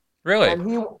anyone. Really?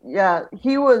 And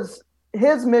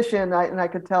his mission, and I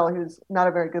could tell he was not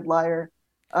a very good liar.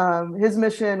 His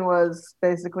mission was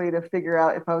basically to figure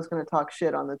out if I was going to talk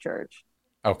shit on the church.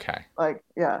 Okay. Like,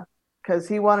 yeah, because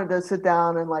he wanted to sit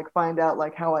down and like find out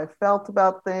like how I felt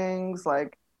about things.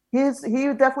 Like, he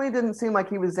definitely didn't seem like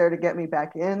he was there to get me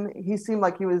back in. He seemed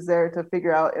like he was there to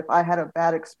figure out if I had a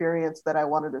bad experience that I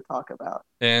wanted to talk about.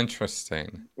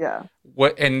 Interesting. Yeah.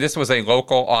 What? And this was a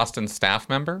local Austin staff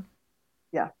member?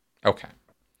 Yeah. Okay.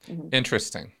 Mm-hmm.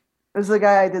 Interesting. This is the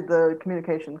guy I did the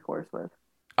communication course with.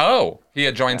 Oh, he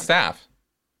had joined staff.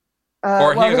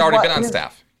 Or he had already been on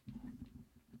staff.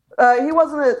 He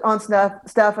wasn't on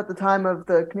staff at the time of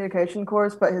the communication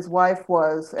course, but his wife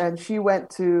was, and she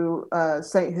went to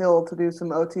St. Hill to do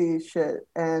some OT shit,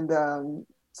 and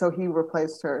so he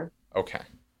replaced her. Okay.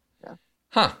 Yeah.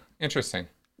 Huh. Interesting.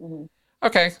 Mm-hmm.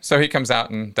 Okay, so he comes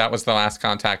out, and that was the last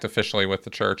contact officially with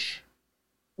the church.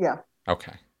 Yeah.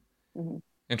 Okay. Mm-hmm.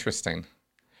 Interesting.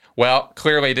 Well,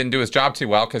 clearly he didn't do his job too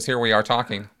well, because here we are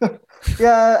talking.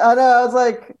 Yeah, I know. I was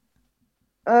like,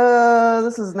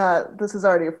 this is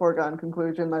already a foregone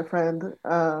conclusion, my friend.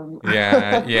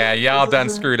 Yeah, y'all done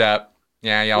screwed up.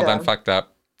 Yeah, y'all done fucked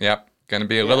up. Yep. Gonna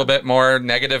be a little bit more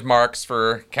negative marks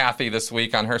for Kathy this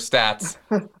week on her stats.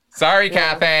 Sorry,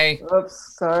 Kathy.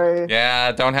 Oops, sorry.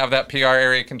 Yeah, don't have that PR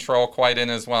area control quite in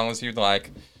as well as you'd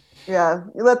like. Yeah,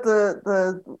 you let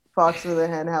the fox into the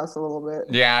hen house a little bit.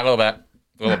 Yeah, a little bit.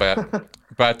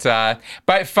 But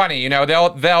funny,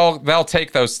 they'll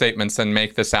take those statements and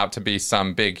make this out to be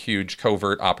some big, huge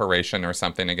covert operation or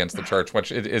something against the church,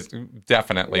 which it is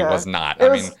definitely was not.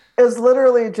 It was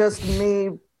literally just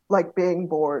me like being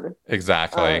bored.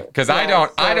 Exactly, because I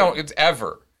don't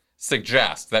ever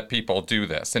suggest that people do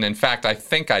this, and in fact, I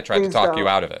think I tried to talk you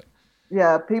out of it.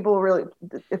 Yeah, people really.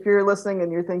 If you're listening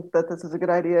and you think that this is a good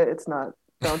idea, it's not.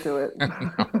 Don't do it.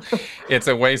 No, it's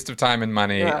a waste of time and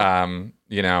money.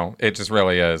 Yeah. It just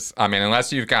really is. I mean,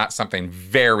 unless you've got something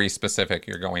very specific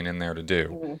you're going in there to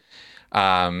do.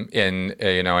 Mm-hmm.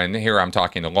 And here I'm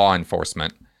talking to law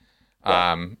enforcement.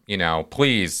 Yeah.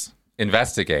 Please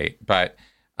investigate. But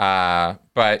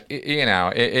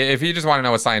if you just want to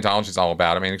know what Scientology is all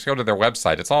about, I mean, just go to their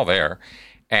website. It's all there.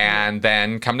 And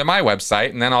then come to my website,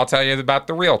 and then I'll tell you about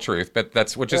the real truth. But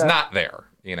which is not there.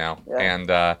 And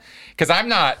because I'm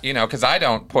not, because I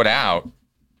don't put out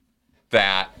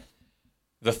that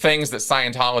the things that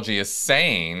Scientology is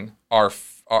saying are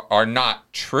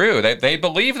not true. They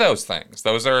believe those things.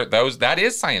 That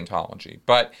is Scientology.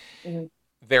 But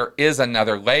there is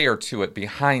another layer to it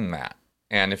behind that.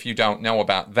 And if you don't know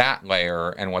about that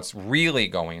layer and what's really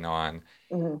going on,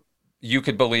 you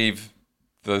could believe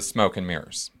the smoke and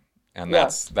mirrors. And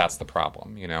that's the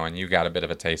problem, and you got a bit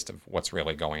of a taste of what's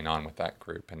really going on with that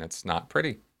group, and it's not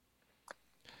pretty.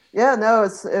 Yeah, no,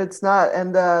 it's not.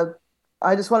 And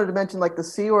I just wanted to mention, like, the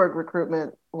Sea Org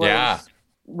recruitment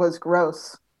was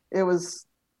gross. It was.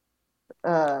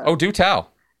 Do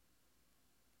tell.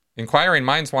 Inquiring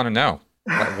minds want to know.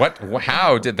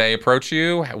 How did they approach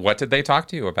you? What did they talk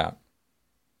to you about?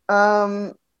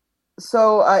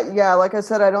 So, like I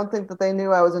said, I don't think that they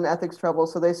knew I was in ethics trouble.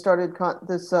 So they started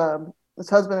this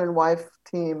husband and wife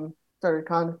team started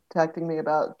contacting me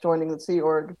about joining the Sea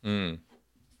Org. And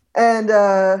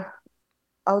I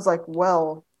was like,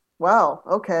 well, wow,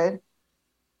 okay.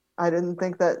 I didn't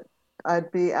think that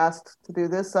I'd be asked to do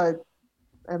this. I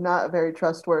am not a very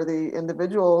trustworthy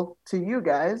individual to you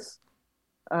guys.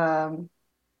 But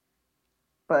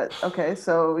okay,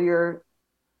 so you're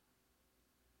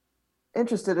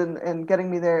interested in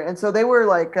getting me there. And so they were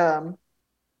like,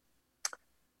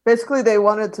 basically they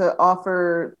wanted to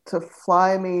offer to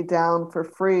fly me down for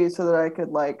free so that I could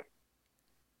like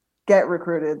get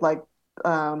recruited. Like,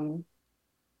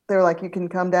 they were like, you can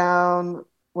come down,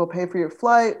 we'll pay for your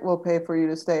flight, we'll pay for you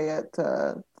to stay at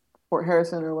Fort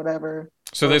Harrison or whatever.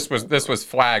 So this was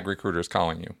flag recruiters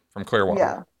calling you from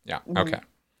Clearwater. Yeah. Mm-hmm. Okay.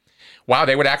 Wow,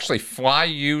 they would actually fly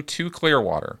you to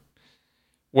Clearwater.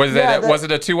 Was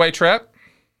it a two-way trip?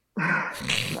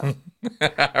 No.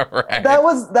 Right. That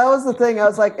was the thing. I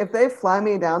was like, if they fly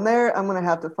me down there, I'm gonna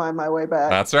have to find my way back.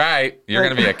 That's right. You're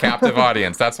gonna be a captive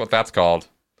audience. That's what that's called.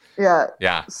 Yeah.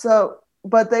 Yeah. So,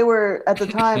 but they were at the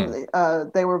time.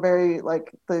 They were very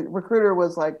like the recruiter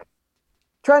was like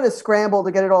trying to scramble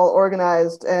to get it all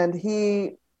organized, and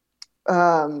he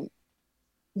got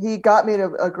me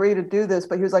to agree to do this.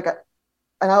 But he was like,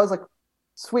 and I was like,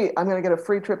 sweet, I'm gonna get a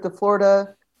free trip to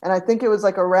Florida. And I think it was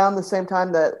like around the same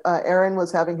time that Aaron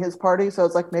was having his party. So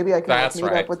it's like, maybe I can meet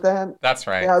up with them. That's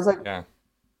right. Yeah, I was like,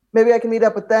 maybe I can meet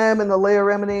up with them and the Leah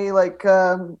Remini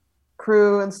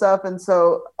crew and stuff. And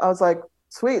so I was like,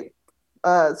 sweet,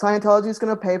 Scientology is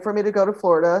going to pay for me to go to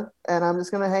Florida, and I'm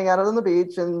just going to hang out on the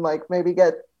beach and like maybe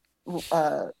get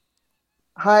uh,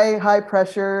 high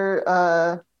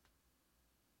pressure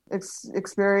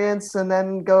experience, and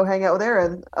then go hang out with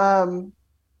Aaron.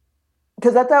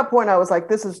 Because at that point I was like,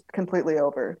 this is completely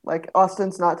over. Like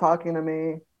Austin's not talking to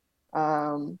me.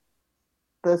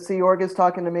 The Sea Org is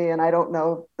talking to me, and I don't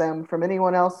know them from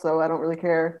anyone else, so I don't really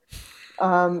care.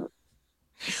 Um,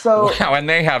 so Wow, and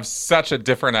they have such a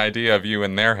different idea of you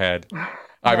in their head.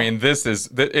 I mean, it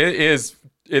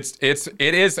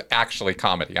is actually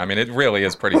comedy. I mean, it really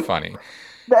is pretty funny.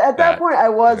 At that point, I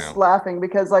was you know, laughing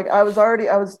because like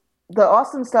the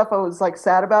Austin stuff I was like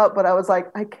sad about, but I was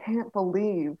like, I can't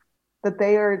believe that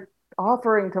they are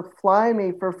offering to fly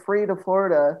me for free to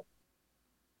Florida.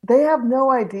 They have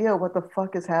no idea what the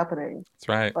fuck is happening. That's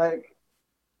right. Like,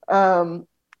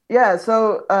 yeah,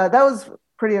 so that was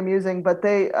pretty amusing. But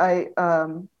I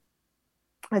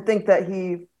think that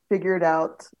he figured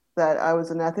out that I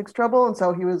was in ethics trouble, and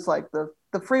so he was like, the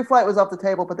free flight was off the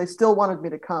table, but they still wanted me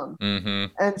to come, Mm-hmm.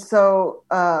 and so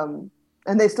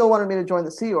and they still wanted me to join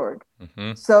the Sea Org.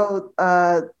 Mm-hmm. So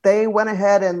they went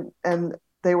ahead and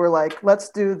they were like, let's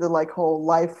do the like whole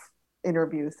life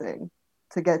interview thing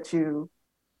to get you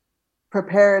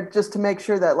prepared, just to make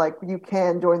sure that like you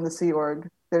can join the Sea Org.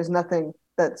 There's nothing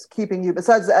that's keeping you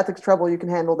besides the ethics trouble. You can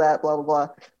handle that, blah blah blah.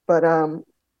 But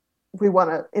we want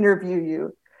to interview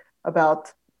you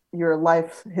about your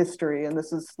life history, and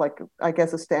this is like, I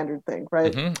guess, a standard thing,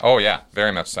 right? Mm-hmm. Oh yeah,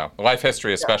 very much so. The life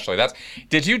history, especially. Yeah.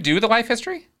 Did you do the life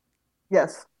history?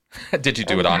 Yes. Did you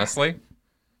do it honestly?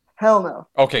 Hell no.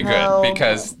 Okay, good, Hell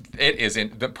because no. it is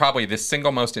probably the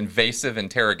single most invasive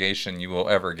interrogation you will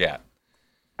ever get.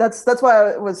 That's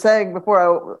why I was saying before,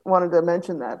 I wanted to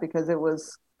mention that, because it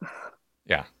was,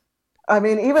 Yeah. I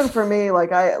mean, even for me,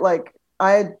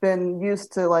 I had been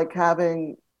used to like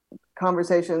having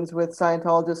conversations with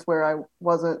Scientologists where I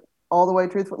wasn't all the way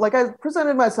truthful. Like I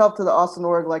presented myself to the Austin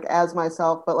Org like as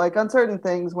myself, but like on certain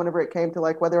things, whenever it came to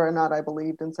like whether or not I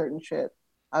believed in certain shit,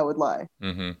 I would lie.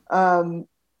 Mm-hmm.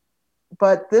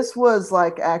 But this was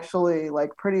like actually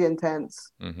like pretty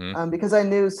intense, Mm-hmm. because I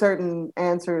knew certain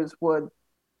answers would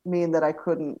mean that I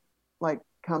couldn't like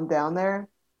come down there,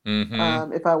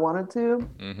 Mm-hmm. if I wanted to.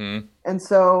 Mm-hmm. And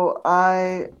so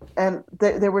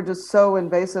they were just so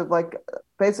invasive. Like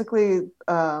basically,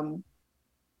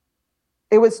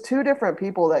 it was two different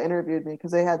people that interviewed me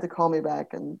because they had to call me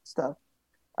back and stuff.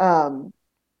 Um,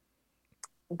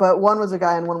 but one was a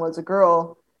guy and one was a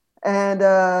girl. And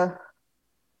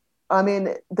I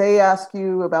mean, they ask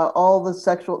you about all the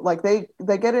sexual, like they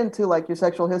get into like your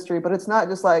sexual history, but it's not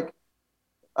just like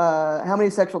how many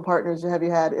sexual partners have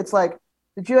you had? It's like,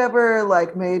 did you ever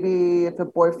like maybe if a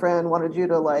boyfriend wanted you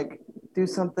to like do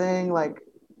something like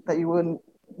that you wouldn't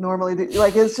normally do?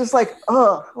 Like it's just like,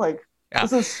 oh, like Yeah.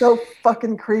 this is so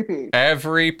fucking creepy.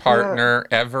 Every Yeah. partner,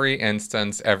 every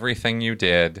instance, everything you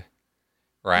did,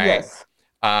 right? Yes.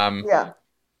 Um, Yeah.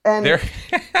 And there,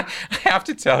 I have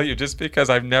to tell you, just because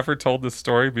I've never told this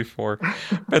story before,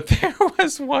 but there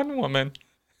was one woman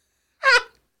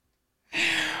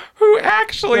who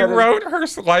actually who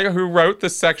wrote the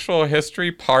sexual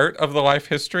history part of the life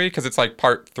history, because it's like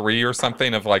part 3 or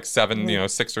something of like 7,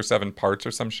 6 or 7 parts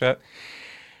or some shit.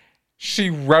 She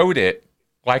wrote it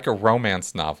like a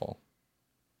romance novel.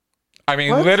 I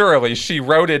mean, what? literally, she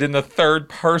wrote it in the third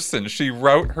person. She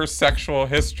wrote her sexual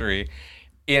history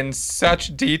in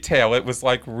such detail. It was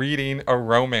like reading a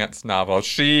romance novel.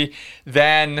 She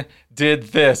then did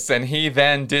this and he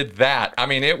then did that. I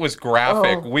mean, it was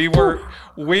graphic. Oh.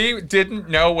 We didn't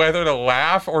know whether to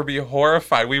laugh or be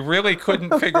horrified. We really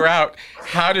couldn't figure out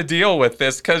how to deal with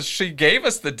this because she gave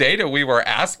us the data we were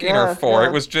asking her for. Yeah.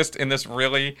 It was just in this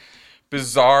really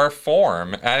bizarre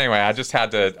form. Anyway,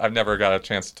 I've never got a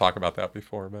chance to talk about that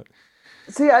before, but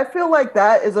See, I feel like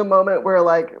that is a moment where,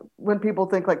 like, when people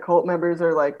think like cult members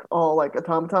are like all like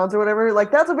automatons or whatever,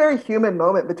 like that's a very human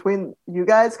moment between you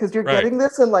guys because you're right. getting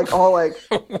this and like all like,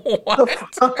 the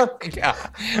fuck? Yeah.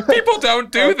 People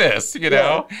don't do this, you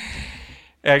know?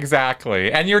 Yeah.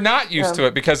 Exactly. And you're not used to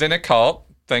it because in a cult,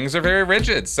 things are very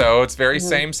rigid. So it's very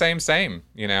same,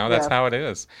 you know? That's how it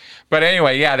is. But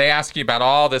anyway, yeah, they ask you about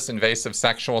all this invasive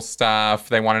sexual stuff.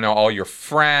 They want to know all your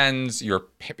friends, your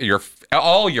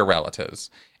all your relatives,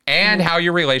 and how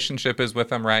your relationship is with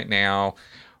them right now.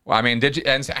 Well, I mean,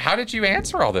 how did you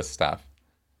answer all this stuff?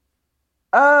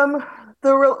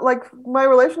 Like my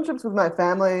relationships with my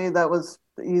family, that was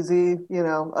easy, you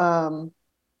know.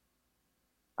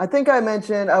 I think I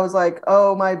mentioned I was like,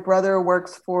 oh, my brother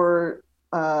works for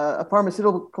a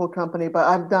pharmaceutical company, but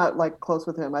I'm not like close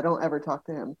with him. I don't ever talk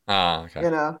to him, Oh, okay.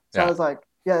 So I Yeah. was like,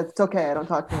 yeah, it's okay. I don't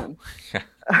talk to him.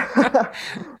 Yeah.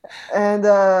 And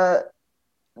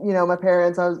my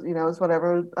parents, it's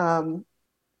whatever.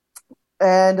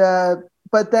 And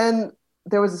but then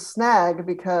there was a snag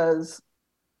because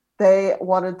they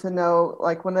wanted to know,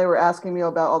 like when they were asking me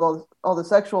about all the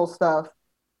sexual stuff,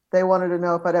 they wanted to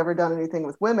know if I'd ever done anything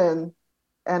with women,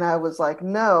 and I was like,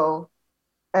 no.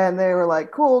 And they were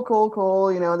like, cool, cool, cool,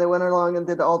 and they went along and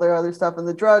did all their other stuff. And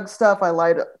the drug stuff, I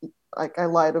lied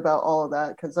about all of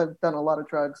that because I've done a lot of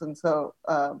drugs, and so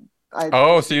I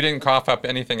Oh, just so you didn't cough up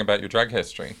anything about your drug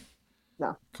history.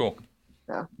 no, Cool.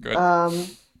 no. Good.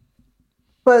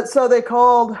 But so they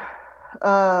called,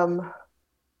 um,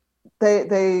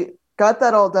 they got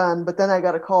that all done, but then I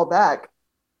got a call back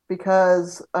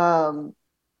because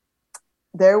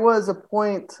there was a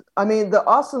point. I mean, the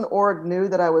Austin org knew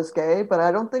that I was gay, but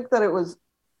I don't think that it was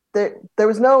there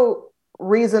was no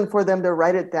reason for them to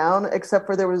write it down, except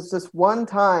for there was this one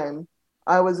time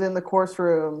I was in the course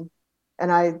room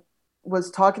and I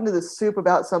was talking to the soup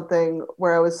about something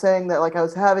where I was saying that like I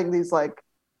was having these like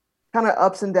kind of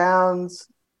ups and downs,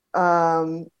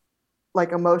 um,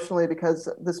 like emotionally, because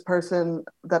this person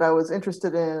that I was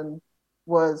interested in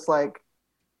was like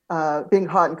being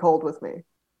hot and cold with me.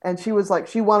 And she was like,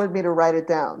 she wanted me to write it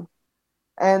down.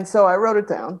 And so I wrote it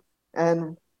down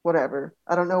and whatever.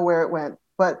 I don't know where it went,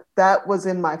 but that was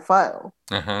in my file.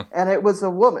 Uh-huh. And it was a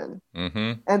woman.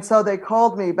 Mm-hmm. And so they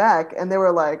called me back and they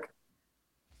were like,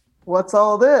 what's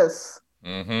all this?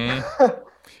 Mm-hmm.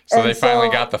 So And they finally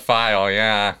so, got the file,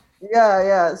 yeah. yeah,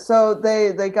 yeah. So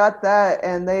they got that,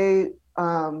 and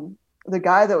the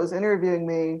guy that was interviewing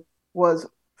me was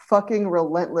fucking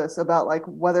relentless about like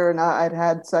whether or not I'd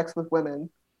had sex with women.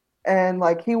 And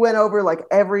like he went over like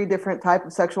every different type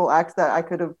of sexual act that I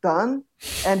could have done,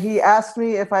 and he asked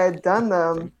me if I had done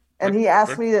them, and he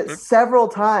asked me it several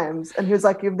times, and he was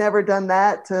like, "You've never done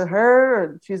that to her,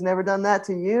 and she's never done that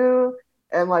to you,"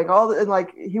 and like and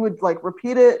like he would like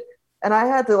repeat it, and I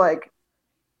had to like,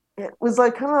 it was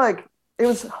like kind of like, it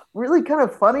was really kind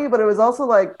of funny, but it was also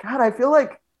like, God, I feel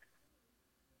like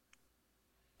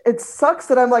it sucks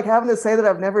that I'm like having to say that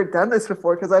I've never done this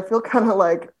before, because I feel kind of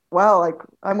like, wow, like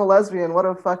I'm a lesbian. What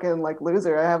a fucking like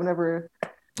loser. I have never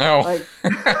Oh. like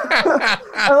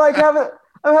I like haven't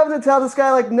I'm having to tell this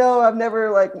guy like, no, I've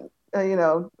never like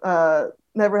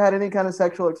never had any kind of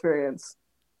sexual experience.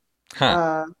 Huh.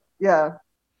 Uh, yeah.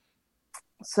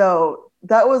 So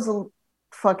that was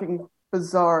fucking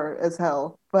bizarre as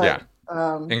hell. Yeah.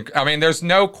 But I mean, there's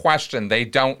no question they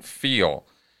don't feel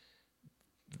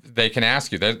they can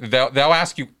ask you. They'll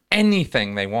ask you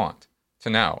anything they want to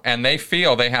know. And they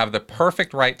feel they have the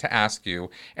perfect right to ask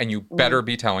you, and you better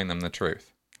be telling them the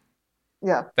truth.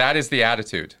 yeah. That is the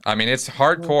attitude. I mean, it's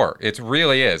hardcore. It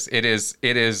really is. It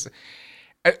is.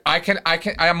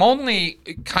 I'm only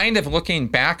kind of looking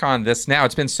back on this now.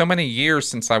 It's been so many years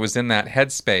since I was in that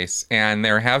headspace, and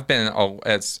there's been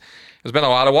a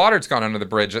lot of water that's gone under the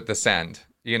bridge at this end,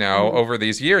 over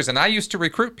these years. And I used to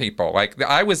recruit people. Like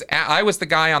I was the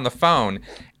guy on the phone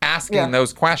asking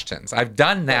those questions. I've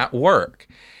done that work,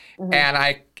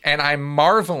 and I'm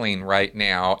marveling right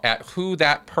now at who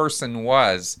that person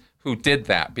was who did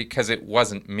that, because it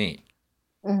wasn't me.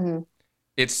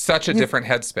 It's such a different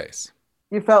headspace.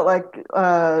 You felt like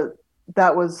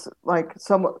that was like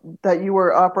that you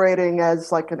were operating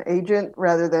as like an agent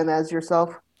rather than as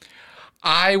yourself.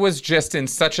 I was just in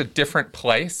such a different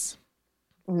place.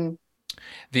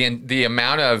 The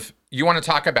amount of, you want to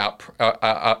talk about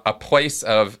a place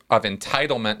of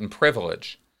entitlement and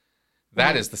privilege,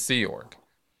 that is the Sea Org.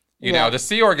 You know, the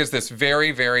Sea Org is this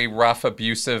very, very rough,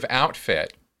 abusive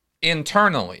outfit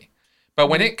internally. But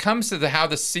when it comes to how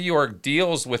the Sea Org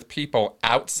deals with people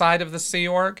outside of the Sea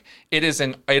Org, it is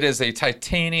a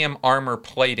titanium armor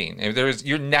plating.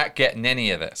 You're not getting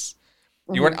any of this.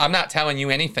 I'm not telling you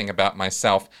anything about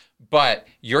myself, but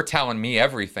you're telling me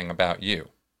everything about you.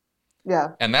 Yeah.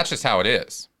 And that's just how it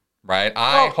is, right?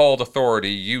 I hold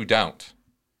authority, you don't.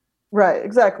 Right,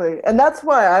 exactly. And that's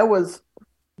why I was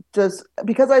just,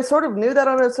 because I sort of knew that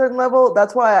on a certain level,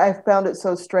 that's why I found it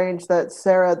so strange that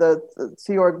Sarah, the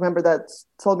Sea Org member that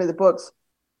sold me the books,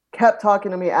 kept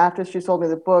talking to me after she sold me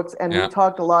the books, and we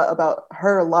talked a lot about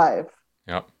her life.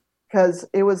 Yep. Because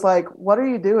it was like, what are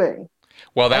you doing?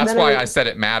 Well, that's why I said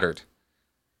it mattered.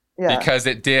 Yeah. Because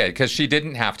it did. Because she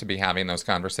didn't have to be having those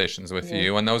conversations with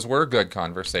you, and those were good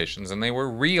conversations, and they were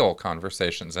real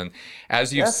conversations. And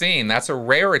as you've seen, that's a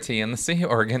rarity in the Sea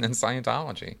Org and in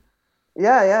Scientology.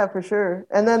 Yeah, yeah, for sure.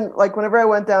 And then, like, whenever I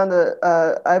went down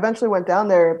to, I eventually went down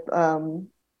there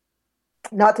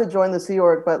not to join the Sea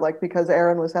Org, but like because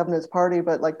Aaron was having his party,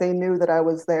 but like they knew that I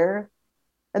was there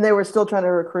and they were still trying to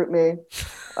recruit me.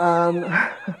 Um,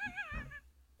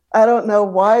 I don't know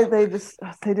why they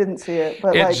didn't see it,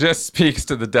 but It like, just speaks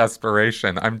to the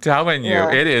desperation. I'm telling you, yeah,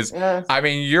 it is. yeah, I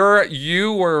mean,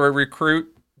 you were a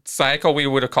recruit cycle. We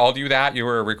would have called you that. You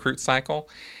were a recruit cycle.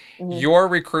 hmm Your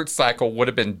recruit cycle would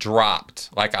have been dropped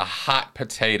like a hot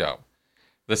potato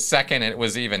the second it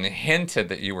was even hinted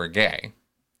that you were gay.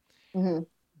 hmm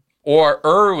Or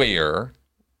earlier,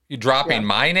 you dropping yeah,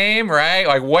 my name, right?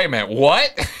 Like, wait a minute,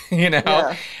 what? You know?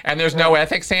 yeah, And there's no yeah,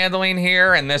 ethics handling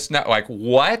here, and this no like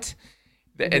what?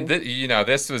 hmm You know,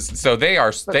 this was so they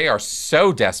are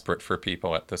so desperate for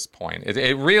people at this point.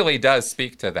 It really does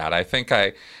speak to that. I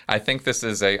think this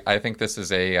is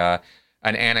a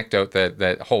an anecdote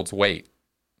that holds weight.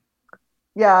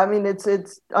 yeah. I mean, it's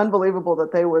unbelievable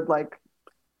that they would like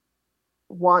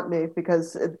want me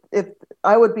because if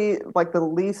I would be like the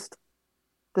least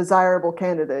desirable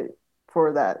candidate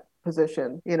for that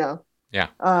position, you know. Yeah,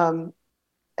 Um,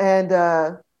 and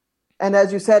and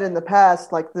as you said in the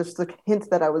past, like just the hint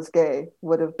that I was gay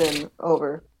would have been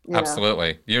over, you know.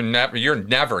 absolutely. You're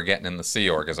never getting in the Sea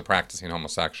Org as a practicing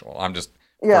homosexual. I'm just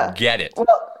Yeah. forget it.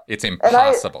 Well, It's and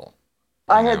impossible.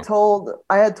 You know.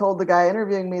 I had told the guy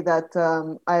interviewing me that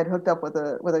I had hooked up with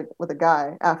a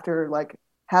guy after like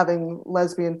having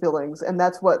lesbian feelings, and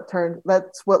that's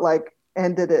what like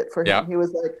ended it for him. Yeah. He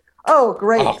was like, "Oh,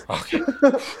 great." Oh, okay.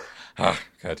 Oh,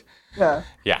 good. Yeah.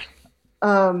 Yeah.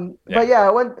 But Yeah. yeah,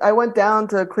 I went down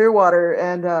to Clearwater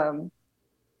and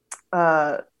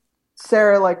uh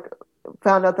Sarah like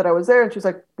found out that I was there and she's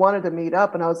like wanted to meet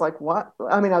up and I was like, "What?"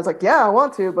 I mean, I was like, "Yeah, I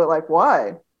want to, but like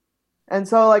why?" And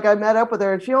so like I met up with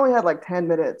her and she only had like 10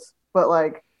 minutes, but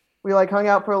like we like hung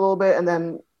out for a little bit and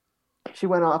then she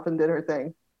went off and did her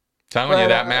thing. Telling you But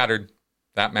that mattered.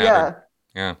 That mattered. yeah.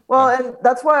 Yeah. Well, and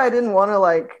that's why I didn't want to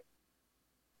like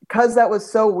because that was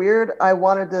so weird, I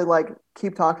wanted to like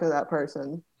keep talking to that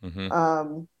person. Mm-hmm.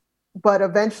 Um but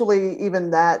eventually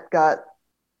even that got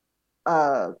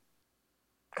uh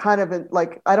kind of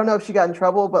like I don't know if she got in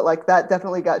trouble, but like that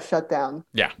definitely got shut down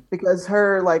Yeah. because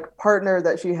her like partner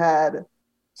that she had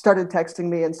started texting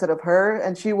me instead of her,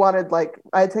 and she wanted like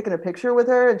I had taken a picture with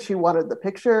her, and she wanted the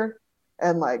picture,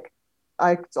 and like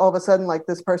I all of a sudden like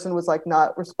this person was like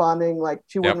not responding, like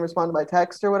she wouldn't Yep. respond to my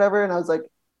text or whatever, and I was like,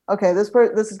 okay, this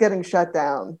is getting shut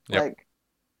down, Yep. like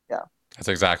yeah, That's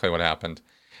exactly what happened.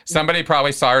 Somebody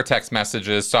probably saw her text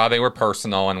messages, saw they were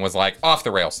personal, and was like, off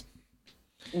the rails.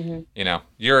 mm-hmm. You know,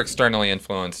 you're externally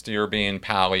influenced. You're being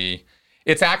pally.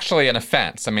 It's actually an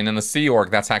offense. I mean, in the Sea Org,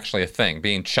 that's actually a thing.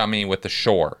 Being chummy with the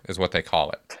shore is what they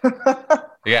call it.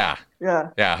 Yeah.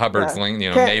 yeah, Yeah. Hubbard's, yeah.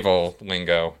 Can't naval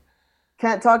lingo.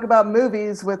 can't talk about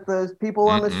movies with the people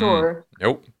on the Mm-mm. shore.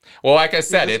 Nope. Well, like I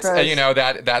said, Jesus it's, Christ.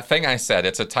 that thing I said,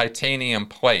 it's a titanium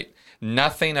plate.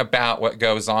 Nothing about what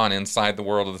goes on inside the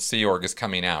world of the Sea Org is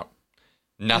coming out.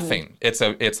 Mm-hmm. Nothing.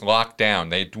 It's locked down.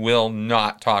 They will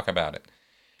not talk about it.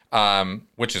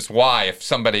 Which is why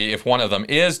if one of them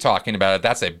is talking about it,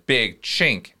 that's a big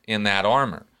chink in that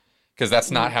armor, because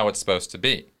that's not how it's supposed to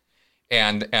be.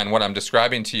 And what I'm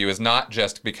describing to you is not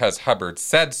just because Hubbard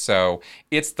said so.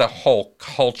 It's the whole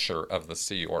culture of the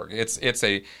Sea Org.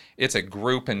 It's a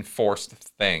group enforced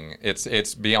thing.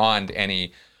 It's beyond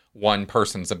any one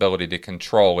person's ability to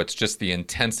control. It's just the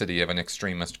intensity of an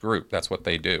extremist group. That's what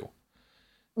they do.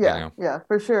 You Yeah, know. yeah,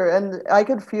 for sure. And I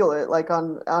could feel it like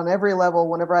on every level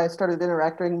whenever I started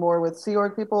interacting more with Sea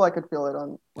Org people, I could feel it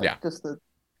on like Yeah. just the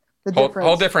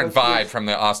Whole difference different of vibe just from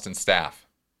the Austin staff.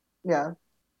 yeah.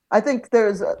 I think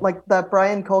there's like that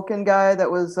Brian Culkin guy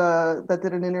that was that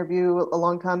did an interview a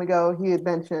long time ago. He had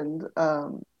mentioned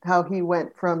how he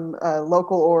went from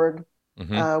local org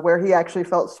Hmm. where he actually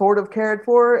felt sort of cared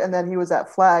for, and then he was at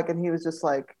Flag and he was just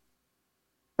like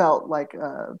felt like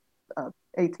a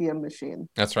ATM machine.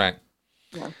 That's right.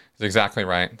 Yeah. That's exactly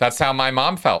right. That's how my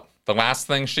mom felt. The last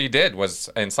thing she did was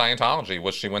in Scientology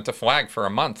was she went to Flag for a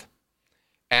month,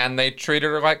 and they treated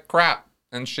her like crap,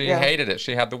 and she Yeah. hated it.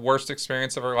 She had the worst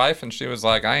experience of her life, and she was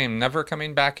like, "I am never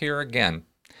coming back here again."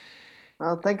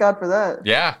 Well, thank God for that.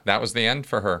 Yeah, that was the end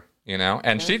for her,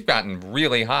 And Yeah. she'd gotten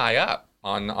really high up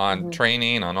on hmm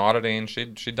training, on auditing.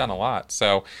 She'd done a lot.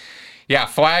 So yeah,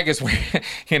 Flag is where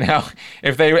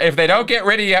if they don't get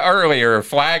rid of you earlier,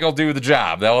 Flag will do the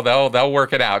job. They'll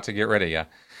work it out to get rid of you.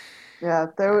 Yeah,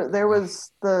 there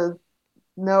was the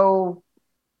no.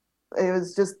 It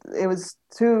was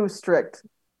too strict.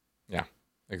 Yeah,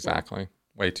 Yeah, exactly.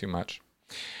 Way too much.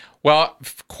 Well,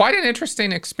 quite an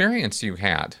interesting experience you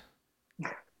had.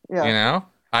 You yeah. know,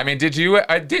 I mean, did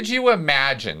you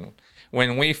imagine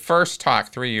when we first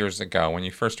talked 3 years ago, when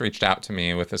you first reached out to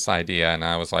me with this idea, and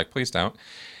I was like, please don't.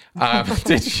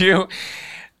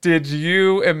 Did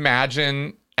you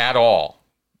imagine at all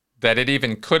that it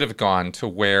even could have gone to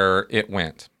where it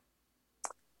went?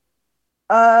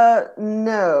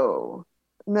 No.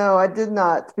 No, I did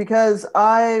not, because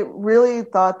I really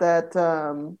thought that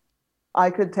I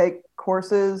could take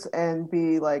courses and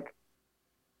be like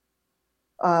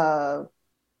uh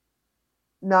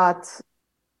not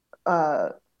uh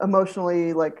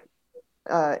emotionally like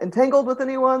entangled with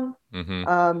anyone.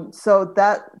 Mm-hmm. So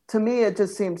that to me it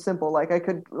just seemed simple. Like I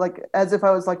could like as if I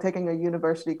was like taking a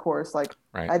university course. Like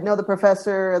Right. I'd know the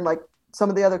professor and like some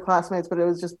of the other classmates, but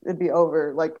it'd be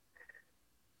over. Like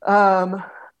um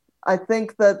I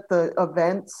think that the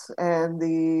events and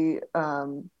the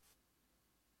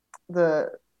the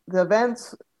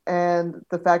events and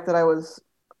the fact that I was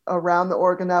around the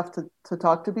org enough to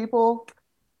talk to people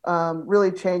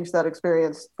really changed that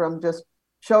experience from just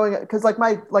showing it. Because like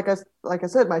I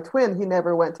said, my twin, he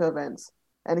never went to events,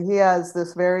 and he has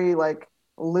this very like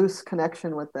loose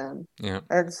connection with them. Yeah.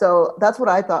 And so that's what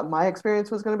I thought my experience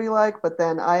was going to be like. But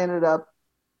then I ended up,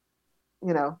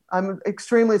 I'm an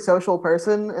extremely social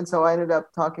person, and so I ended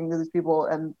up talking to these people.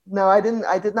 And no, I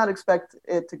did not expect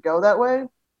it to go that way.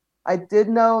 I did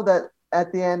know that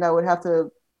at the end I would have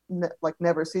to like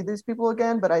never see these people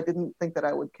again, but I didn't think that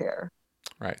I would care.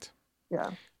 Right.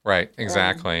 Yeah. Right,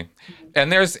 exactly.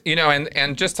 And there's,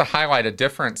 and just to highlight a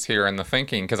difference here in the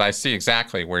thinking, because I see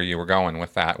exactly where you were going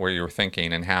with that, where you were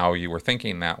thinking and how you were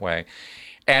thinking that way.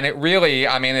 And it really,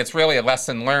 I mean, it's really a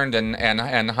lesson learned,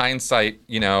 and hindsight,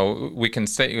 we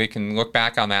can look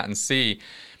back on that and see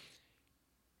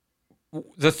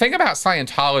the thing about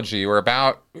Scientology or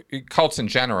about cults in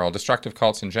general, destructive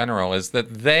cults in general, is that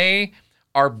they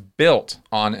are built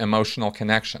on emotional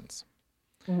connections.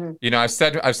 Mm-hmm.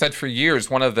 I've said for years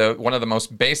one of the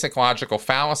most basic logical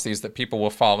fallacies that people will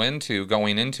fall into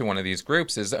going into one of these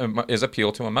groups is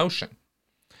appeal to emotion.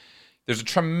 There's a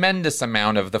tremendous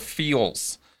amount of the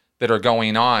feels that are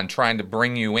going on trying to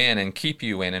bring you in and keep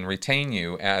you in and retain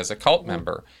you as a cult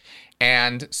member.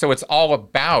 And so it's all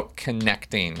about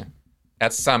connecting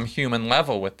at some human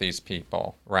level with these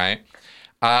people, right?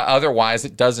 Otherwise,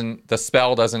 the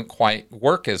spell doesn't quite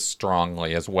work as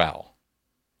strongly as well.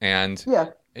 And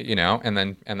Yeah. and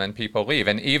then people leave,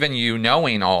 and even you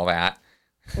knowing all that,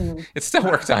 it still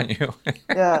worked on you.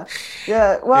 Yeah.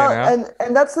 Well,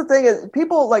 and that's the thing is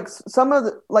people like some of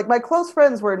the like my close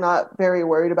friends were not very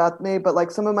worried about me, but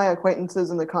like some of my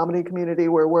acquaintances in the comedy community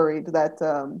were worried that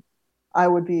I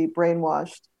would be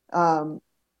brainwashed.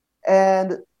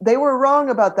 And they were wrong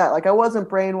about that. Like I wasn't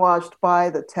brainwashed by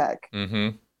the tech,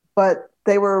 but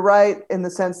they were right in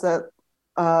the sense that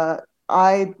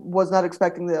I was not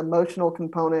expecting the emotional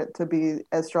component to be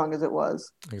as strong as it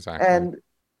was. Exactly. And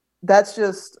that's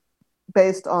just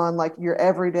based on like your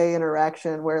everyday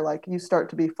interaction where like you start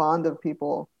to be fond of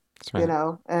people, That's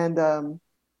right.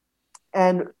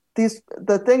 and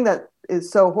the thing that is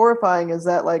so horrifying is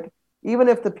that like even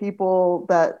if the people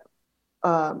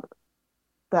um,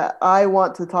 that I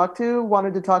want to talk to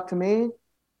wanted to talk to me,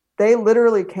 they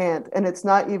literally can't. And it's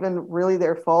not even really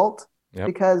their fault. Yep.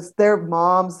 Because their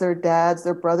moms, their dads,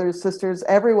 their brothers, sisters,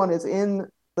 everyone is in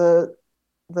the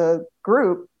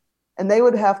group, and they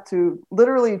would have to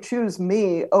literally choose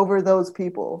me over those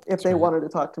people if they wanted to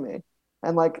talk to me.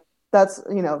 And like that's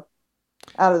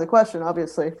out of the question,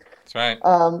 obviously. That's right.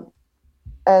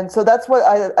 And so that's what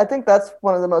I think that's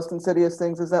one of the most insidious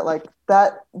things is that like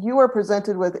that you are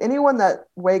presented with anyone that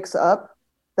wakes up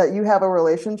that you have a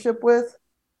relationship with,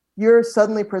 you're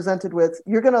suddenly presented with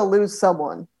you're going to lose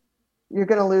someone. You're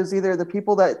going to lose either the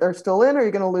people that are still in or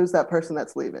you're going to lose that person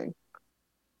that's leaving.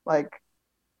 Like,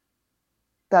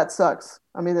 that sucks.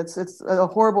 I mean, it's a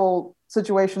horrible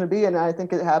situation to be in. And I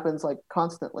think it happens like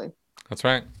constantly. That's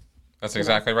right. That's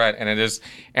exactly right. And it is,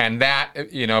 and that,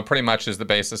 pretty much is the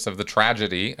basis of the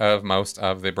tragedy of most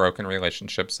of the broken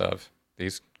relationships of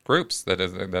these groups. That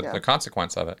is the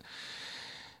consequence of it.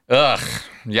 Ugh.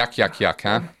 Yuck, yuck, yuck,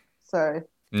 huh? Sorry.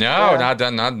 No,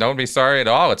 don't be sorry at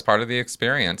all. It's part of the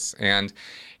experience. And,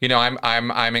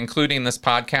 I'm including this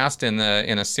podcast in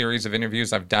a series of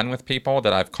interviews I've done with people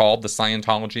that I've called the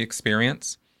Scientology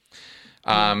Experience.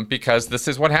 Because this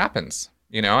is what happens,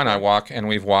 and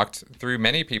we've walked through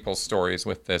many people's stories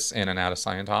with this in and out of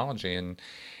Scientology,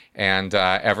 and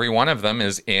every one of them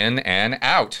is in and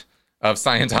out of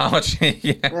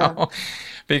Scientology,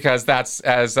 because that's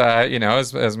as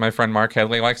my friend Mark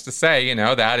Headley likes to say,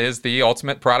 that is the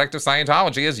ultimate product of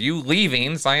Scientology is you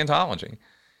leaving Scientology.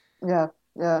 Yeah.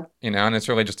 And it's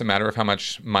really just a matter of how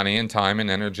much money and time and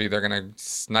energy they're going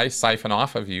to siphon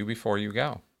off of you before you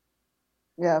go.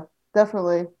 Yeah,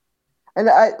 definitely. And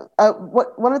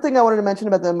one thing I wanted to mention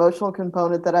about the emotional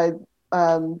component that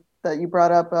that you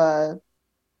brought up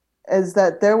is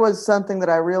that there was something that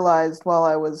I realized while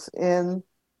I was in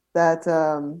that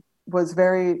was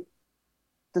very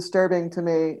disturbing to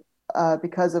me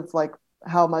because of like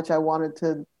how much I wanted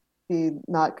to be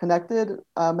not connected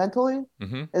mentally.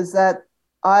 Mm-hmm. Is that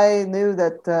I knew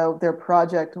that their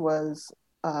project was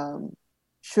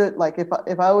should like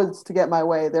if I was to get my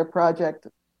way, their project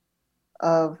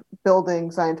of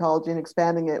building Scientology and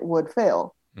expanding it would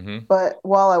fail. Mm-hmm. But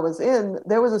while I was in,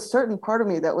 there was a certain part of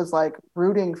me that was like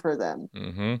rooting for them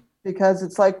Mm-hmm. because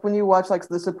it's like when you watch like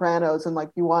The Sopranos and like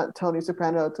you want Tony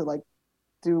Soprano to like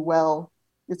do well.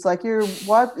 It's like you're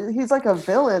what he's like a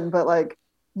villain, but like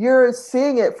you're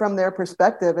seeing it from their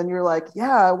perspective and you're like,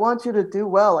 yeah, I want you to do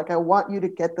well. Like I want you to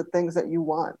get the things that you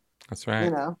want, That's you right.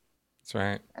 know? That's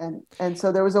right. And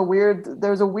so there was a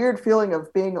weird feeling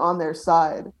of being on their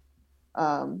side.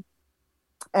 Um,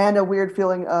 and a weird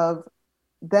feeling of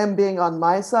them being on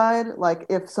my side. Like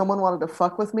if someone wanted to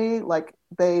fuck with me, like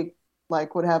they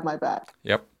like would have my back.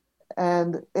 Yep.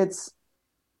 And it's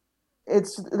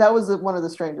that was one of the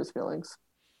strangest feelings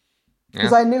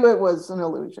because Yeah. I knew it was an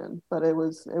illusion, but it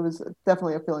was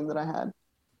definitely a feeling that I had.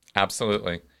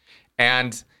 Absolutely.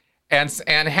 And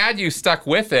and had you stuck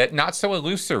with it, not so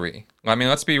illusory. I mean,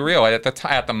 let's be real. At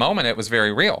the moment, it was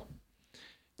very real.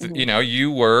 Mm-hmm. You know, you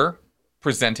were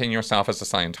presenting yourself as a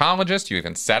Scientologist. You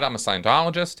even said, I'm a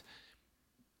Scientologist.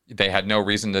 They had no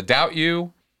reason to doubt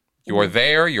you. You're Mm-hmm.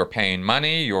 there. You're paying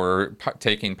money. You're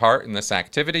taking part in this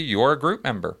activity. You're a group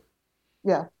member.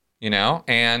 Yeah. You know,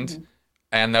 Mm-hmm.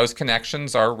 and those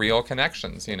connections are real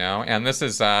connections. You know, and this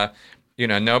is you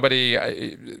know,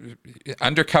 nobody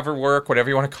undercover work, whatever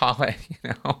you want to call it.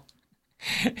 You know,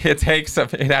 it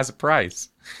has a price.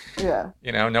 Yeah.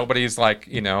 You know, nobody's like,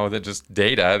 you know, they're just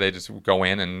data. They just go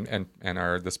in and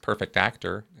are this perfect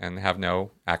actor and have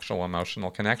no actual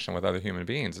emotional connection with other human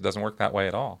beings. It doesn't work that way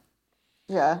at all.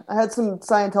 Yeah. I had some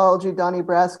Scientology Donnie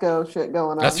Brasco shit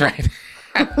going That's on. right.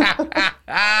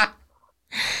 I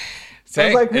was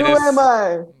Say, like, it who am is.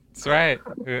 I? That's right.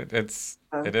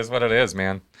 It is what it is,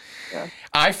 man. Yeah.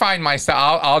 I find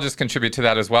myself, I'll just contribute to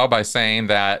that as well by saying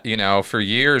that, you know, for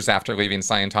years after leaving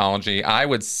Scientology, I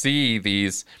would see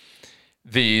these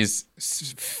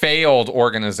failed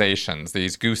organizations,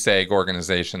 these goose egg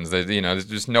organizations that, you know, there's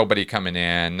just nobody coming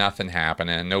in, nothing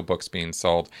happening, no books being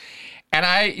sold.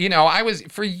 And you know, I was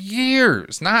for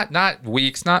years, not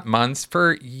weeks, not months,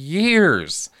 for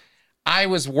years, I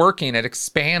was working at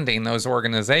expanding those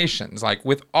organizations like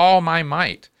with all my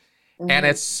might. And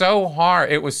Mm-hmm. it's so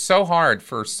hard. It was so hard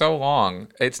for so long.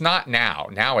 It's not now.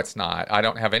 Now it's not. I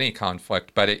don't have any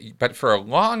conflict, but for a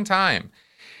long time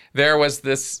there was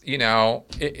this, you know,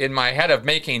 in my head of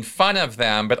making fun of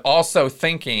them, but also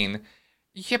thinking,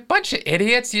 you bunch of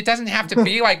idiots. It doesn't have to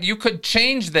be like you could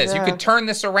change this. You Yeah. could turn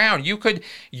this around. You could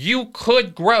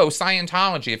grow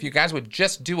Scientology if you guys would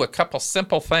just do a couple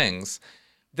simple things.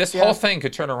 This whole Yeah. thing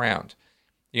could turn around,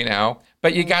 you know.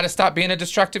 But you Mm-hmm. got to stop being a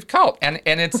destructive cult, and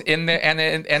it's in their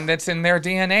and it's in their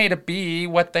DNA to be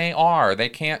what they are. They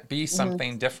can't be Mm-hmm.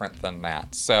 something different than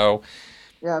that. So,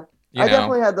 Yeah. you I know,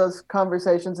 definitely had those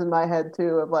conversations in my head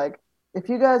too of like, if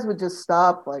you guys would just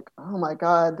stop, like, oh my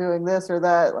God, doing this or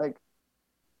that, like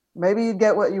maybe you'd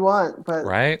get what you want, but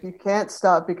right? you can't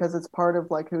stop because it's part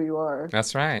of like who you are.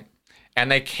 That's right.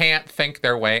 And they can't think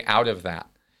their way out of that.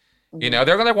 You Mm-hmm. know,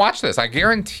 they're going to watch this. I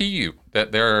guarantee you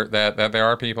that there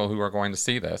are people who are going to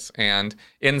see this and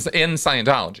in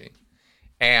Scientology.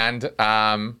 And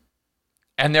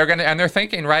they're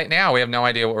thinking right now, we have no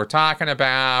idea what we're talking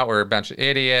about. We're a bunch of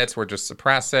idiots. We're just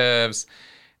suppressives.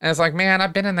 And it's like, man,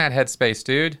 I've been in that headspace,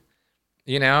 dude.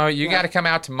 You know, you got Yeah. to come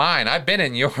out to mine. I've been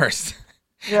in yours.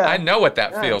 I Yeah. know what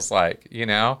that Yeah. feels like, you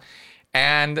know?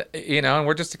 And, you know, and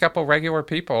we're just a couple regular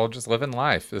people just living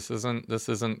life. This isn't,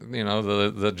 you know,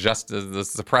 the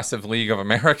suppressive league of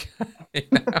America, you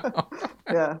know?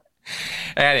 Yeah.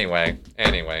 Anyway,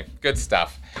 good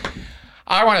stuff.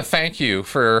 I want to thank you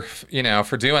for, you know,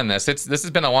 for doing this. This has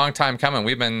been a long time coming.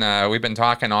 We've been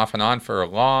talking off and on for a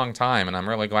long time, and I'm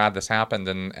really glad this happened.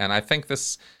 And I think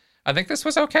this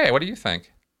was okay. What do you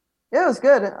think? Yeah, it was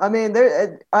good. I mean,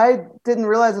 I didn't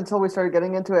realize until we started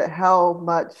getting into it how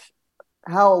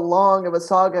long of a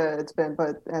saga it's been,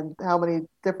 but and how many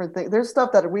different things. There's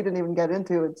stuff that we didn't even get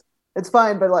into. It's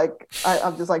fine, but like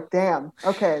I'm just like, damn,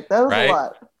 okay, that was a Right?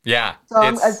 lot. Yeah, So I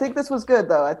it's think this was good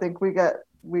though. I think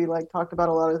we like talked about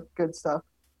a lot of good stuff.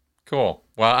 cool.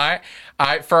 Well,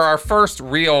 I for our first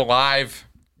real live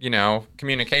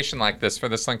communication like this for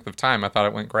this length of time. I thought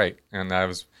it went great, and I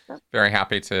was very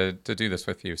happy to do this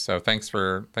with you. So thanks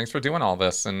for doing all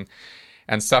this and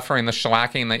suffering the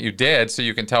shellacking that you did so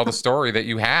you can tell the story that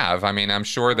you have. I mean, I'm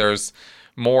sure there's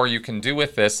more you can do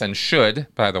with this, and should,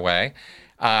 by the way.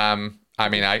 I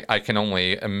mean, I can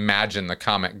only imagine the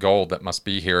comic gold that must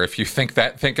be here if you think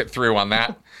it through on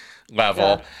that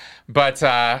level. Yeah.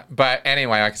 But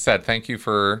anyway, like I said, thank you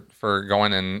for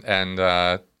going and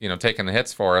taking the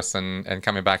hits for us and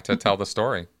coming back to tell the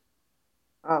story.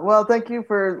 Well, thank you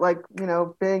for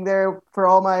being there for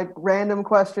all my random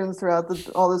questions throughout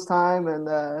all this time, and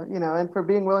and for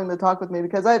being willing to talk with me,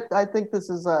 because I think this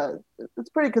is it's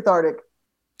pretty cathartic,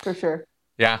 for sure.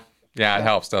 Yeah, it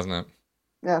helps, doesn't it?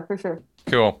 Yeah, for sure.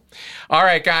 Cool. All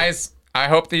right, guys. I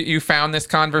hope that you found this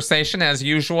conversation, as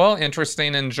usual,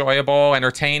 interesting, enjoyable,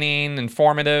 entertaining,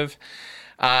 informative.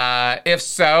 If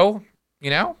so,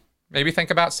 maybe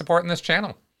think about supporting this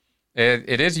channel.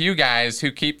 It is you guys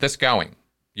who keep this going.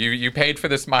 You paid for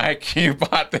this mic. You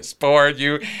bought this board.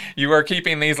 You are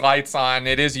keeping these lights on.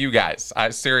 It is you guys,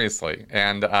 seriously.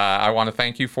 And I want to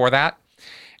thank you for that.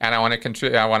 And I want to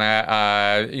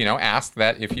ask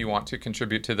that if you want to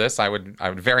contribute to this, I would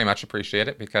very much appreciate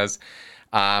it, because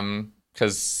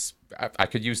I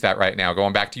could use that right now.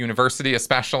 Going back to university,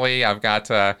 especially, I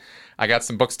got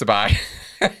some books to buy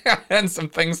and some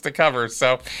things to cover.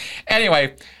 So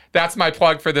anyway, that's my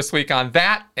plug for this week on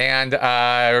that. And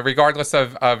regardless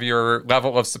of your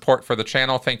level of support for the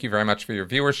channel, thank you very much for your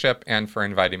viewership and for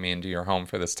inviting me into your home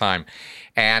for this time.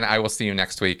 And I will see you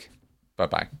next week.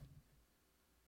 Bye-bye.